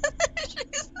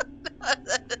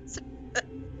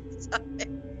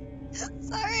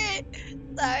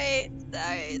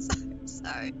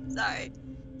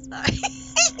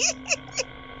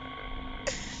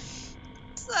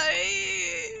 Sorry.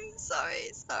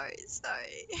 Sorry. Sorry.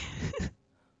 Sorry.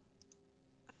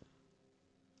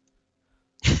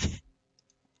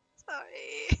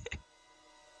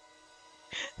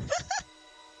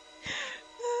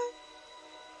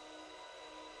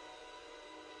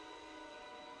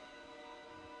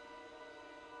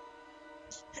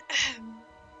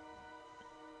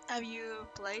 Have you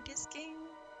played this game,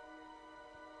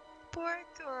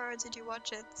 Pork, or did you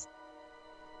watch it?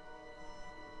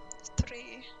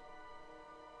 3.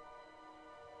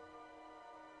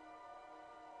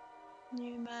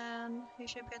 New man, he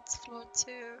should be at floor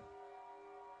 2.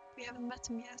 We haven't met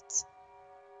him yet.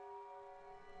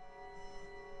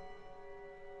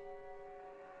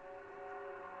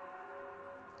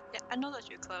 Yeah, I know that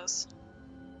you're close.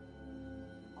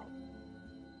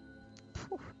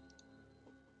 Phew.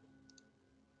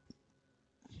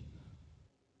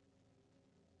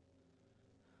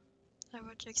 I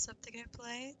would Jacksepticeye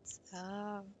play it.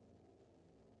 Oh.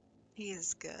 He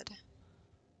is good.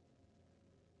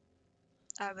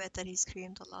 I bet that he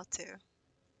screamed a lot too.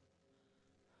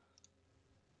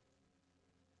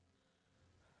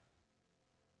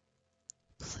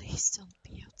 Please don't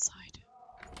be outside.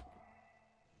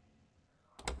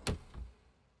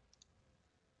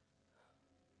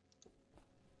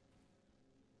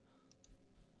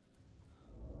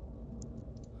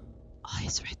 Oh,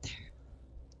 he's right there.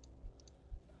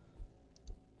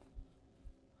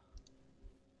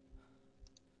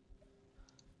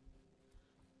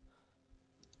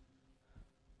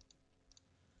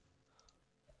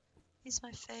 He's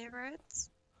my favorite.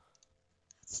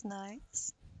 That's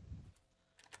nice.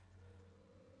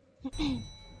 Okay,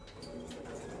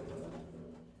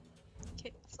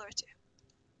 floor 2.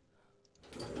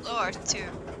 Floor 2,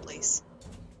 please.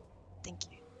 Thank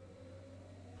you.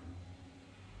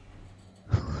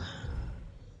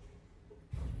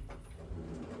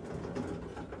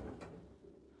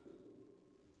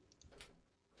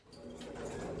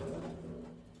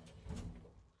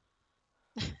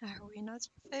 Are we not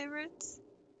your favorites?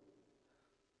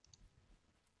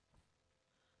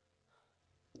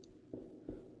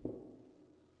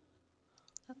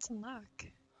 That's a knock.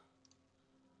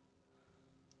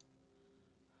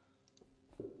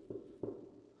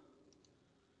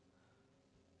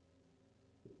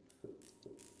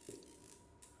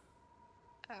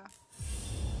 Oh.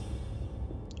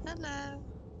 Hello.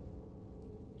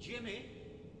 Jimmy,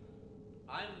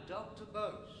 I'm Dr.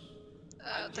 Bose.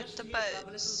 I'm just Dr. here to have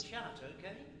a Bose. little chat,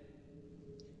 okay?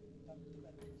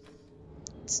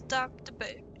 It's Dr.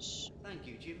 Bose. Thank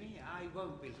you, Jimmy. I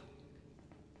won't be long.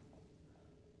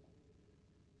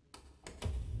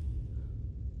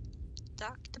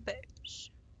 Dr.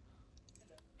 Bose.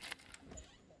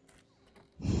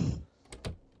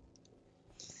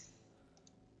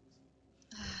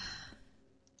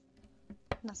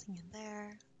 Nothing in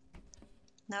there.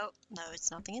 No,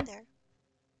 it's nothing in there.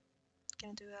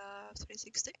 Gonna do a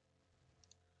 360.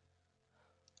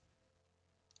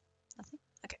 Nothing?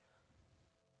 Okay.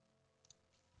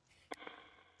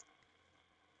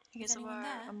 I guess anyone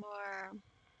there? a more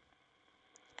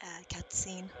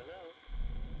cutscene.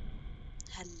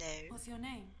 Hello. What's your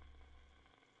name?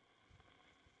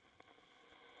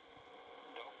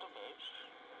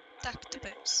 Dr.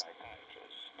 Bose.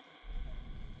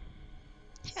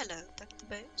 Hello, Dr.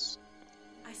 Bose.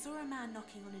 I saw a man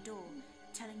knocking on a door,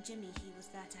 telling Jimmy he was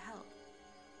there to help.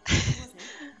 What was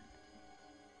it?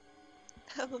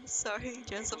 Oh, sorry,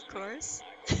 yes, of course.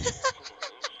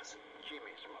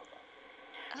 Jimmy's mother.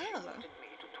 She Oh, wanted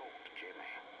me to talk to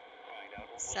Jimmy, find out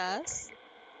what was sass. happening.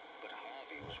 But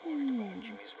Harvey was worried about Hmm,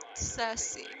 Jimmy's mind and the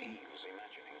sassy. things he was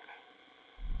imagining.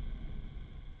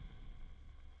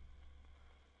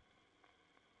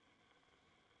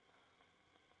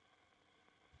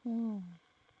 Hmm.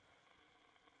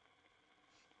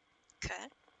 Okay.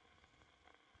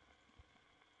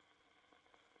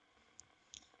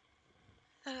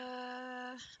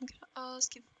 I'm gonna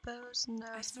ask if Bose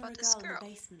I knows saw a about this girl in girl. the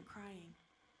basement crying.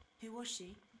 Who was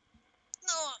she?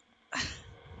 No.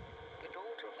 The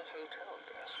daughter of the hotel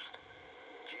guest.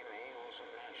 Jimmy was a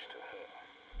match to her.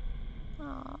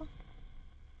 Aww.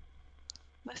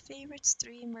 My favorite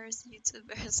streamers,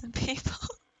 YouTubers, and people.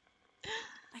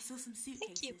 I saw some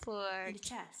Thank suitcases you, in Pork. a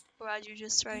chest. Or are you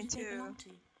just Who trying did they to belong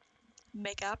to?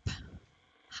 make up?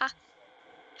 Ha.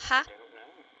 Ha. Don't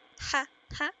know. Ha.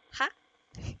 Ha. Ha.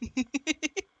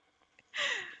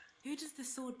 Who does the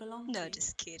sword belong No, to?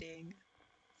 just kidding.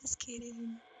 Just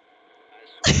kidding. I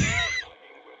saw her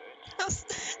playing with it.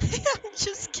 I'm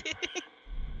just kidding.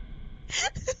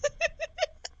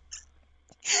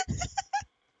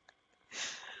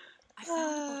 I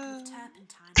found a bottle of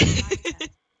turpentine and a lighter.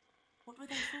 What were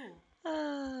they for?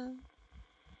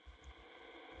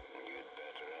 You'd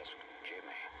better ask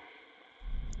Jimmy.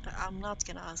 I'm not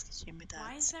gonna ask Jimmy that.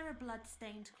 Why is there a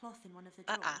blood-stained cloth in one of the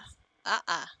Uh-uh. drawers?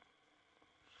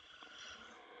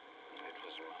 It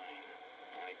was mine.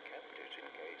 I kept it in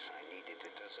case I needed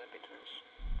it as evidence.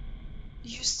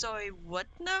 You saw a what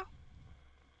now?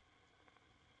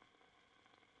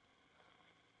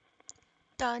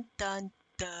 Dun dun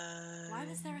dun. Why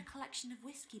was there a collection of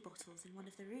whiskey bottles in one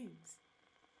of the rooms?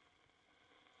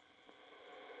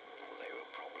 They were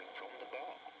probably from the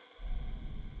bar.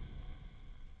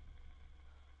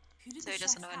 Who did So the he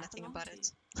doesn't chef's know hat anything belong about to?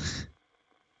 it.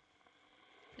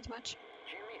 Pretty much.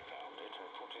 Jimmy found it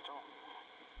and put it on.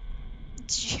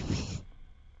 Jimmy.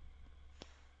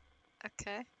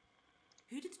 Okay.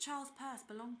 Who did the child's purse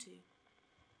belong to?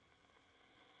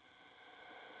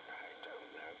 I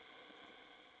don't know.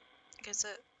 Okay, so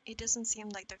it doesn't seem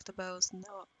like Dr. Bose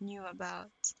knew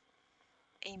about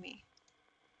Amy.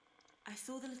 I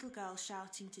saw the little girl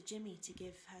shouting to Jimmy to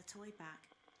give her toy back.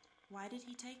 Why did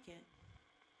he take it?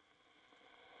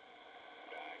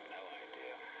 I've no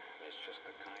idea. It's just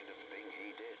the kind of thing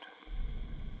he did.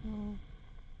 Hmm.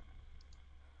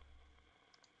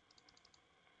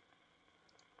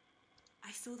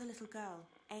 I saw the little girl,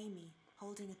 Amy,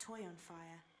 holding a toy on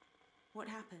fire. What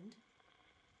happened?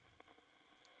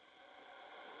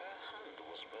 Her hand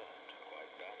was burnt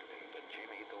quite badly, but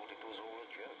Jimmy thought it was all a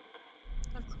joke.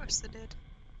 Of course it did.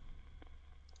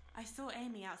 I saw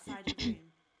Amy outside a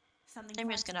room. Something I'm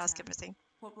just gonna frightened ask her. everything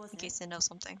What was in it? case they know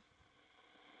something.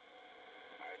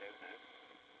 I don't know.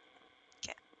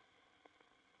 Okay.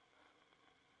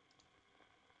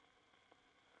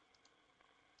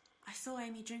 I saw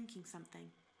Amy drinking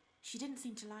something. She didn't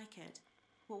seem to like it.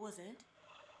 What was it?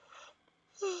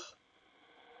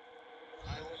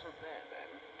 I wasn't there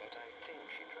then, but I think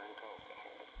she drank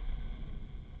alcohol.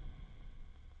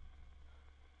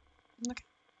 Okay.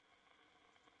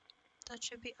 That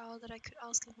should be all that I could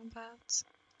ask him about.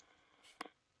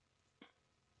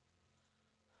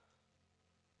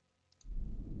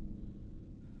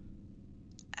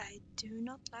 I do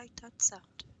not like that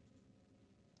sound.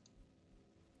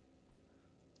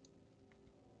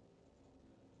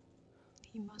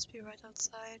 He must be right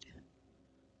outside.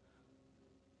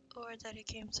 Or that he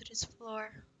came to this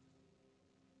floor.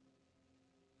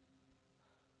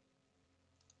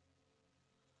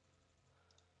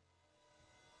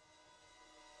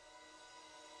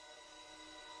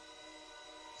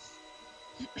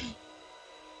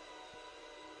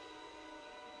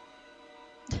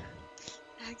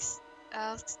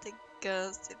 Asks the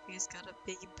ghost if he's got a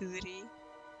big booty.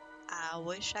 I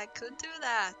wish I could do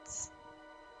that.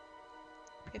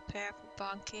 Prepare for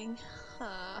bonking.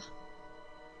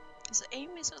 So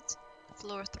Amy's at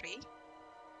floor 3.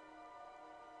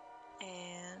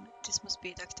 And this must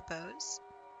be Dr. Bose.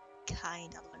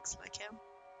 Kinda looks like him.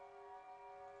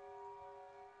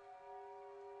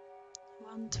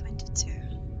 122.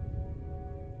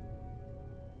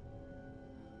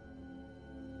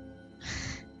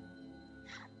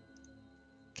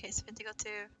 Okay, so we need to go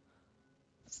to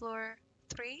floor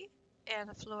 3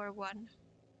 and floor 1.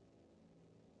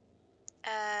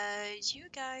 You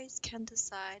guys can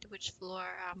decide which floor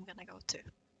I'm gonna go to.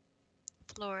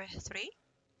 Floor 3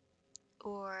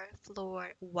 or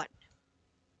floor 1?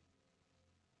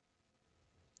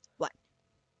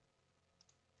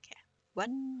 1.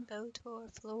 1 vote for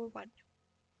floor 1.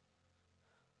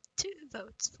 2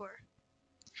 votes for.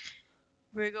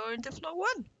 We're going to floor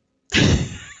 1.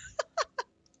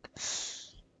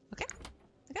 Okay.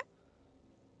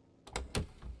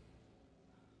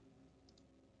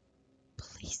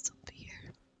 Please don't be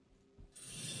here.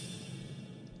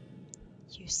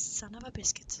 You son of a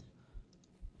biscuit.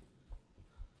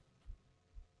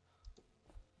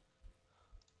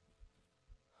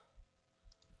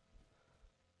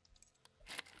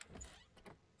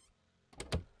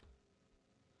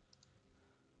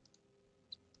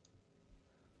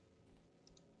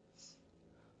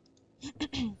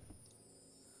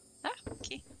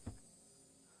 Key.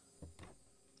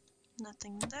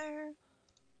 Nothing there.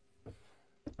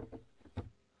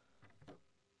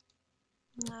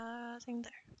 Nothing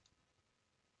there.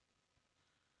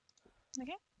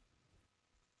 Okay.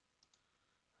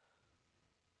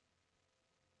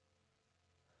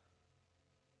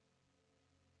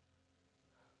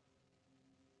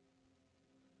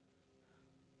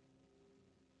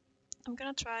 I'm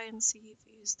gonna try and see if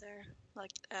he's there.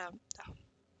 Like, no.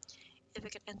 If I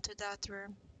can enter that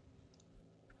room.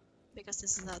 Because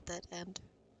this is not dead end.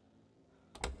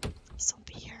 Please don't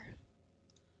be here.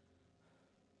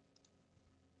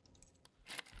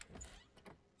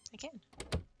 Again.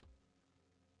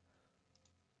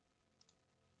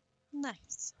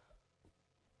 Nice.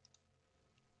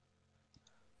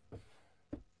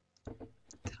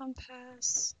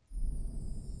 Compass.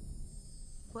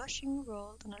 Washing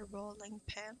roll and a rolling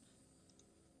pin.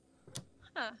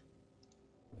 Huh.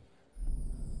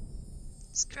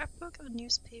 Scrapbook of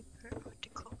newspaper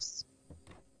articles.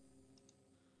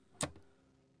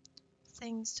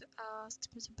 Things to ask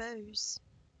Mr. Bose.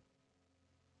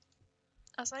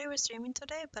 I saw you were streaming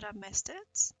today, but I missed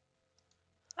it.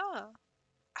 Oh.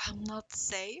 I'm not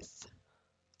safe.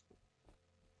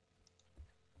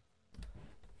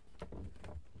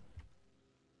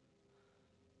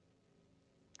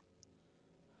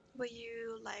 Were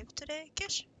you live today,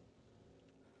 Kish?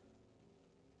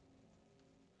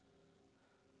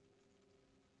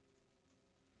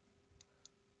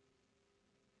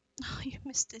 Oh, you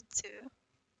missed it too.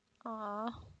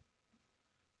 Aww.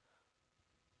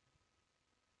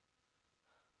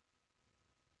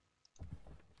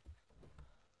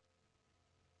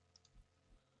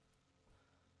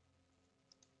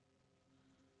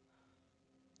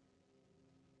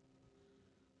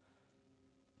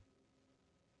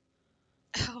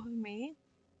 Oh, me?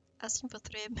 Asking for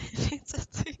 3 minutes, I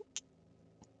think.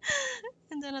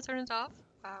 And then I turn it off.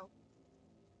 Wow.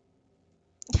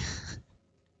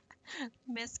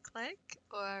 Misclick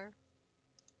or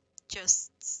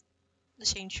just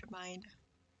change your mind?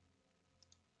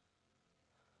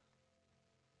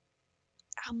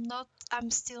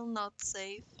 I'm still not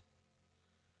safe.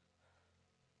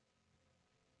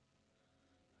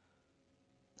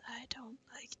 I don't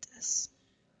like this.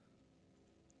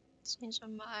 Change my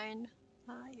mind.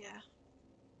 Yeah.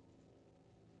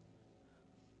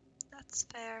 That's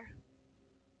fair.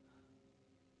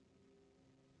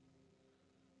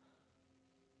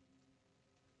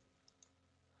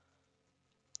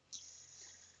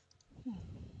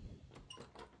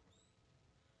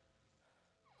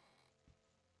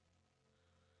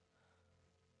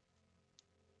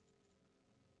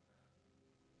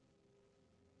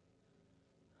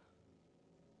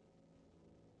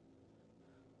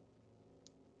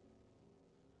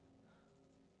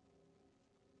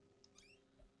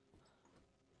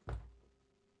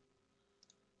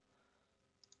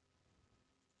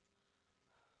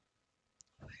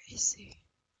 Where is he?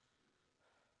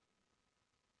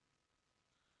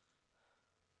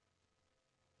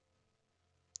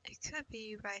 It could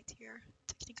be right here,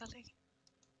 technically.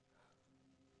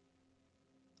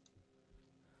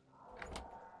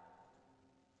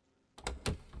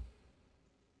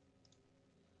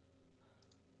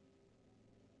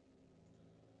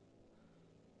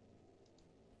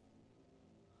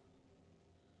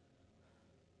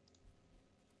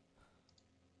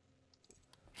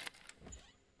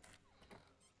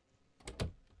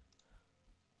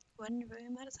 One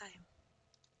room at a time.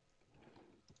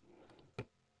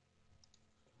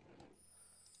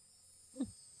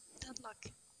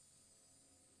 Deadlock.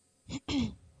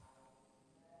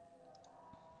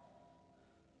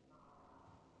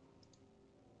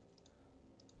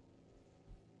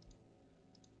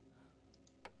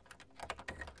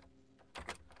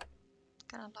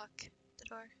 Gonna lock the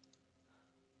door.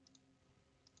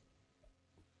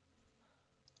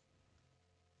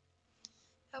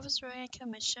 I was running a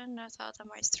commission and I thought I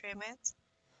might stream it,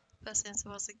 but since it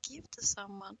was a gift to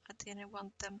someone, I didn't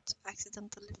want them to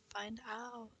accidentally find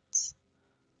out.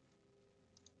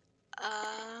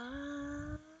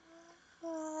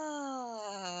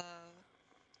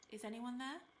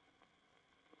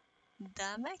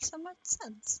 That makes so much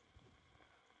sense.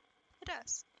 It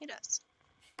does. It does.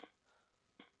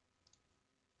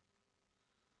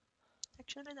 It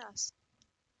actually does.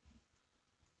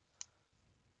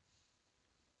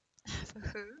 For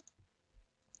who?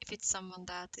 If it's someone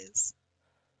that is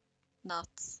not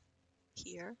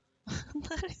here,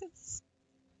 that is.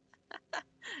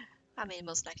 I mean,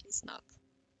 most likely it's not.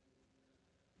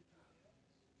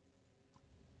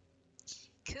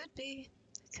 Could be.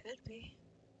 Could be.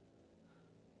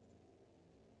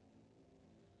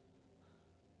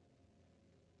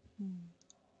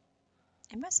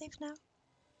 Am I safe now?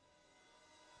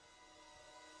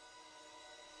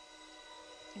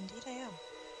 Indeed I am.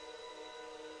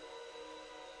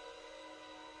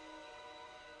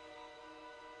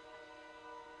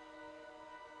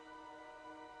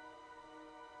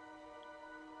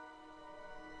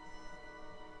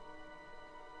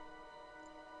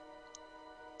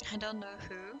 I don't know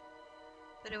who,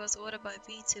 but it was ordered by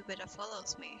VTuber that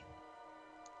follows me.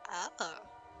 Oh.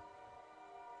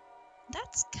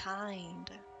 That's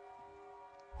kind.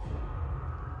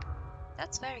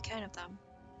 That's very kind of them.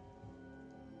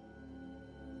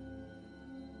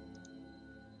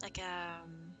 Like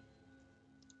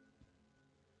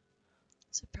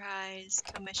surprise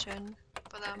commission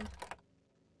for them.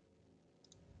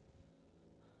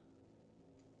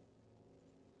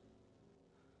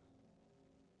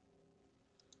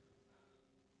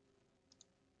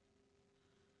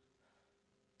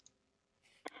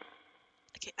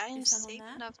 Okay, I am Is someone safe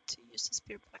there? enough to use the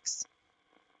spirit box.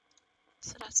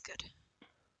 So that's good.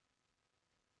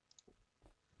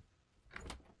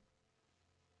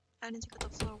 I need to go to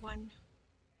floor 1.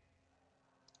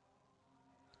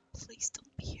 Please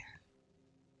don't be here.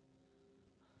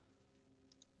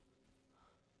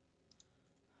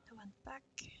 I went back.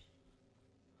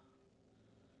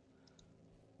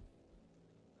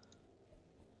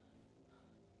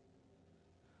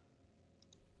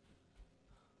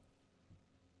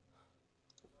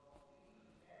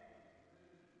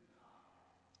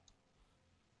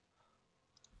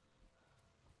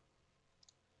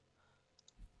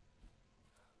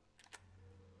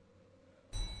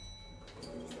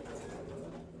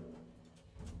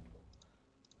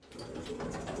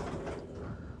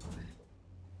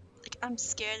 Like, I'm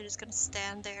scared he's gonna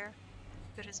stand there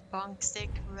with his bunk stick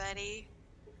ready,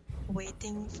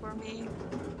 waiting for me.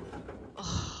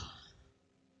 Oh.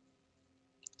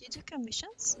 Do you do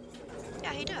commissions?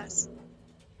 Yeah, he does.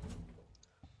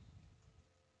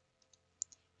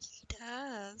 He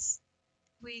does.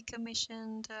 We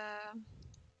commissioned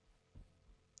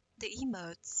the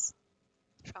emotes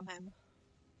from him.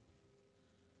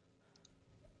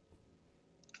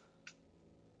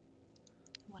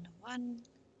 One-on-one.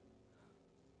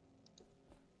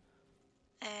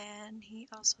 And he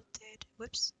also did,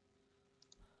 whoops,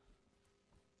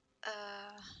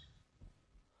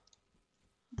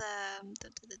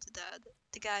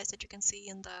 the guys that you can see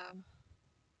in the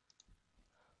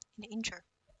intro.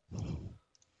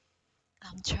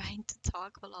 I'm trying to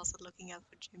talk while also looking out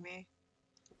for Jimmy.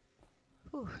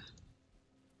 Whew.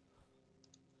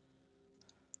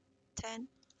 10.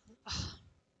 Ugh.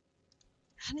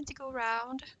 I need to go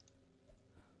around.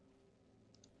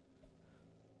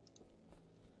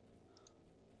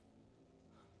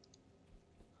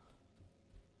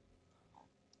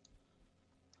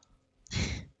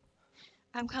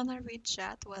 I'm gonna read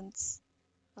chat once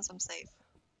I'm safe.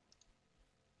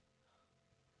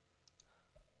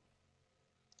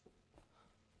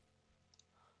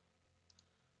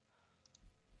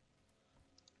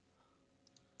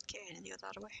 Okay, I need to go the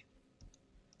other way.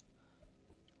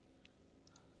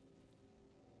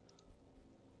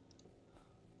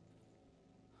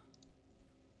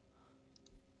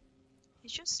 He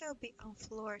should still be on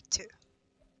floor 2.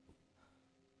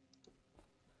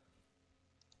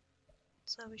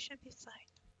 So we should be fine.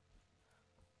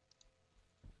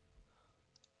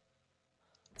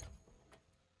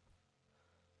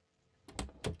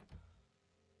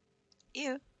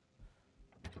 Ew.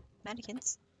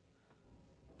 Mannequins.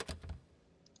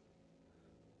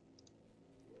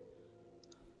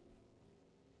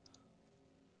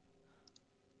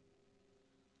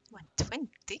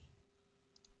 $120?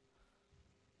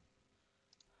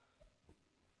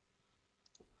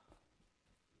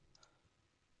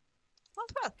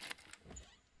 Well.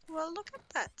 Well, look at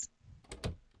that.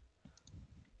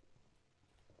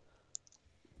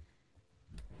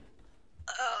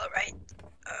 Alright.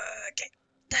 Okay.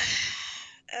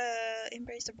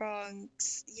 Embrace the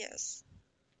Bronx. Yes.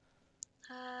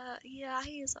 Yeah,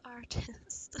 he is an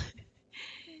artist.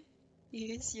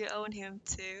 Yes, you own him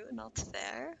too. Not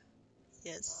fair.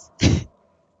 Yes.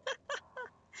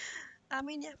 I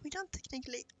mean, yeah, we don't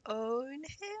technically own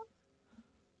him,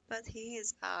 but he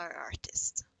is our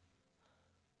artist.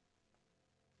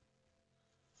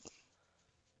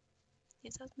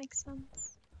 Does that make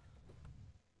sense?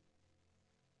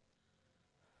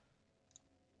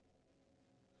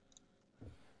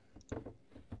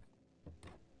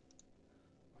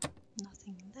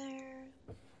 Nothing there.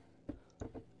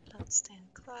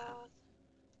 Bloodstained cloth.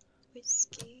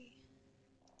 Whiskey.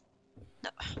 No.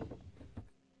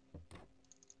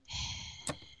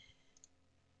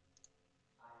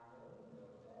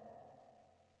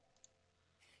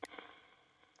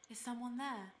 Is someone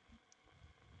there?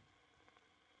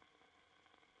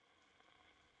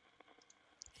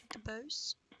 The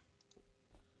bows.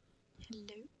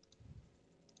 Hello.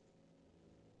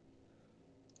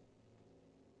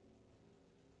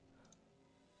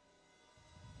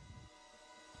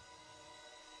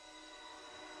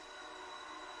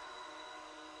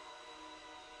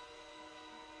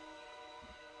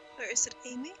 Or is it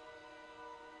Amy?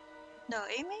 No,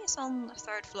 Amy is on the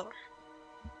 3rd floor.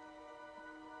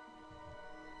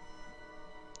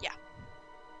 Yeah.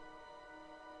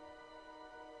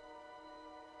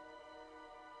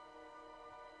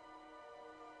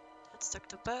 That's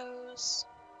Dr. Bose.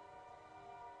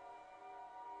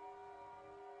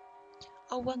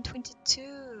 Oh,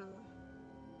 122.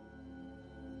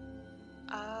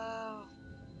 Oh.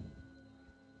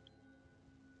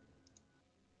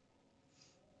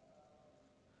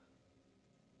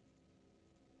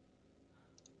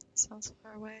 Sounds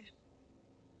far away.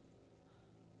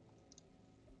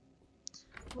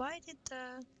 Why did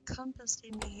the compass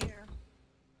lead me here?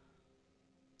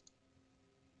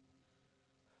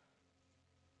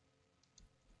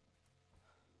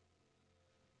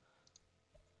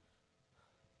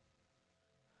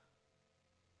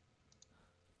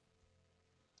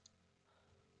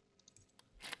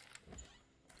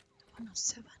 Oh no,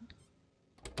 7.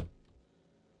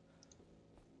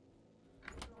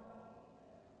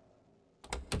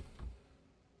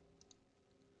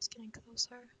 It's getting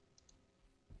closer.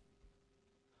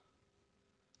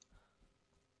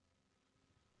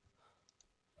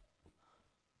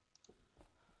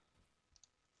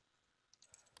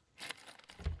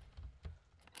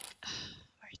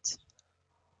 Right.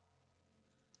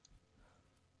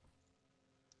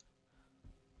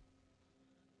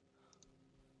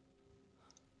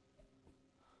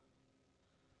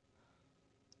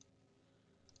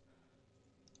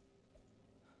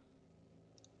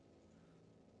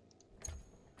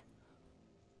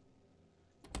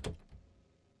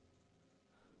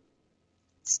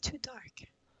 It's too dark.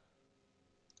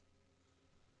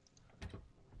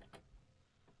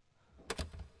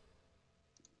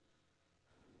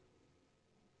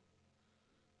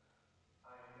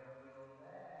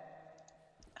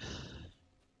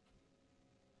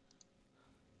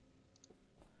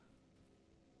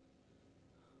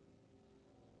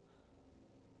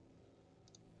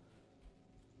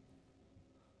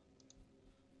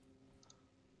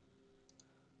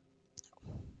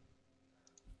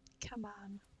 Come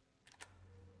on.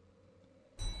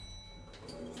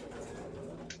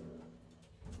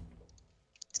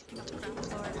 It's getting on the ground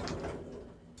floor.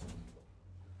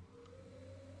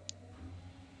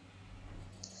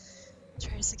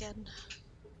 Try this again.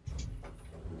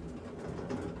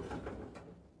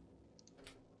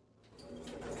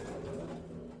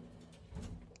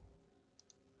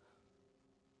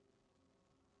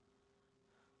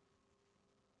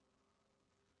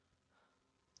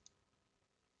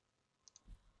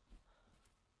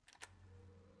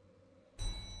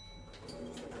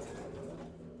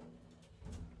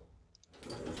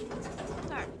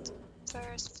 Alright,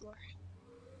 1st floor.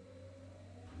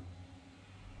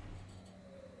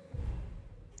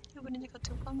 And we need to go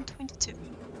to 122.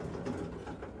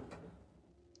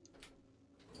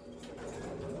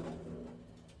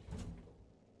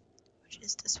 Which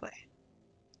is this way.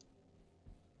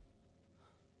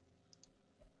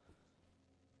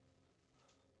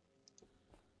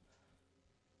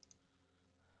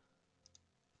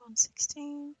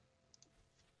 $116.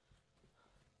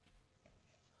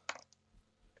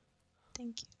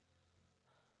 Thank you.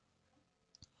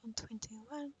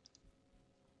 121.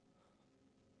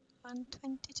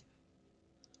 122.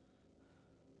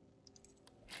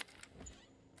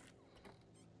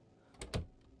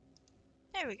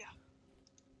 There we go.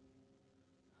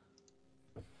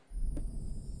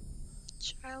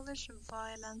 Childish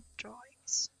violent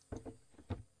drawings.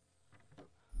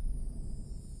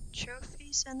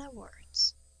 Trophies and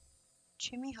awards.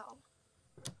 Jimmy Hall.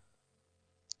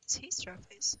 It's his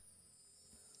trophies.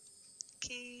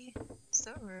 Key.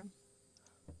 Storeroom.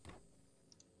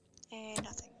 And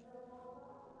nothing.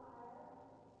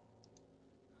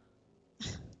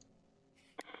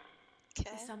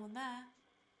 There's someone there.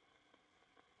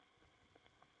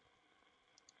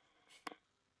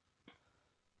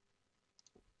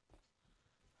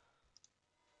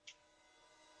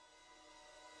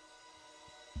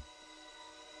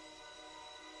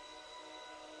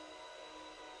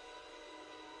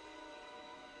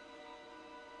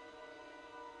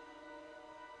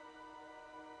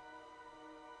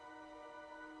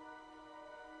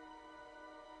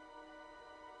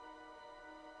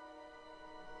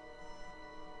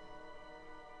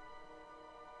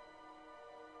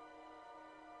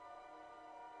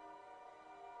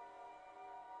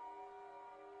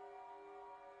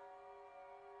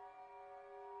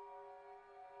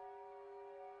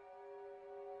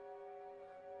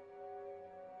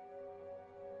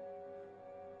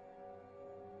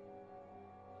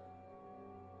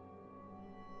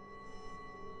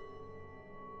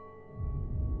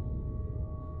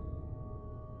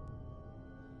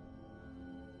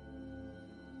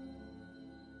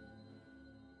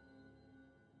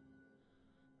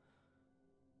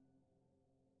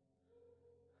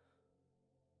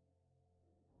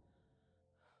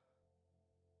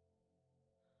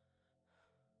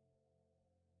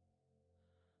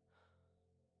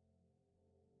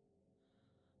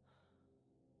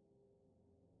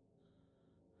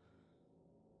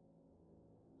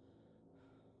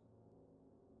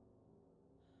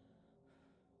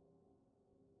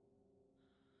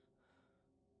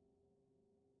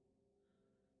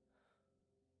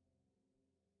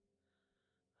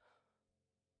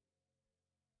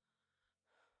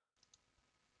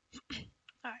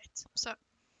 Alright, so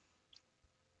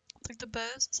like the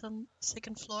bus is on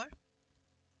second floor,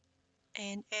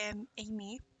 and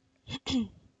Amy is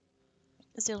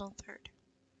still on third.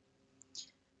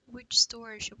 Which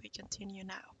story should we continue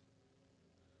now?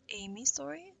 Amy's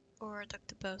story or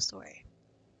Dr. Bo's story?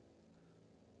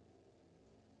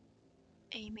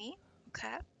 Amy,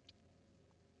 okay.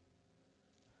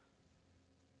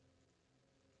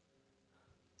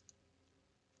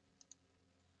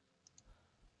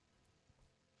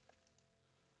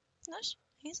 No,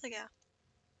 he's like, yeah.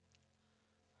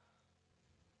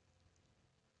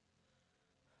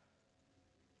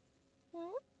 Hmm?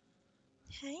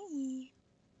 Hey.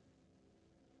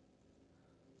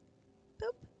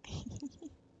 Boop.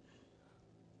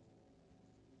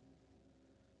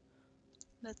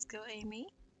 Let's go, Amy.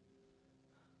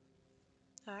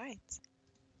 Alright.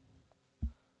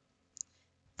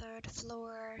 Third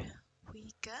floor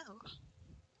we go.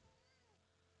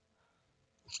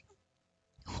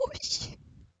 Whoosh.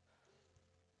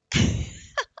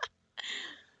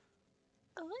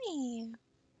 Oi.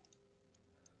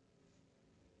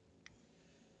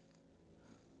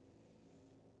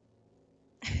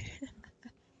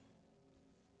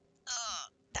 Oh,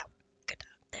 that good.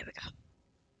 There we go.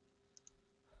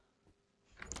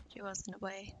 She was in the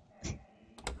way. Hey.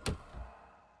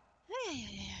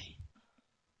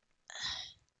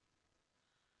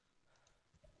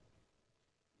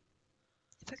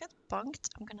 If I get bunked,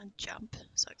 I'm gonna jump,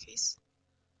 Sokis.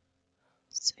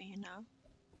 So you know.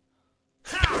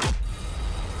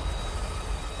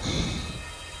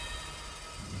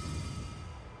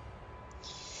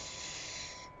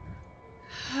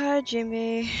 Hi,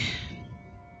 Jimmy.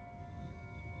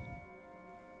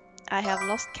 I have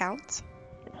lost count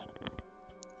of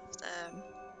the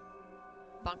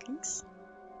bunkings.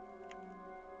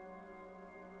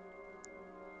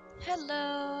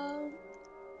 Hello.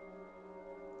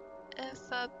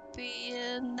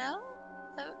 FABNL?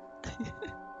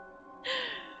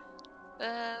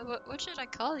 What should I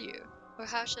call you? Or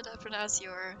how should I pronounce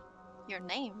your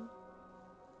name?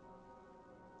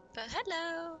 But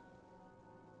hello!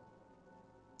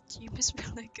 Jimmy's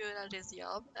really good at his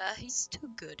job. He's too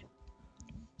good.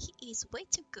 He is way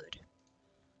too good.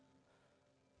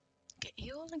 Okay,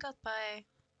 he only got by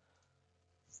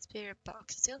spirit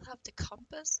box. Still have the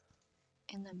compass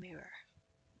and the mirror.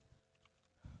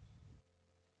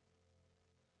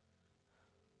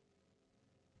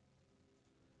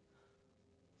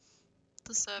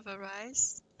 The server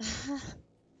rise.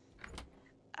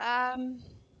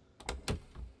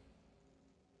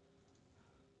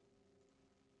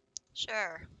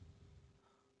 Sure.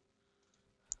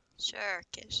 Sure,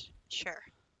 Kish. Sure.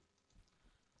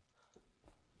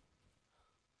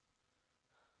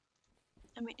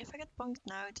 I mean, if I get bunked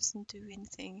now, it doesn't do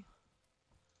anything.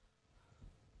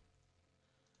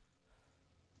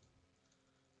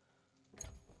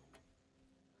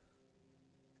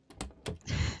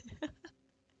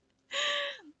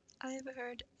 I've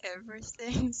heard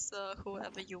everything, so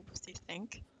whoever you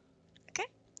think.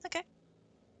 Okay.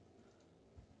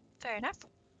 Fair enough.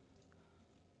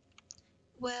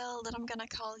 Well, then I'm gonna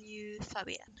call you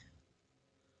Fabian.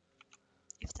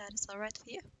 If that is alright for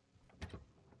you.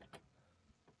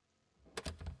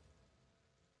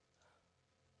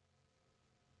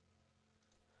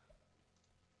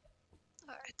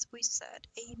 Alright, we said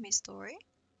Amy's story.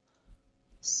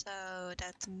 So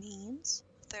that means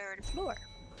 3rd floor.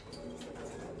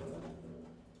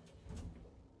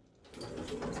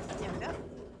 There we go.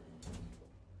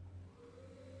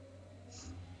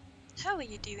 How are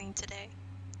you doing today,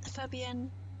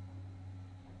 Fabian?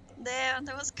 There,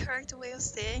 that was a correct way of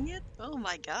saying it. Oh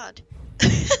my god.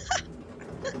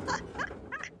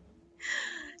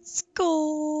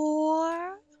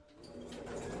 Score!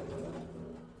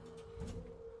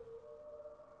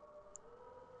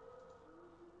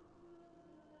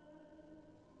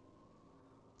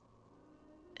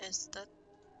 Is that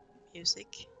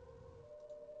music?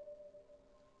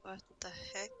 What the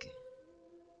heck?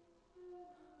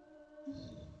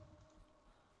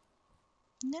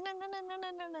 No, no, no, no, no,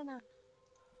 no, no, no, no.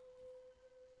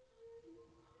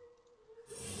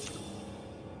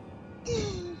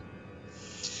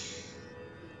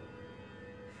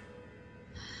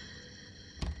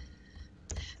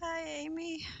 Hi,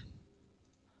 Amy.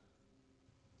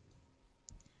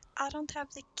 I don't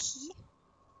have the key,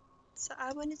 so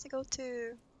I wanted to go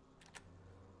to.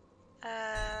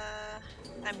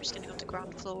 I'm just gonna go to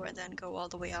ground floor and then go all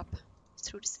the way up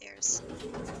through the stairs.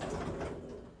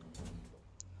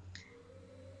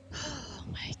 Oh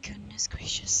my goodness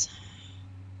gracious.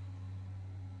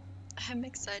 I'm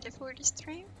excited for this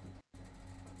stream.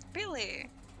 Really?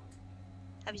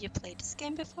 Have you played this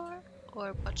game before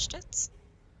or watched it?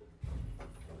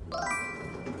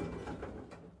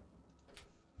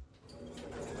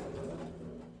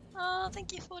 Oh,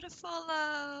 thank you for the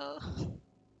follow.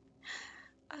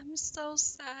 I'm so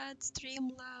sad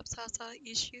Streamlabs has an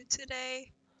issue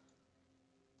today.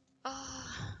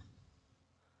 Ah,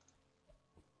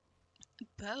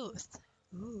 both.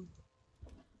 Ooh.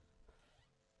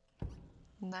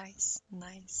 Nice,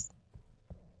 nice.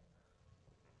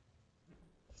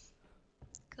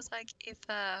 Cause like if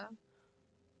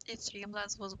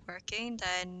Streamlabs was working,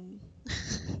 then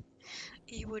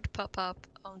it would pop up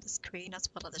on the screen as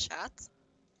well as the chat.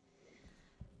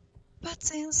 But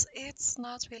since it's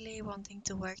not really wanting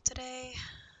to work today,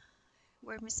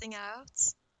 we're missing out,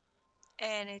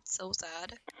 and it's so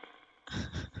sad.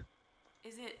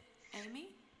 Is it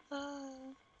Amy?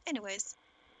 Anyways,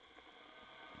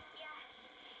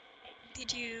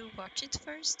 did you watch it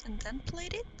first and then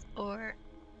played it, or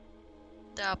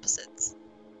the opposite?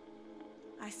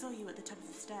 I saw you at the top of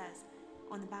the stairs,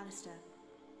 on the banister.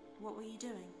 What were you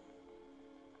doing?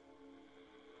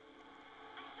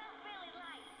 I felt really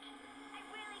light. I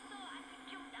really thought I could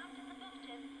jump down to the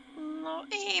bottom. No,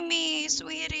 Amy,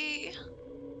 sweetie.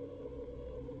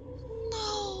 No.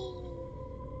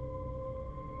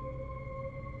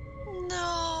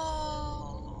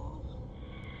 No.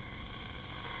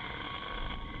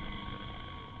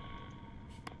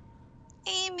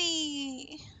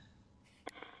 Amy.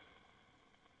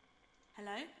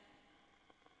 Hello?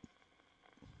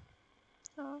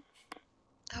 Oh,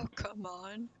 oh come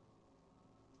on.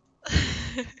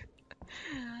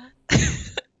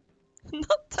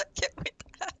 Not again with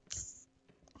that.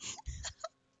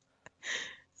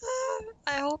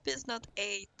 I hope it's not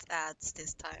 8 ads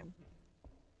this time.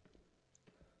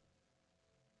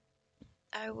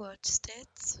 I watched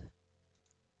it.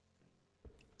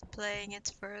 Playing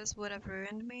it first would have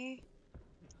ruined me.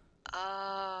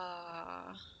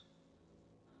 Ah.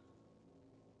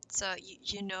 So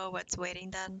you know what's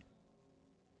waiting then?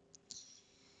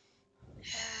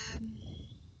 Um,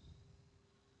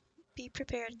 be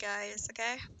prepared, guys,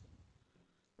 okay?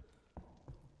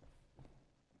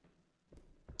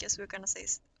 Guess we're gonna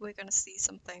see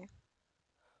something.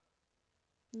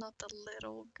 Not the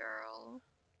little girl.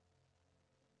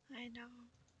 I know.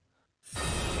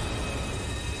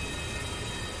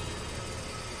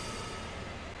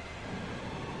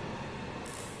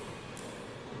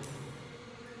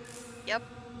 Yep.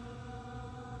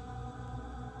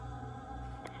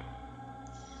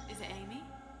 Is it Amy?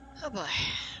 Oh boy.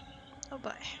 Oh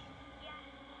boy. Yes,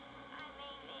 I'm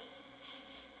Amy.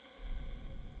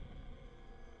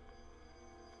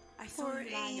 I saw Poor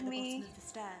you lying at the bottom Amy. of the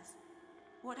stairs.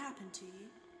 What happened to you?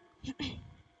 I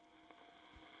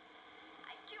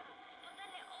jumped, but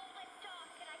then it all went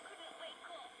dark and I couldn't wake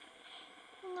up.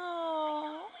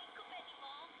 No. Wake up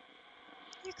anymore.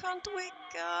 You can't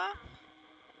wake up.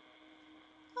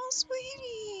 Oh,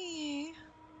 sweetie.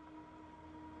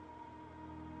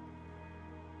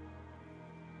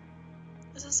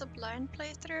 Is this a blind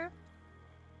playthrough?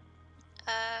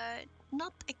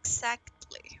 Not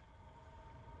exactly.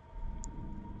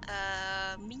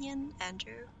 Me and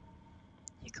Andrew,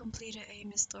 you completed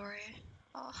Amy's story.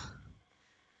 Oh.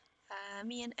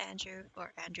 Me and Andrew,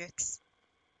 or Andrix,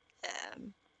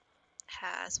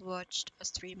 has watched a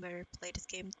streamer play this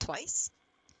game twice,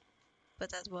 but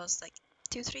that was like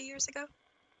 2-3 years ago.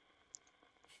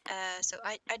 So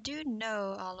I do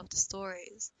know all of the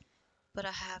stories, but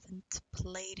I haven't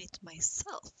played it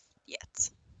myself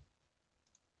yet.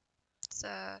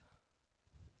 So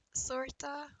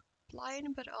sorta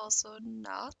blind, but also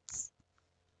not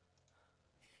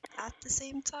at the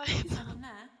same time. Is someone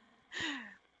there?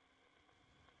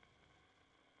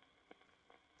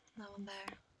 No one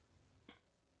there.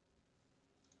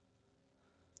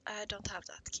 I don't have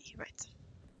that key, right?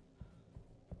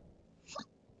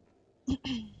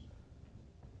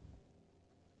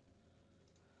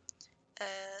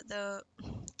 Though,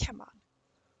 come on.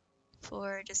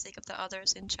 For the sake of the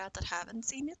others in chat that haven't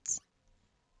seen it,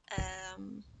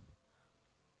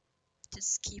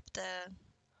 just keep the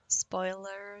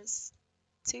spoilers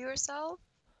to yourself,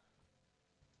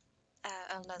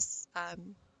 unless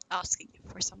I'm asking you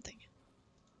for something.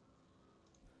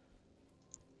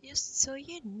 Just so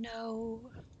you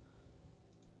know,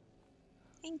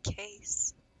 in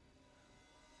case.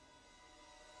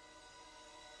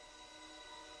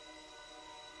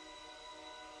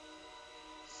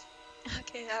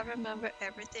 Okay, I remember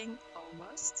everything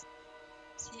almost.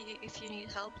 See, if you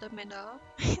need help, let me know.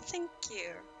 Thank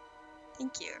you.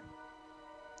 Thank you.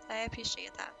 I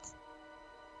appreciate that.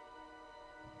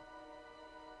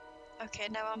 Okay,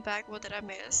 now I'm back. What did I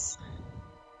miss?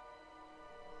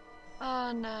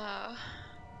 Oh no.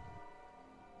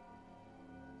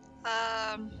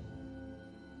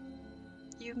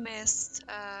 You missed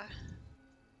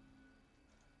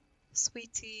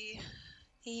Sweetie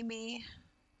Amy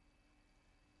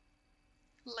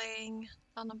laying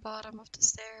on the bottom of the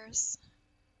stairs.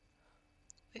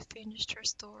 We finished her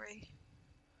story.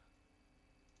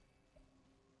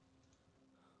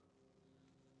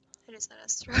 It is a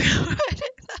story already.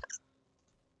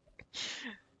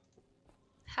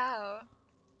 How?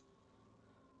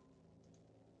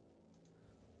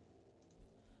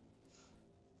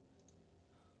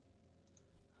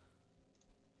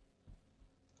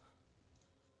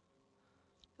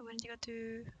 When did you go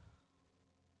to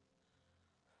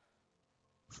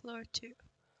floor 2?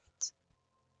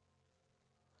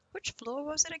 Which floor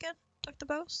was it again, Dr.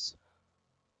 Bose?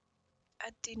 I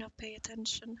did not pay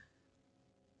attention.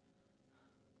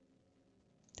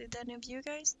 Did any of you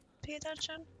guys pay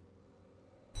attention?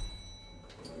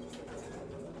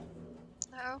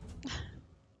 No?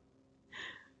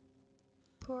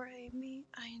 Poor Amy,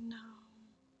 I know.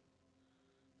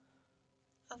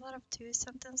 A lot of 2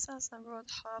 sentences and wrote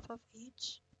half of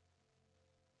each.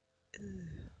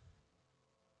 Ugh.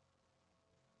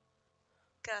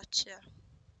 Gotcha.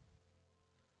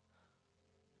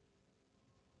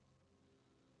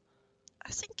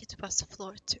 I think it was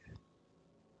floor 2.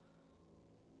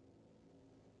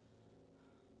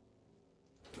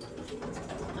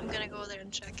 I'm gonna go there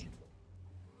and check.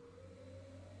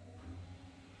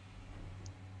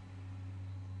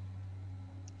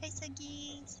 Hey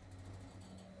Suggies!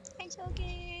 Hey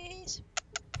Suggies!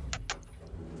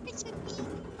 Hey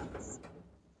Suggies!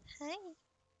 Hi!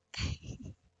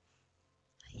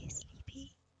 Are you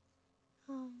sleepy?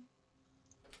 Oh.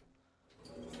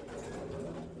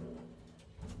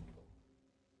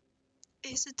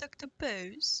 Is it Dr.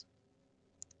 Bose?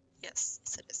 Yes,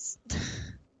 it is.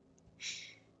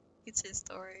 It's his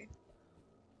story.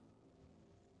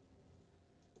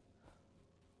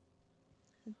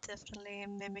 Definitely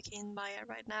mimicking Maya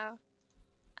right now.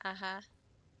 Uh-huh.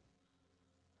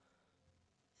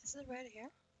 Is it right here?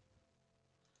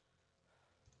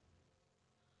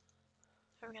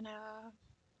 We're gonna...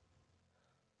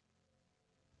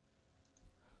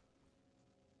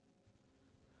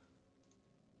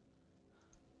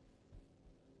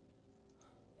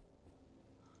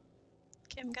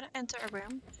 Okay, I'm gonna enter a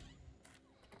room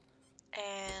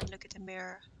and look at the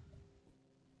mirror.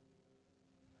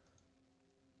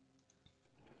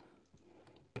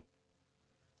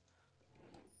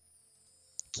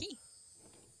 Key.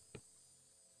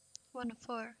 1 of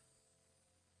 4.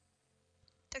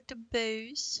 Dr.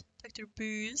 Bose. Dr.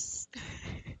 Booze.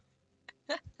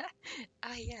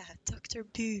 Ah yeah, Dr.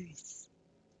 Booze.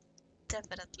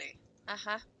 Definitely.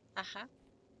 Uh-huh. Uh-huh.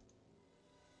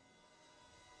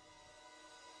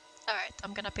 Alright,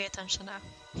 I'm gonna pay attention now.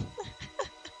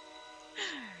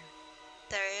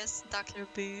 There is Dr.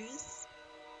 Booze.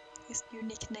 His new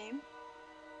nickname.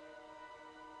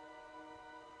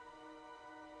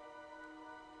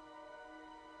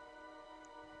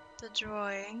 The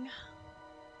drawing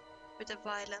with the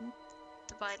violent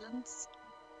the violence.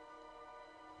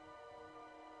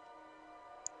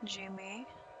 Jimmy.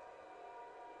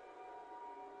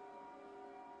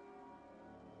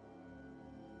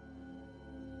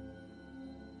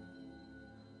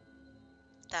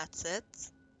 That's it.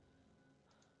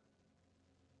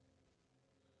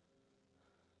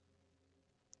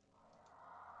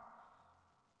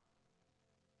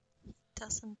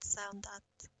 Doesn't sound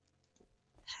that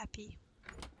happy.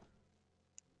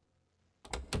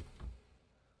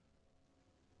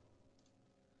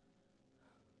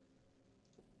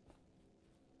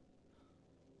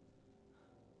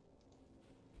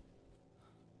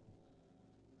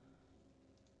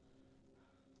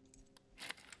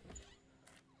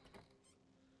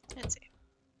 Let's see.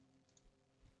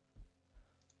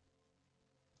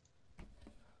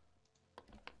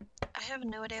 I have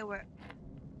no idea where.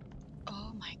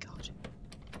 Oh my god.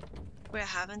 Where I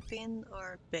haven't been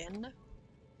or been.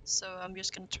 So I'm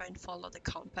just gonna try and follow the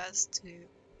compass to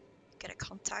get a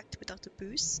contact with Dr.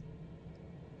 Booze.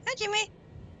 Hey Jimmy!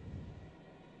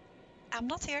 I'm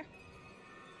not here.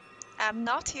 I'm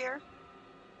not here.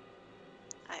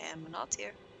 I am not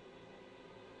here.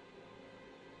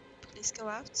 Please go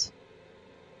out.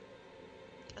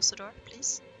 Close the door,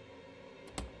 please.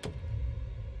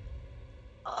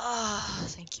 Ah,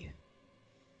 thank you.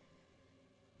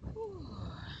 Whew.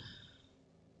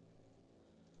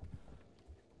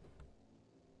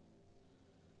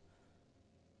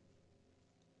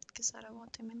 Guess I don't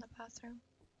want him in the bathroom.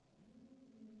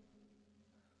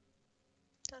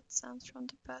 That sounds from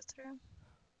the bathroom.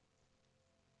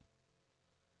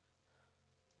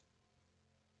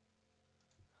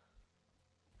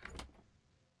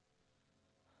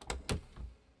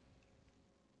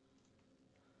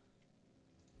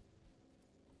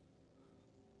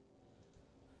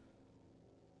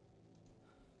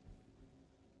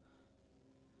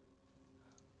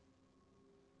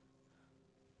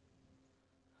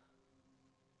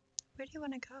 Where do you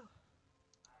want to go?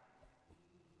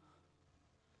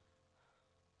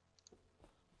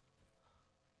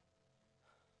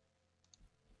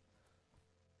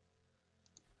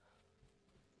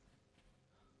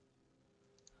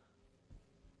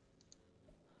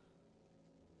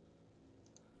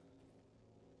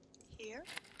 Here?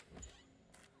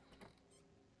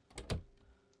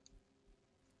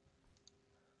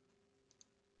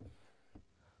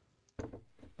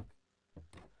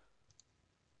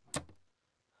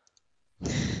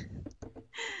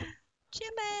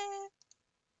 Jimmy!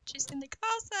 She's in the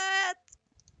closet!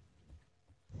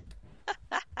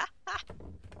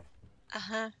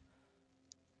 Uh-huh.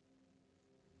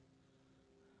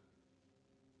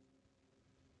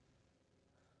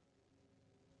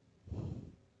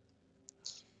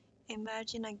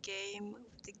 Imagine a game where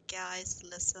the guys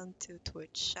listen to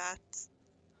Twitch chat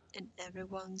and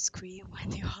everyone scream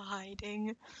when you're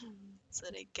hiding. So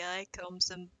the guy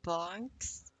comes and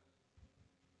bonks.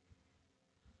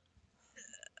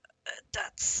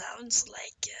 That sounds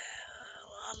like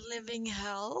a living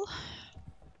hell.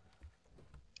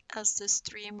 As the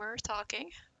streamer talking.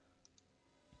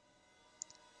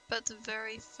 But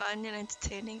very fun and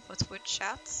entertaining for Twitch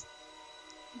chats.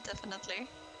 Definitely.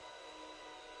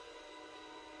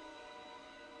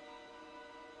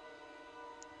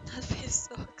 That'd be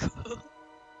so cool.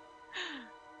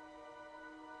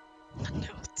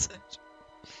 Noted.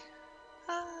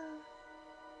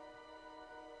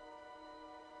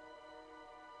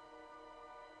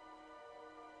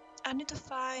 I need to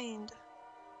find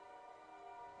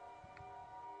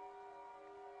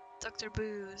Dr.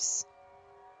 Booze.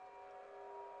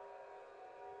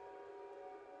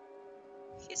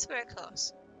 He's very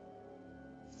close.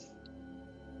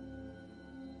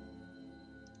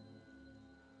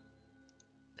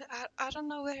 But I don't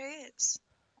know where he is.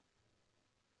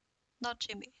 Not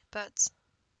Jimmy, but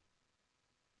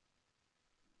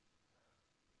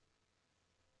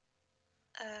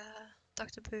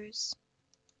Dr. Booze.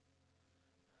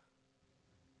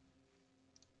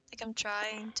 Like I'm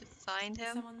trying to find Is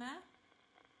him. someone there?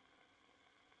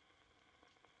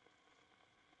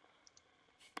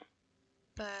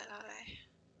 But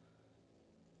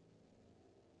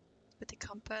with the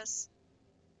compass.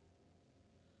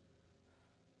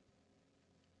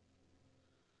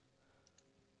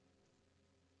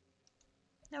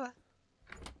 No.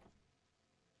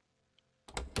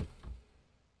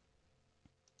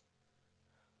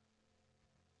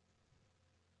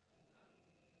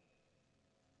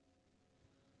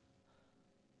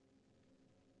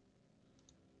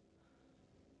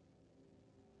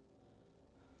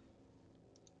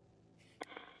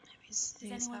 Maybe he's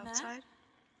anyone there? outside.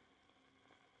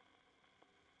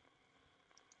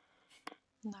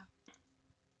 No.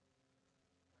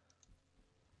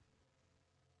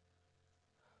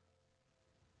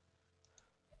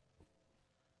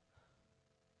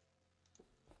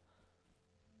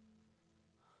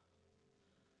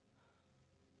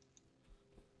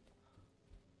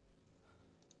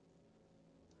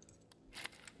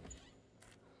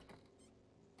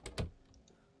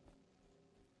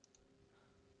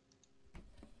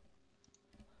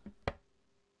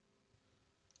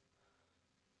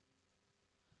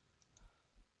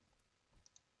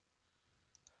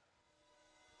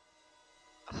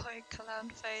 toy clown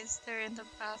face there in the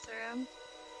bathroom.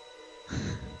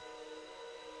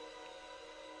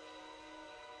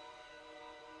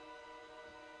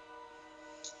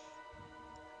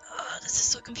 Oh, this is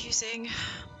so confusing.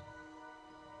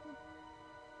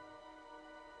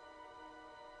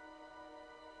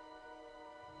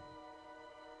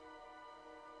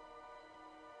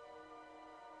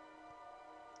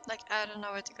 Like, I don't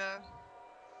know where to go.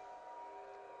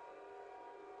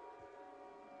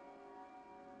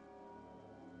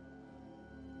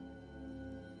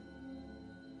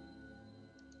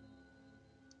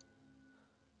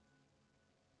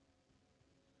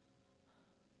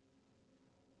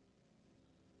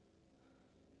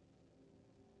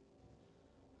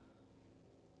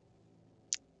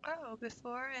 Oh,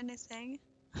 before anything,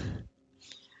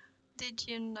 did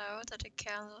you know that a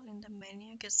candle in the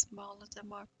menu gets smaller the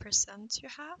more percent you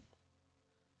have?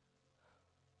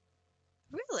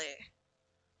 Really?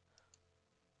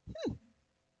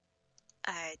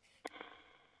 I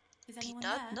Is did anyone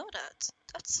not there? know that.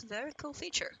 That's a very cool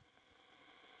feature.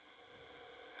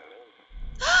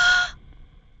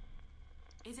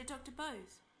 Is it Dr.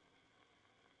 Bose?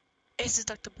 Is it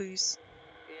Dr. Booze?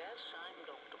 Yes, I'm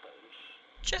Dr.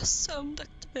 Bose. Just some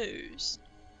Dr. Booze.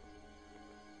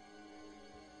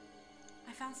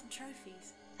 I found some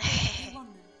trophies. Who won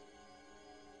them?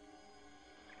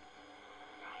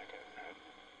 I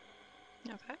don't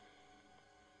know. Okay.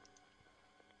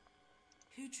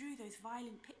 Who drew those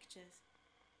violent pictures?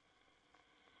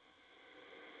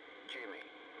 Jimmy,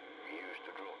 we used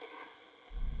to draw them.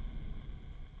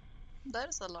 That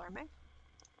is alarming.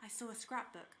 I saw a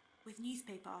scrapbook with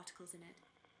newspaper articles in it.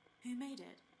 Who made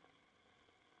it?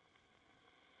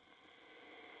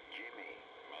 Jimmy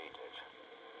made it.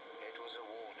 It was a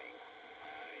warning.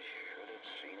 I should have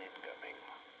seen it coming.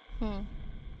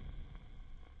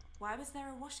 Why was there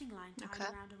a washing line tied Okay.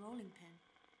 around a rolling pin?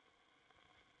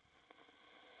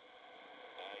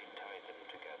 I tied them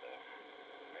together.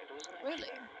 It was an Really?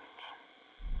 experiment.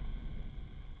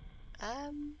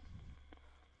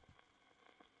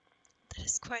 That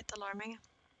is quite alarming.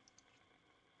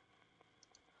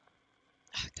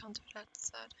 I can't do that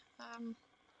sad.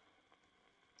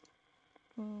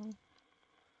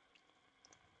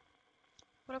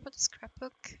 What about the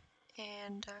scrapbook?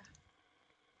 And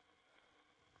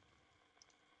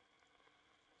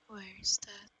where is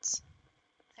that?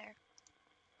 There.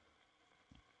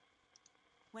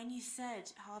 When you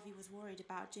said Harvey was worried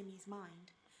about Jimmy's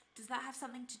mind, does that have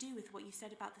something to do with what you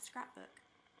said about the scrapbook?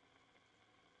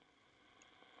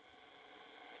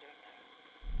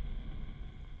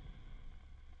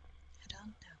 I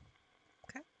don't know.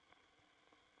 Okay.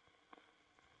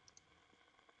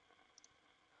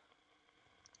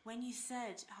 When you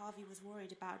said Harvey was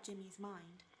worried about Jimmy's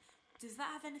mind, does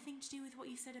that have anything to do with what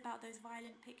you said about those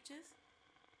violent pictures?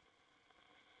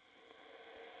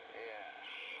 Yes.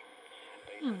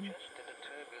 They suggested a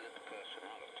turbulent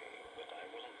personality, but I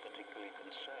wasn't particularly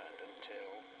concerned until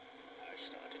I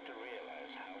started to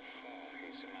realize how far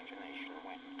his imagination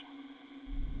went.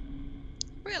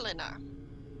 Really now?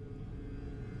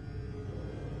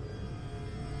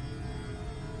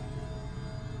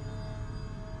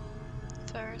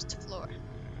 First floor.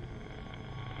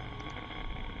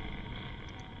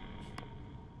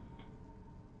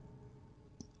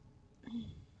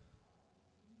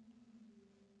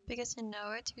 Because you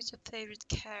know it, who's your favorite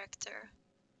character?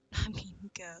 I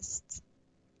mean, Ghost.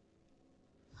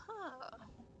 Huh.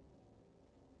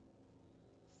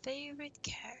 Favorite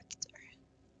character.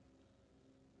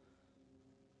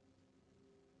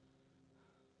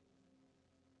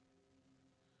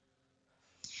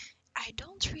 I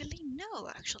don't really know,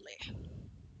 actually.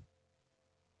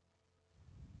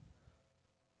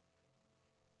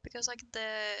 Because like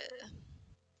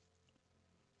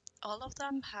all of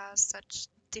them have such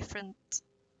different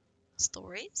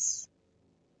stories,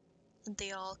 and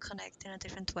they all connect in a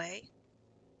different way.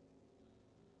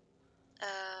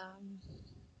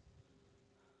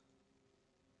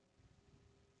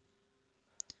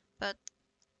 But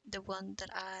the one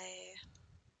that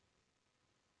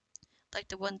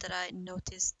I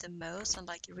noticed the most and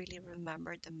like really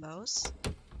remembered the most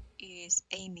is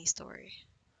Amy's story.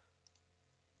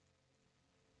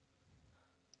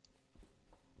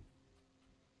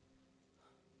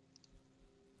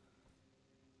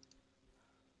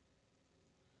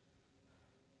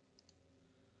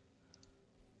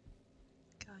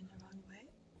 Going the wrong way.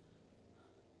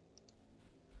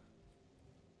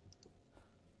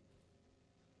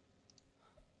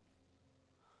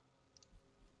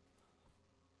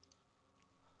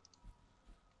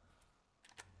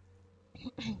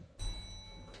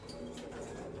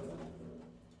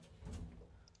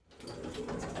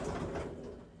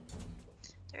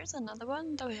 There's another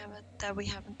one that we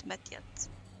haven't met yet.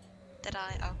 That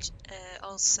I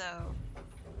also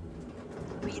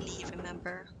really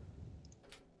remember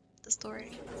the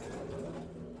story.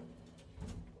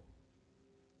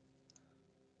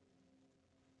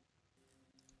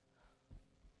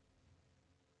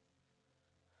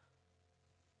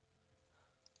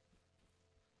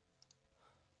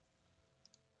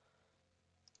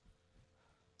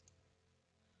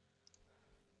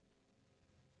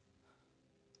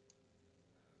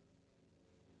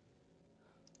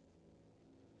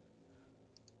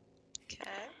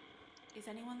 Okay. Is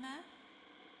anyone there?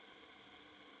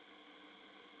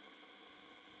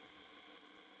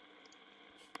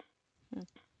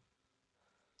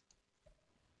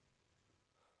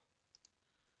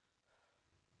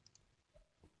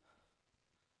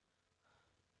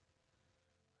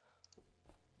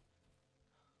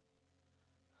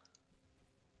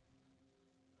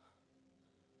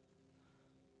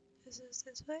 Is this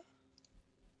this way?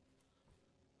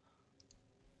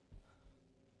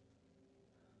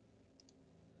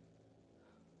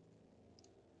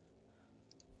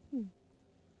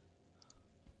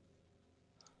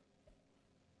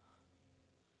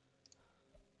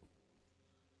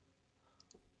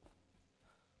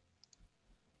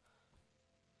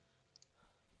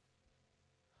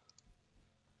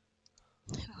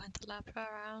 I went the lap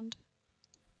around.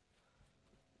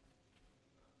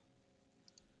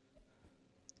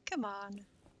 Come on.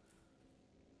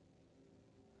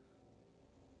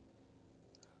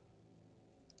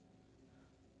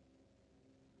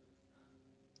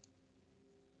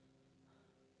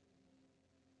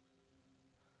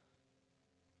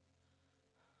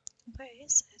 Where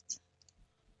is it?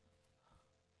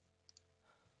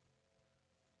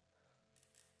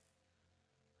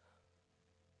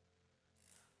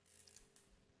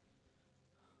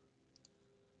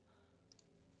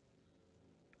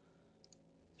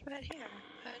 It's right here,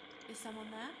 but Is someone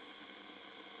there?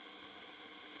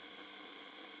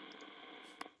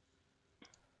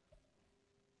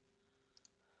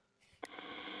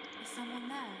 Is someone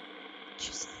there?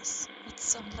 Jesus, it's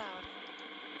so loud.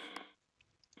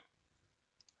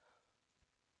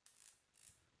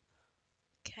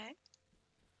 Okay.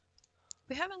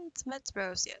 We haven't met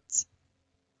Rose yet.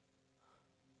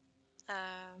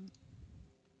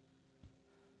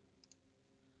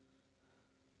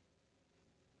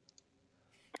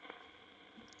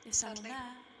 Is someone Sadly.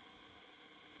 there?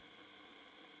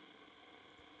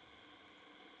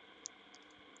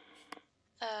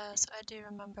 So I do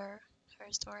remember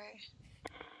her story.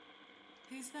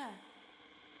 Who's there?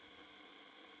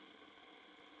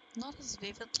 Not as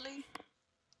vividly.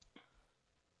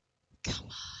 Come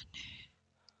on.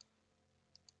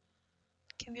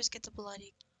 Can we just get the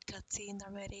bloody cutscene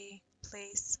already,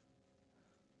 please?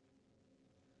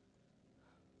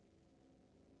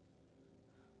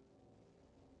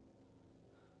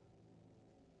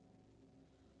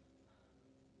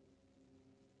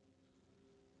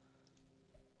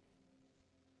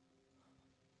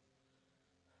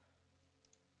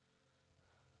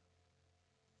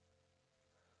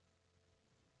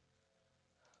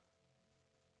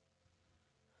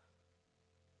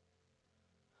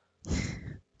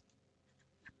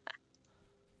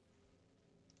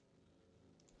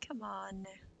 Come on.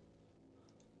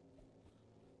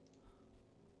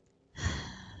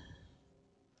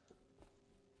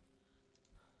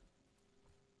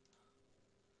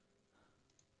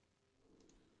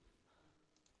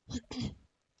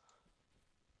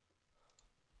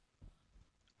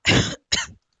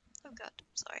 Oh god,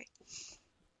 sorry.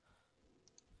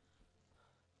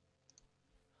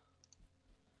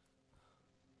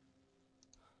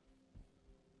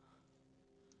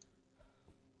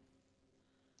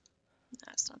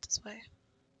 No, it's not this way.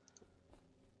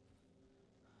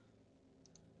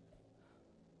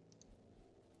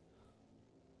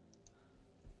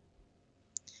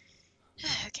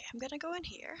 Okay, I'm gonna go in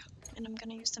here and I'm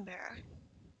gonna use the mirror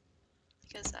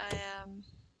because I am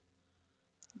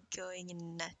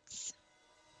going nuts.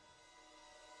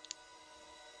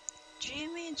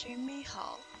 Dreamy, dreamy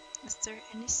hall. Is there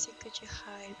any secret you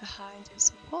hide behind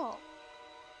this wall?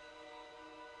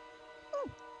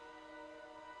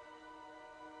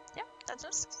 Yeah, that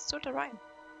does sort of rhyme.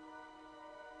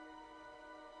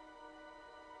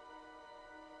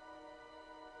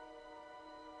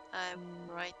 I'm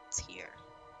right here.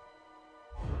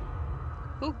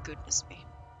 Oh goodness me.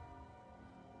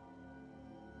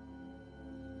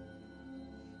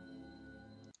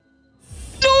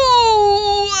 No!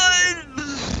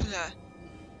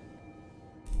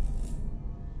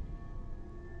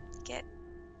 Get.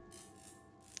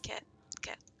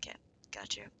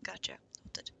 Gotcha.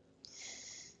 Noted.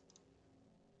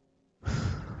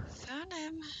 on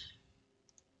him.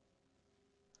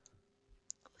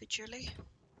 Literally.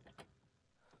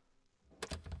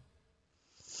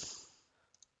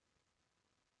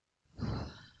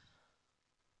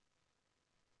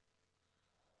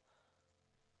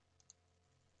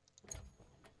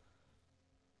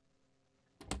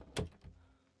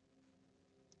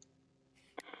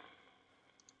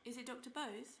 Is it Dr.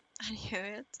 Bose? I knew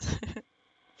it.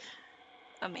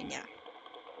 I mean, yeah.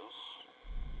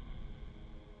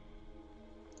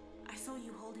 I saw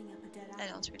you holding up a dead I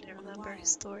animal don't really on the remember wire. his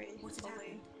story What had fully.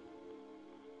 happened?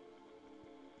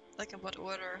 Like in what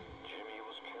order? Jimmy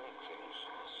was killing things,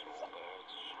 small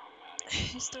birds,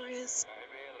 His story is. I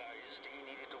realized he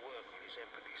needed to work on his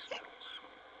empathy skills.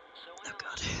 So I Oh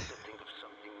god. asked him to think of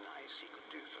something nice he could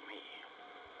do for me.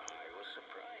 I was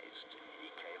surprised. He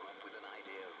came up with an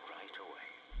idea right away.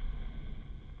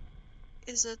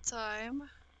 Is it time?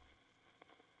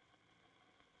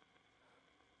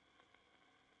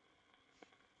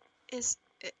 Is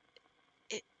it?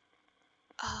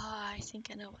 I think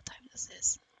I know what time this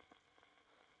is.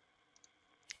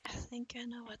 I think I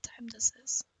know what time this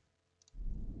is.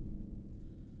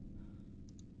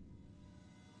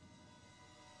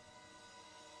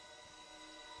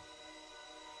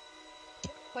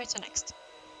 Okay, where's the next?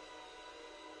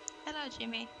 Hello,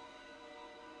 Jimmy.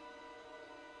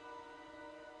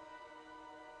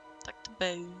 Dr.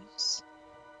 Bose.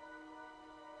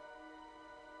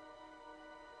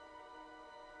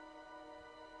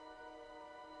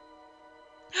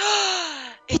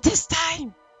 It is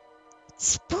time!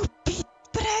 Spoopy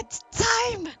bread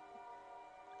time!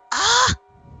 Ah!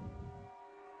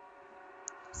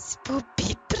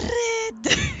 Spoopy bread!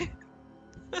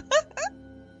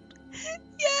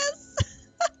 Yes!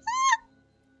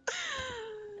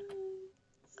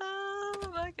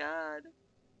 Oh my god.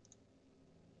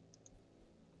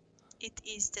 It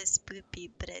is the spoopy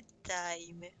bread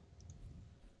time.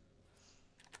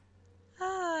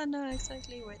 I know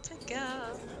exactly where to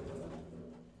go.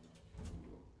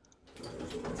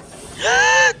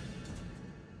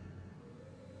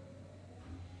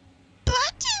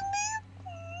 Touching me!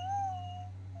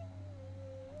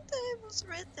 It was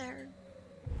right there.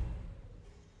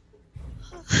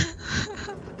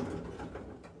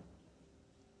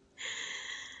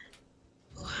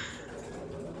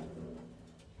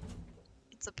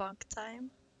 It's a bunk time.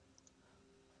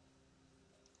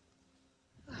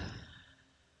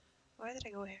 Why did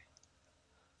I go here?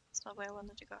 It's not where I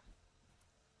wanted to go.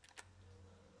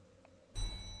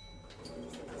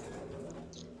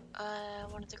 I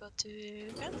wanted to go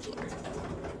to ground floor.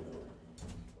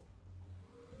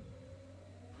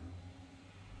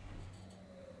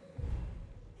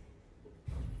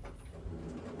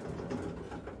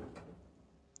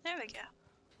 There we go.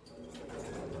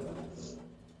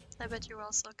 I bet you're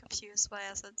also confused why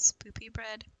I said spoopy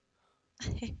bread.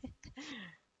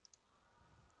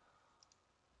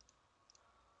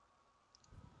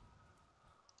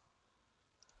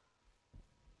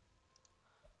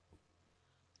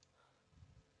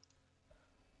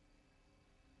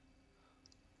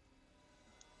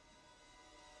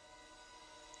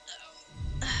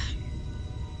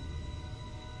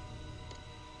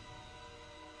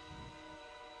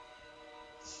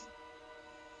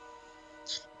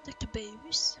 Dr.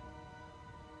 Bose.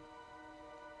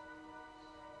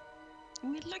 I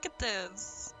mean, look at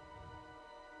this.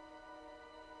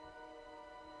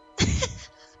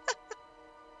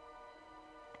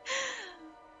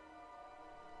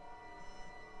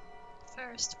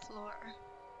 First floor.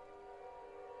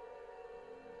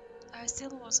 I still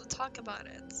want to talk about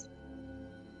it.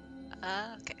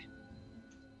 Okay.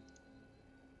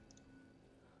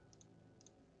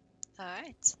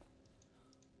 Alright.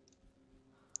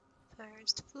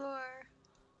 First floor.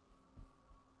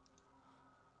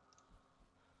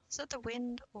 Is that the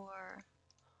wind or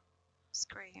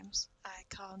screams? I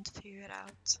can't figure it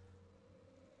out.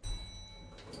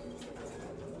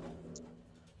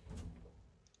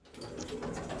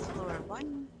 Floor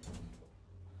 1.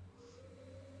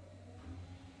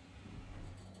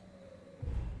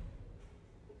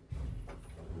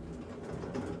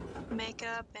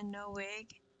 Makeup and no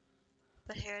wig,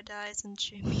 but hair dyes and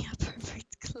Jimmy a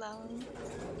perfect clown.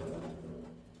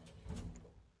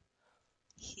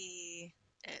 He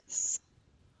is.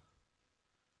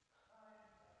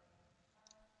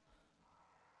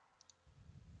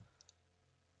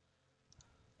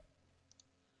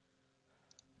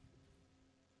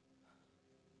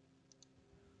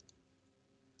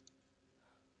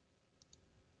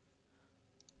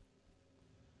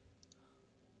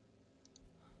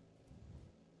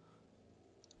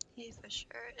 He for sure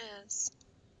is.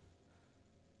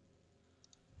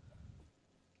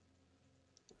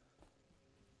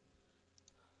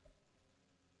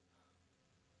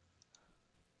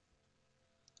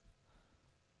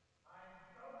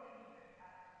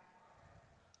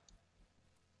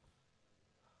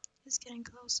 He's getting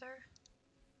closer.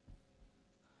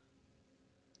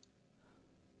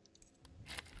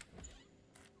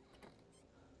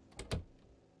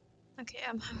 Okay,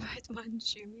 I'm right one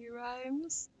Jimmy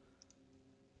rhymes.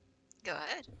 Go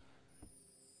ahead.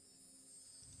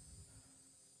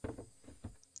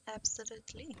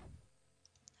 Absolutely.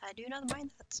 I do not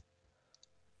mind that.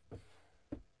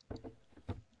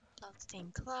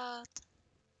 Bloodstained cloth.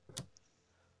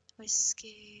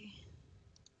 Whiskey.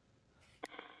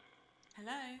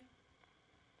 Hello?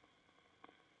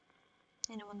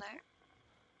 Anyone there?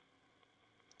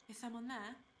 Is someone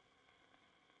there?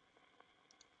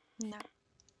 No.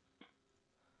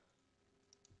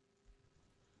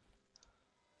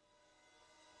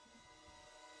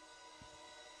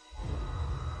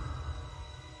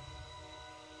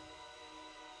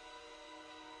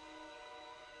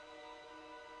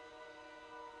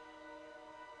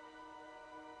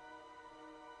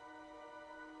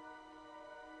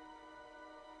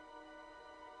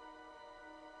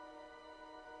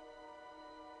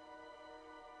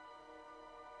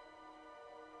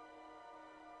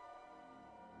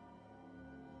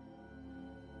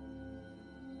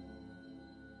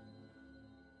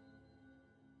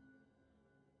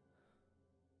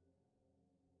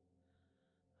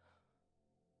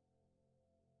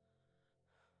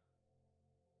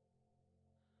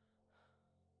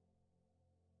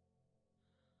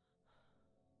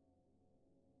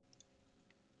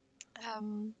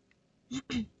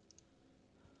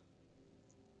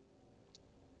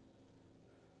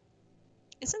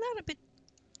 Isn't that a bit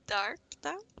dark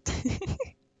though?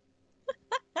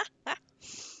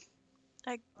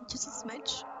 Like, just a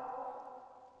smidge.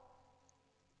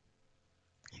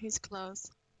 He's close.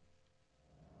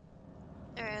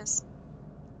 There is.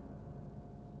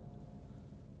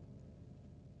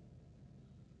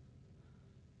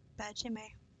 Bad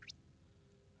Jimmy.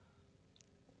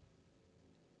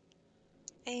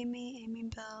 Amy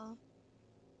Bell.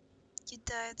 You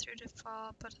died through the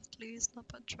fall, but at least not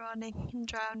by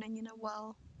drowning in a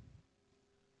well.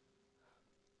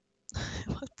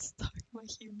 What's dark my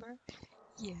humor?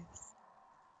 Yes.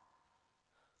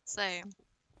 Same.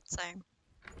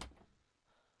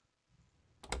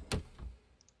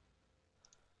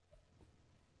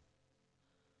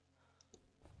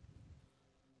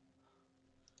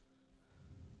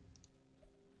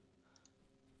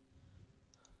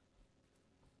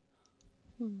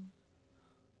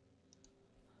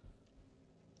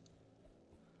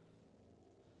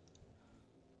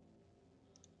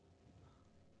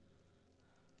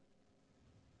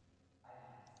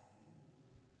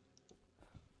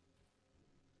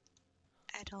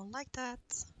 I don't like that.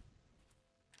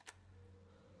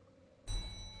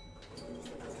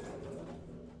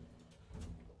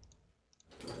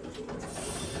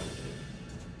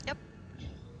 Yep.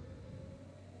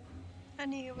 I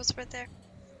knew it was right there.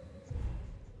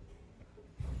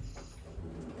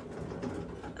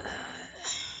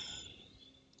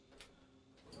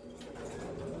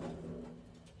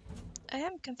 I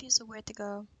am confused of where to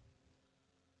go.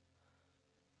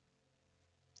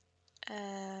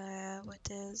 What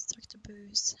is Dr.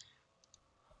 Booze?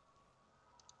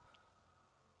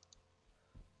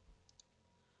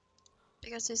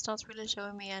 Because it's not really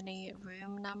showing me any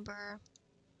room number,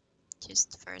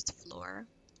 just first floor.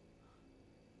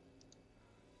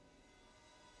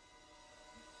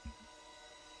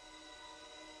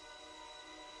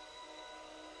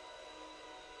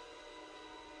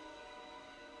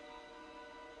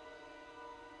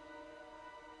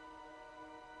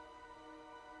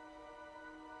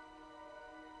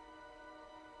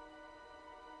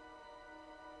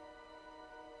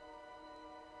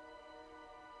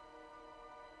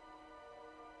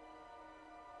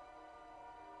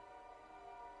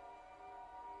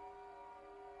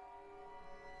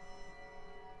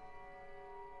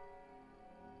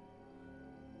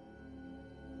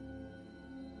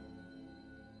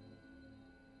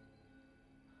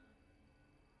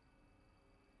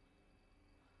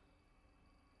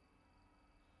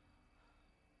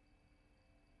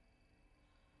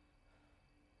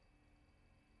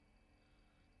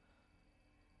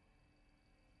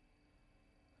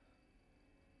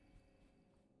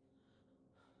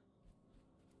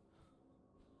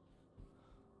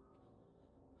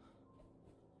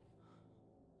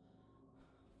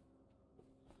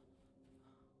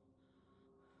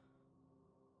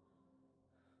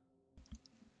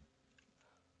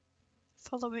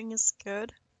 Following is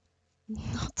good,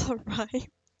 not alright.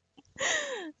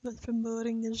 But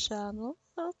promoting the channel.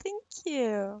 Oh, thank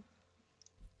you.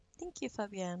 Thank you,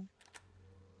 Fabienne.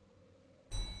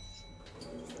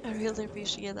 I really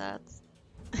appreciate that.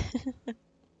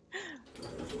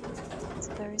 Let's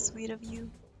go Very sweet of you.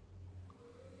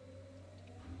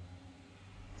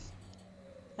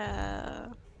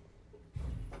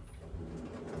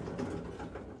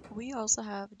 We also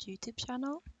have a YouTube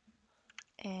channel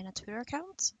and a Twitter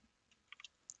account.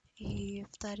 If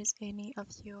that is any of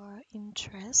your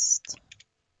interest,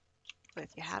 or if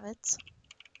you have it,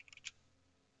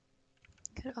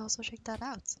 you could also check that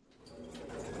out.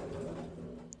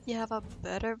 You have a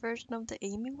better version of the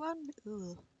Amy one?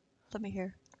 Ooh, let me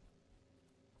hear.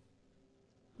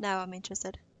 Now I'm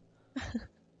interested.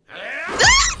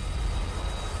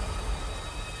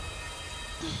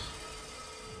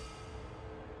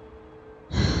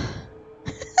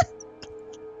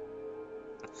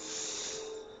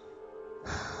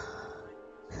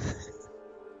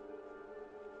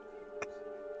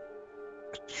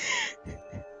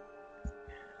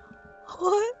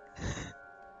 What?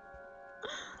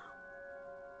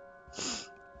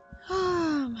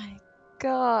 Oh my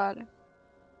god.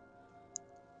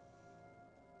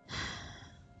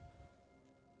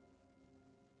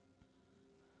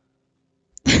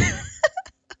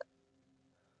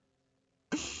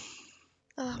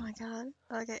 Oh my god.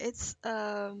 Okay, it's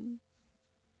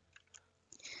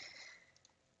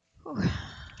whew.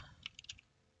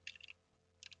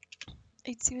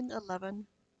 It's soon 11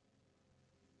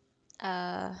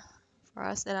 for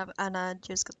us, and I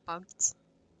just got bunked.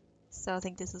 So I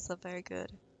think this is a very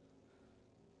good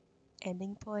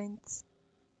ending point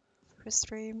for a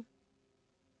stream.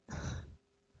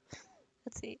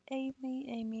 Let's see.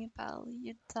 Amy Bell,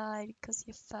 you died because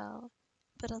you fell,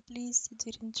 but at least you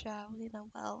didn't drown in a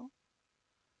well.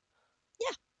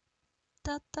 Yeah,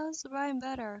 that does rhyme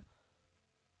better.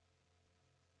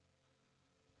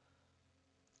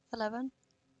 11?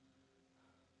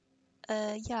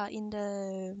 Yeah, in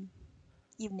the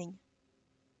evening.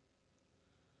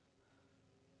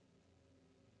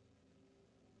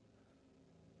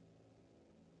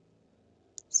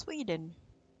 Sweden.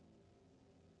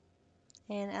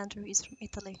 And Andrew is from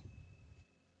Italy.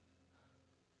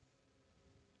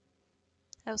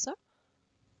 How so?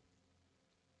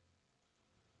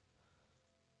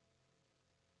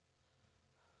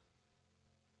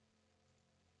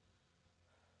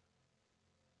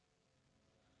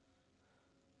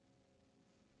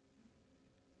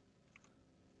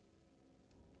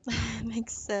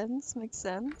 Makes sense, makes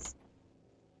sense.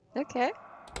 Okay.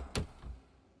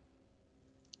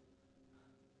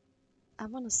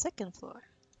 I'm on the second floor.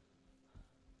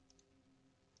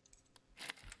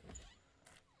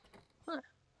 Huh.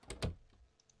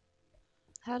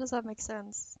 How does that make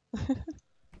sense?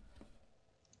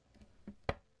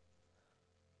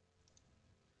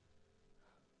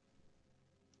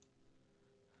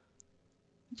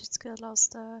 Just could have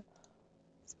lost the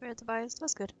spirit device.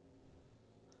 That's good.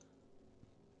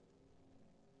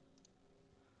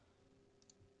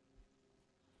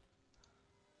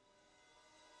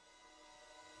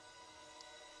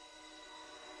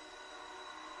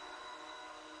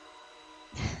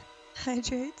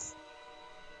 Hydrates.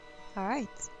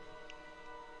 Alright.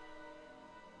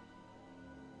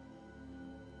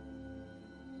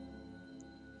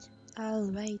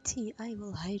 Alrighty, I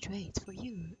will hydrate for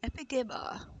you. Epic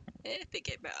Gamer. Epic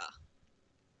Gamer.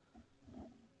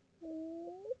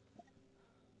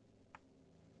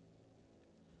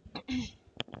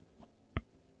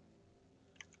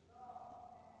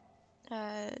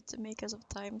 To make us of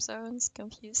time zones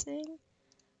confusing.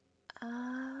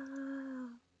 Ah.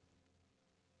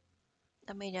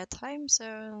 I mean, yeah, time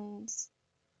zones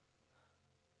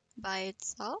by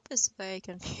itself is very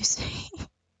confusing,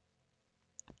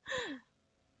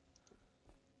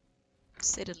 to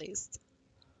say the least.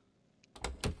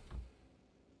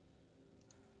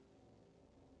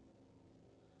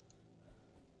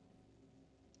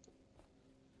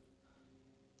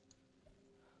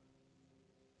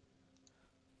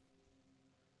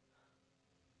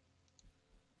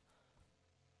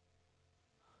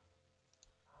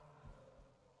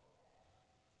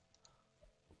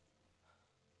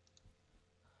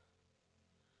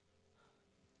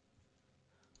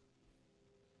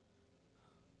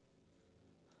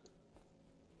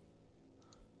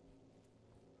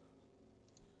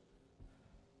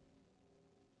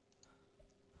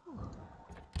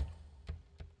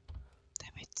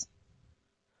 Damn it.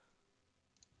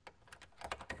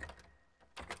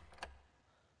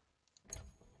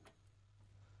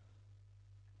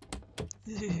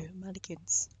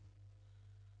 Mannequins.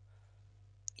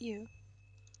 Ew.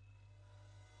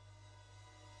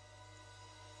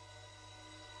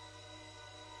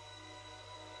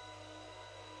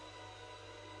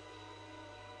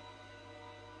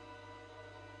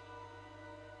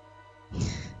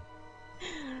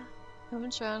 I'm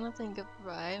trying to think of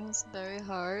rhymes, very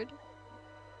hard.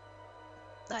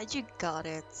 Ah, you got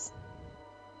it.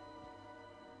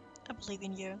 I believe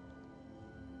in you.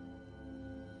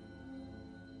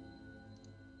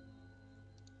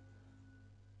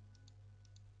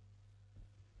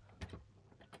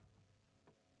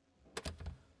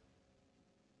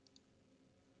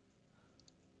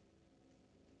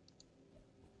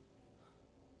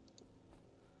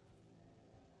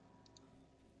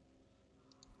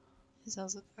 He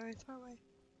sounds very far away.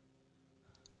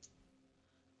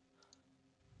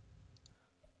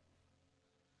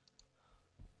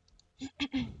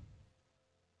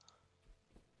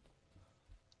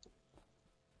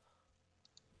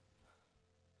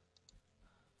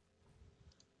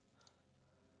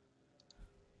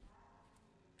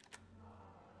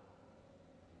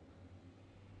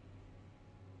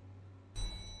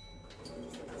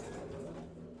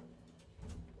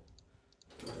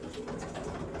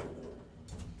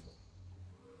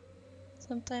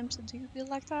 Sometimes I do feel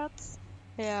like that.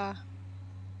 Yeah.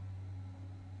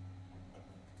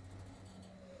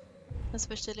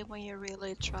 Especially when you're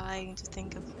really trying to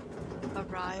think of a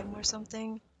rhyme or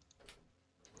something.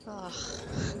 Ugh.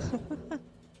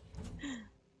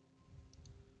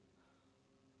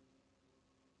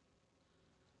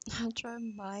 I'll try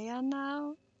Maya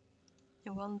now. It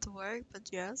won't work, but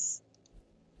yes.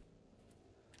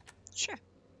 Sure.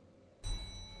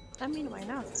 I mean, why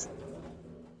not?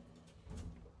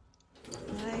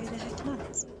 Why the heck not?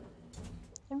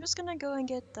 I'm just gonna go and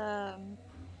get the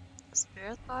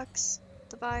spirit box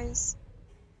device,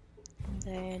 and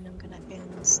then I'm gonna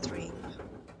end stream.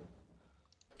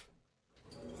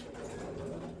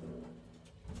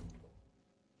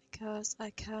 Because I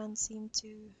can't seem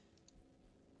to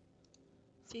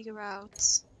figure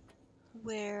out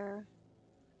where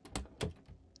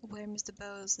Mr.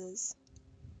 Bose is.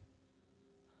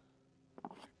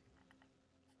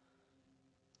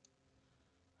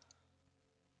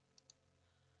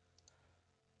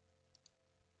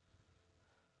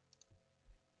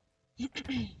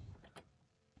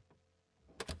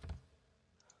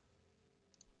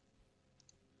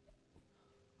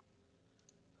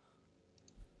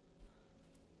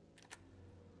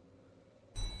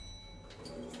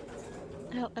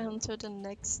 I'll enter the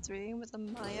next stream with a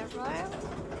Maya rhyme.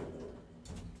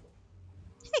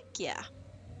 Heck yeah!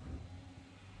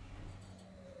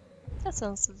 That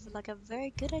sounds like a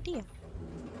very good idea.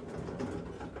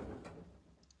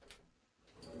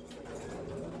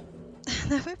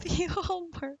 That would be your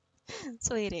homework,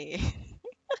 sweetie.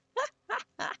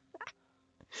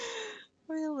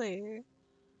 Really?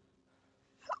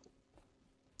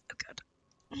 Oh god.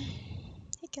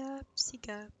 Hiccups,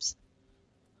 hiccups.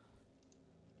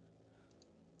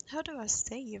 How do I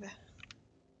save?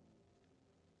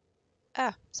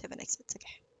 Ah, save and exit,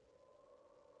 okay.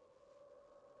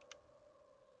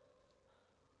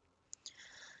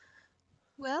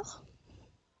 Well,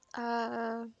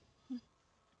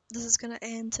 this is gonna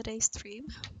end today's stream.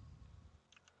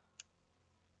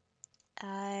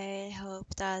 I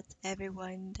hope that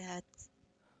everyone that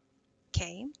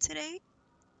came today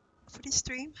for this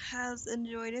stream has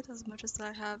enjoyed it as much as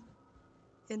I have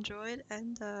enjoyed,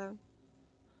 and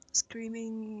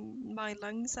screaming my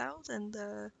lungs out and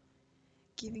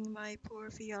giving my poor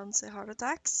fiance heart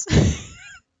attacks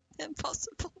and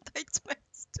possible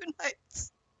nightmares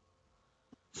tonight.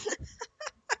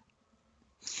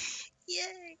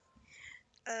 Yay!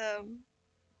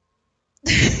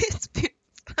 It's been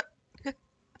fun.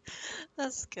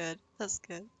 That's good. That's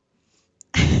good.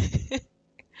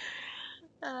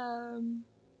 um,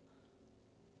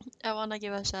 I want to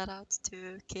give a shout out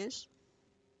to Kish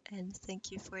and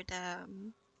thank you for the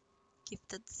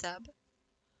gifted sub.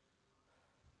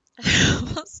 I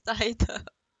almost died though.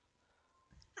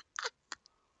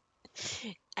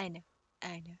 I know.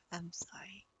 I know. I'm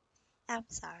sorry. I'm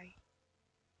sorry.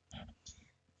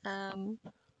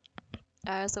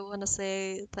 I also want to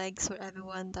say thanks for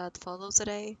everyone that followed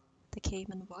today, that came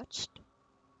and watched,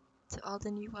 to all the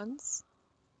new ones.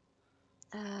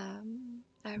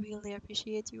 I really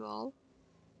appreciate you all.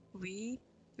 We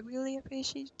really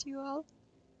appreciate you all.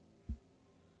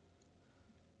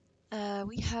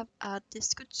 We have a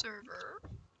Discord server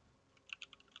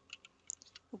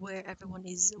where everyone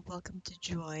is welcome to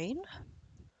join.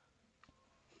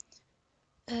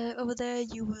 Over there,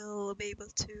 you will be able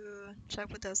to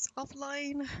chat with us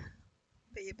offline,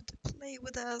 be able to play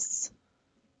with us,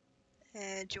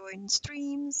 join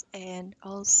streams, and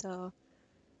also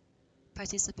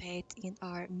participate in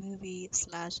our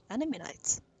movie/anime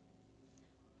nights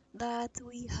that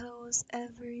we host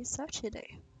every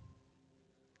Saturday.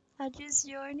 I just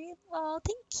joined it. Oh,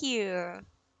 thank you.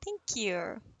 Thank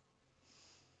you.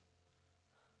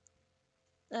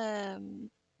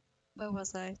 Where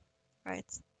was I? Right.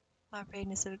 My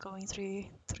brain is still going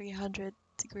 300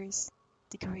 degrees.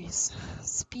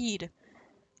 Speed.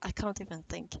 I can't even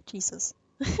think. Jesus.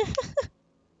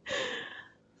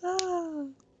 Ah.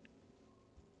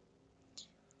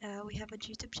 We have a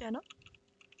YouTube channel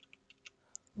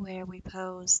where we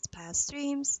post past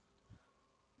streams,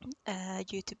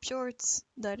 YouTube shorts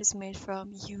that is made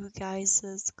from you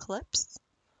guys' clips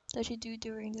that you do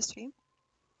during the stream,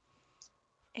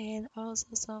 and also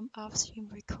some off-stream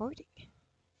recording.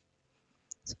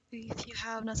 So if you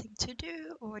have nothing to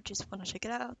do or just want to check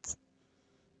it out,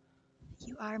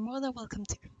 you are more than welcome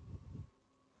to.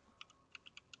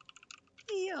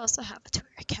 We also have a Twitter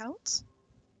account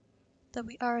that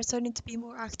we are starting to be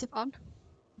more active on.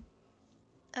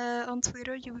 On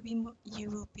Twitter, you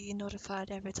will be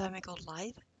notified every time I go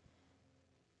live,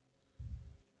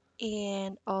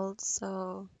 and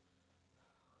also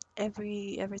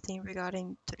everything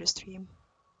regarding to the stream,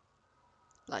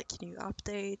 like new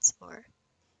updates or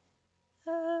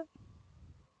uh,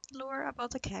 lore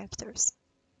about the characters.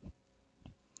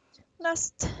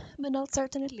 Last but not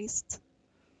certainly least,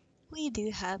 we do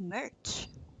have merch.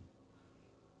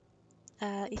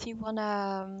 If you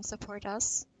wanna support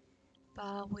us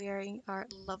by wearing our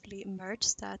lovely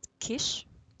merch that Kish,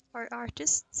 our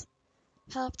artist,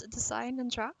 helped design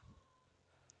and draw,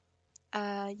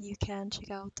 you can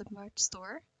check out the merch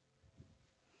store.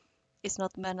 It's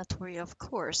not mandatory, of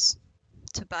course,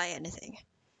 to buy anything,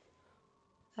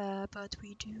 but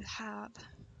we do have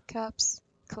cups,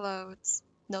 clothes,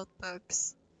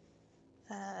 notebooks,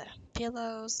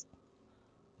 pillows,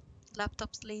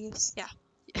 laptop sleeves. Yeah,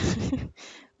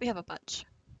 we have a bunch.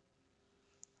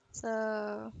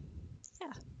 So,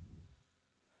 yeah.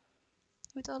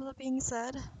 With all that being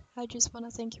said, I just want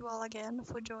to thank you all again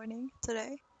for joining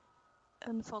today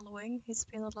and following. It's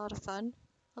been a lot of fun,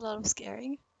 a lot of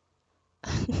scaring.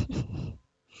 But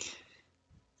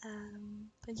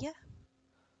yeah,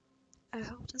 I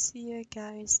hope to see you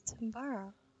guys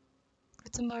tomorrow for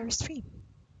tomorrow's stream.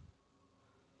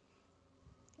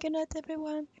 Good night,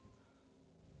 everyone.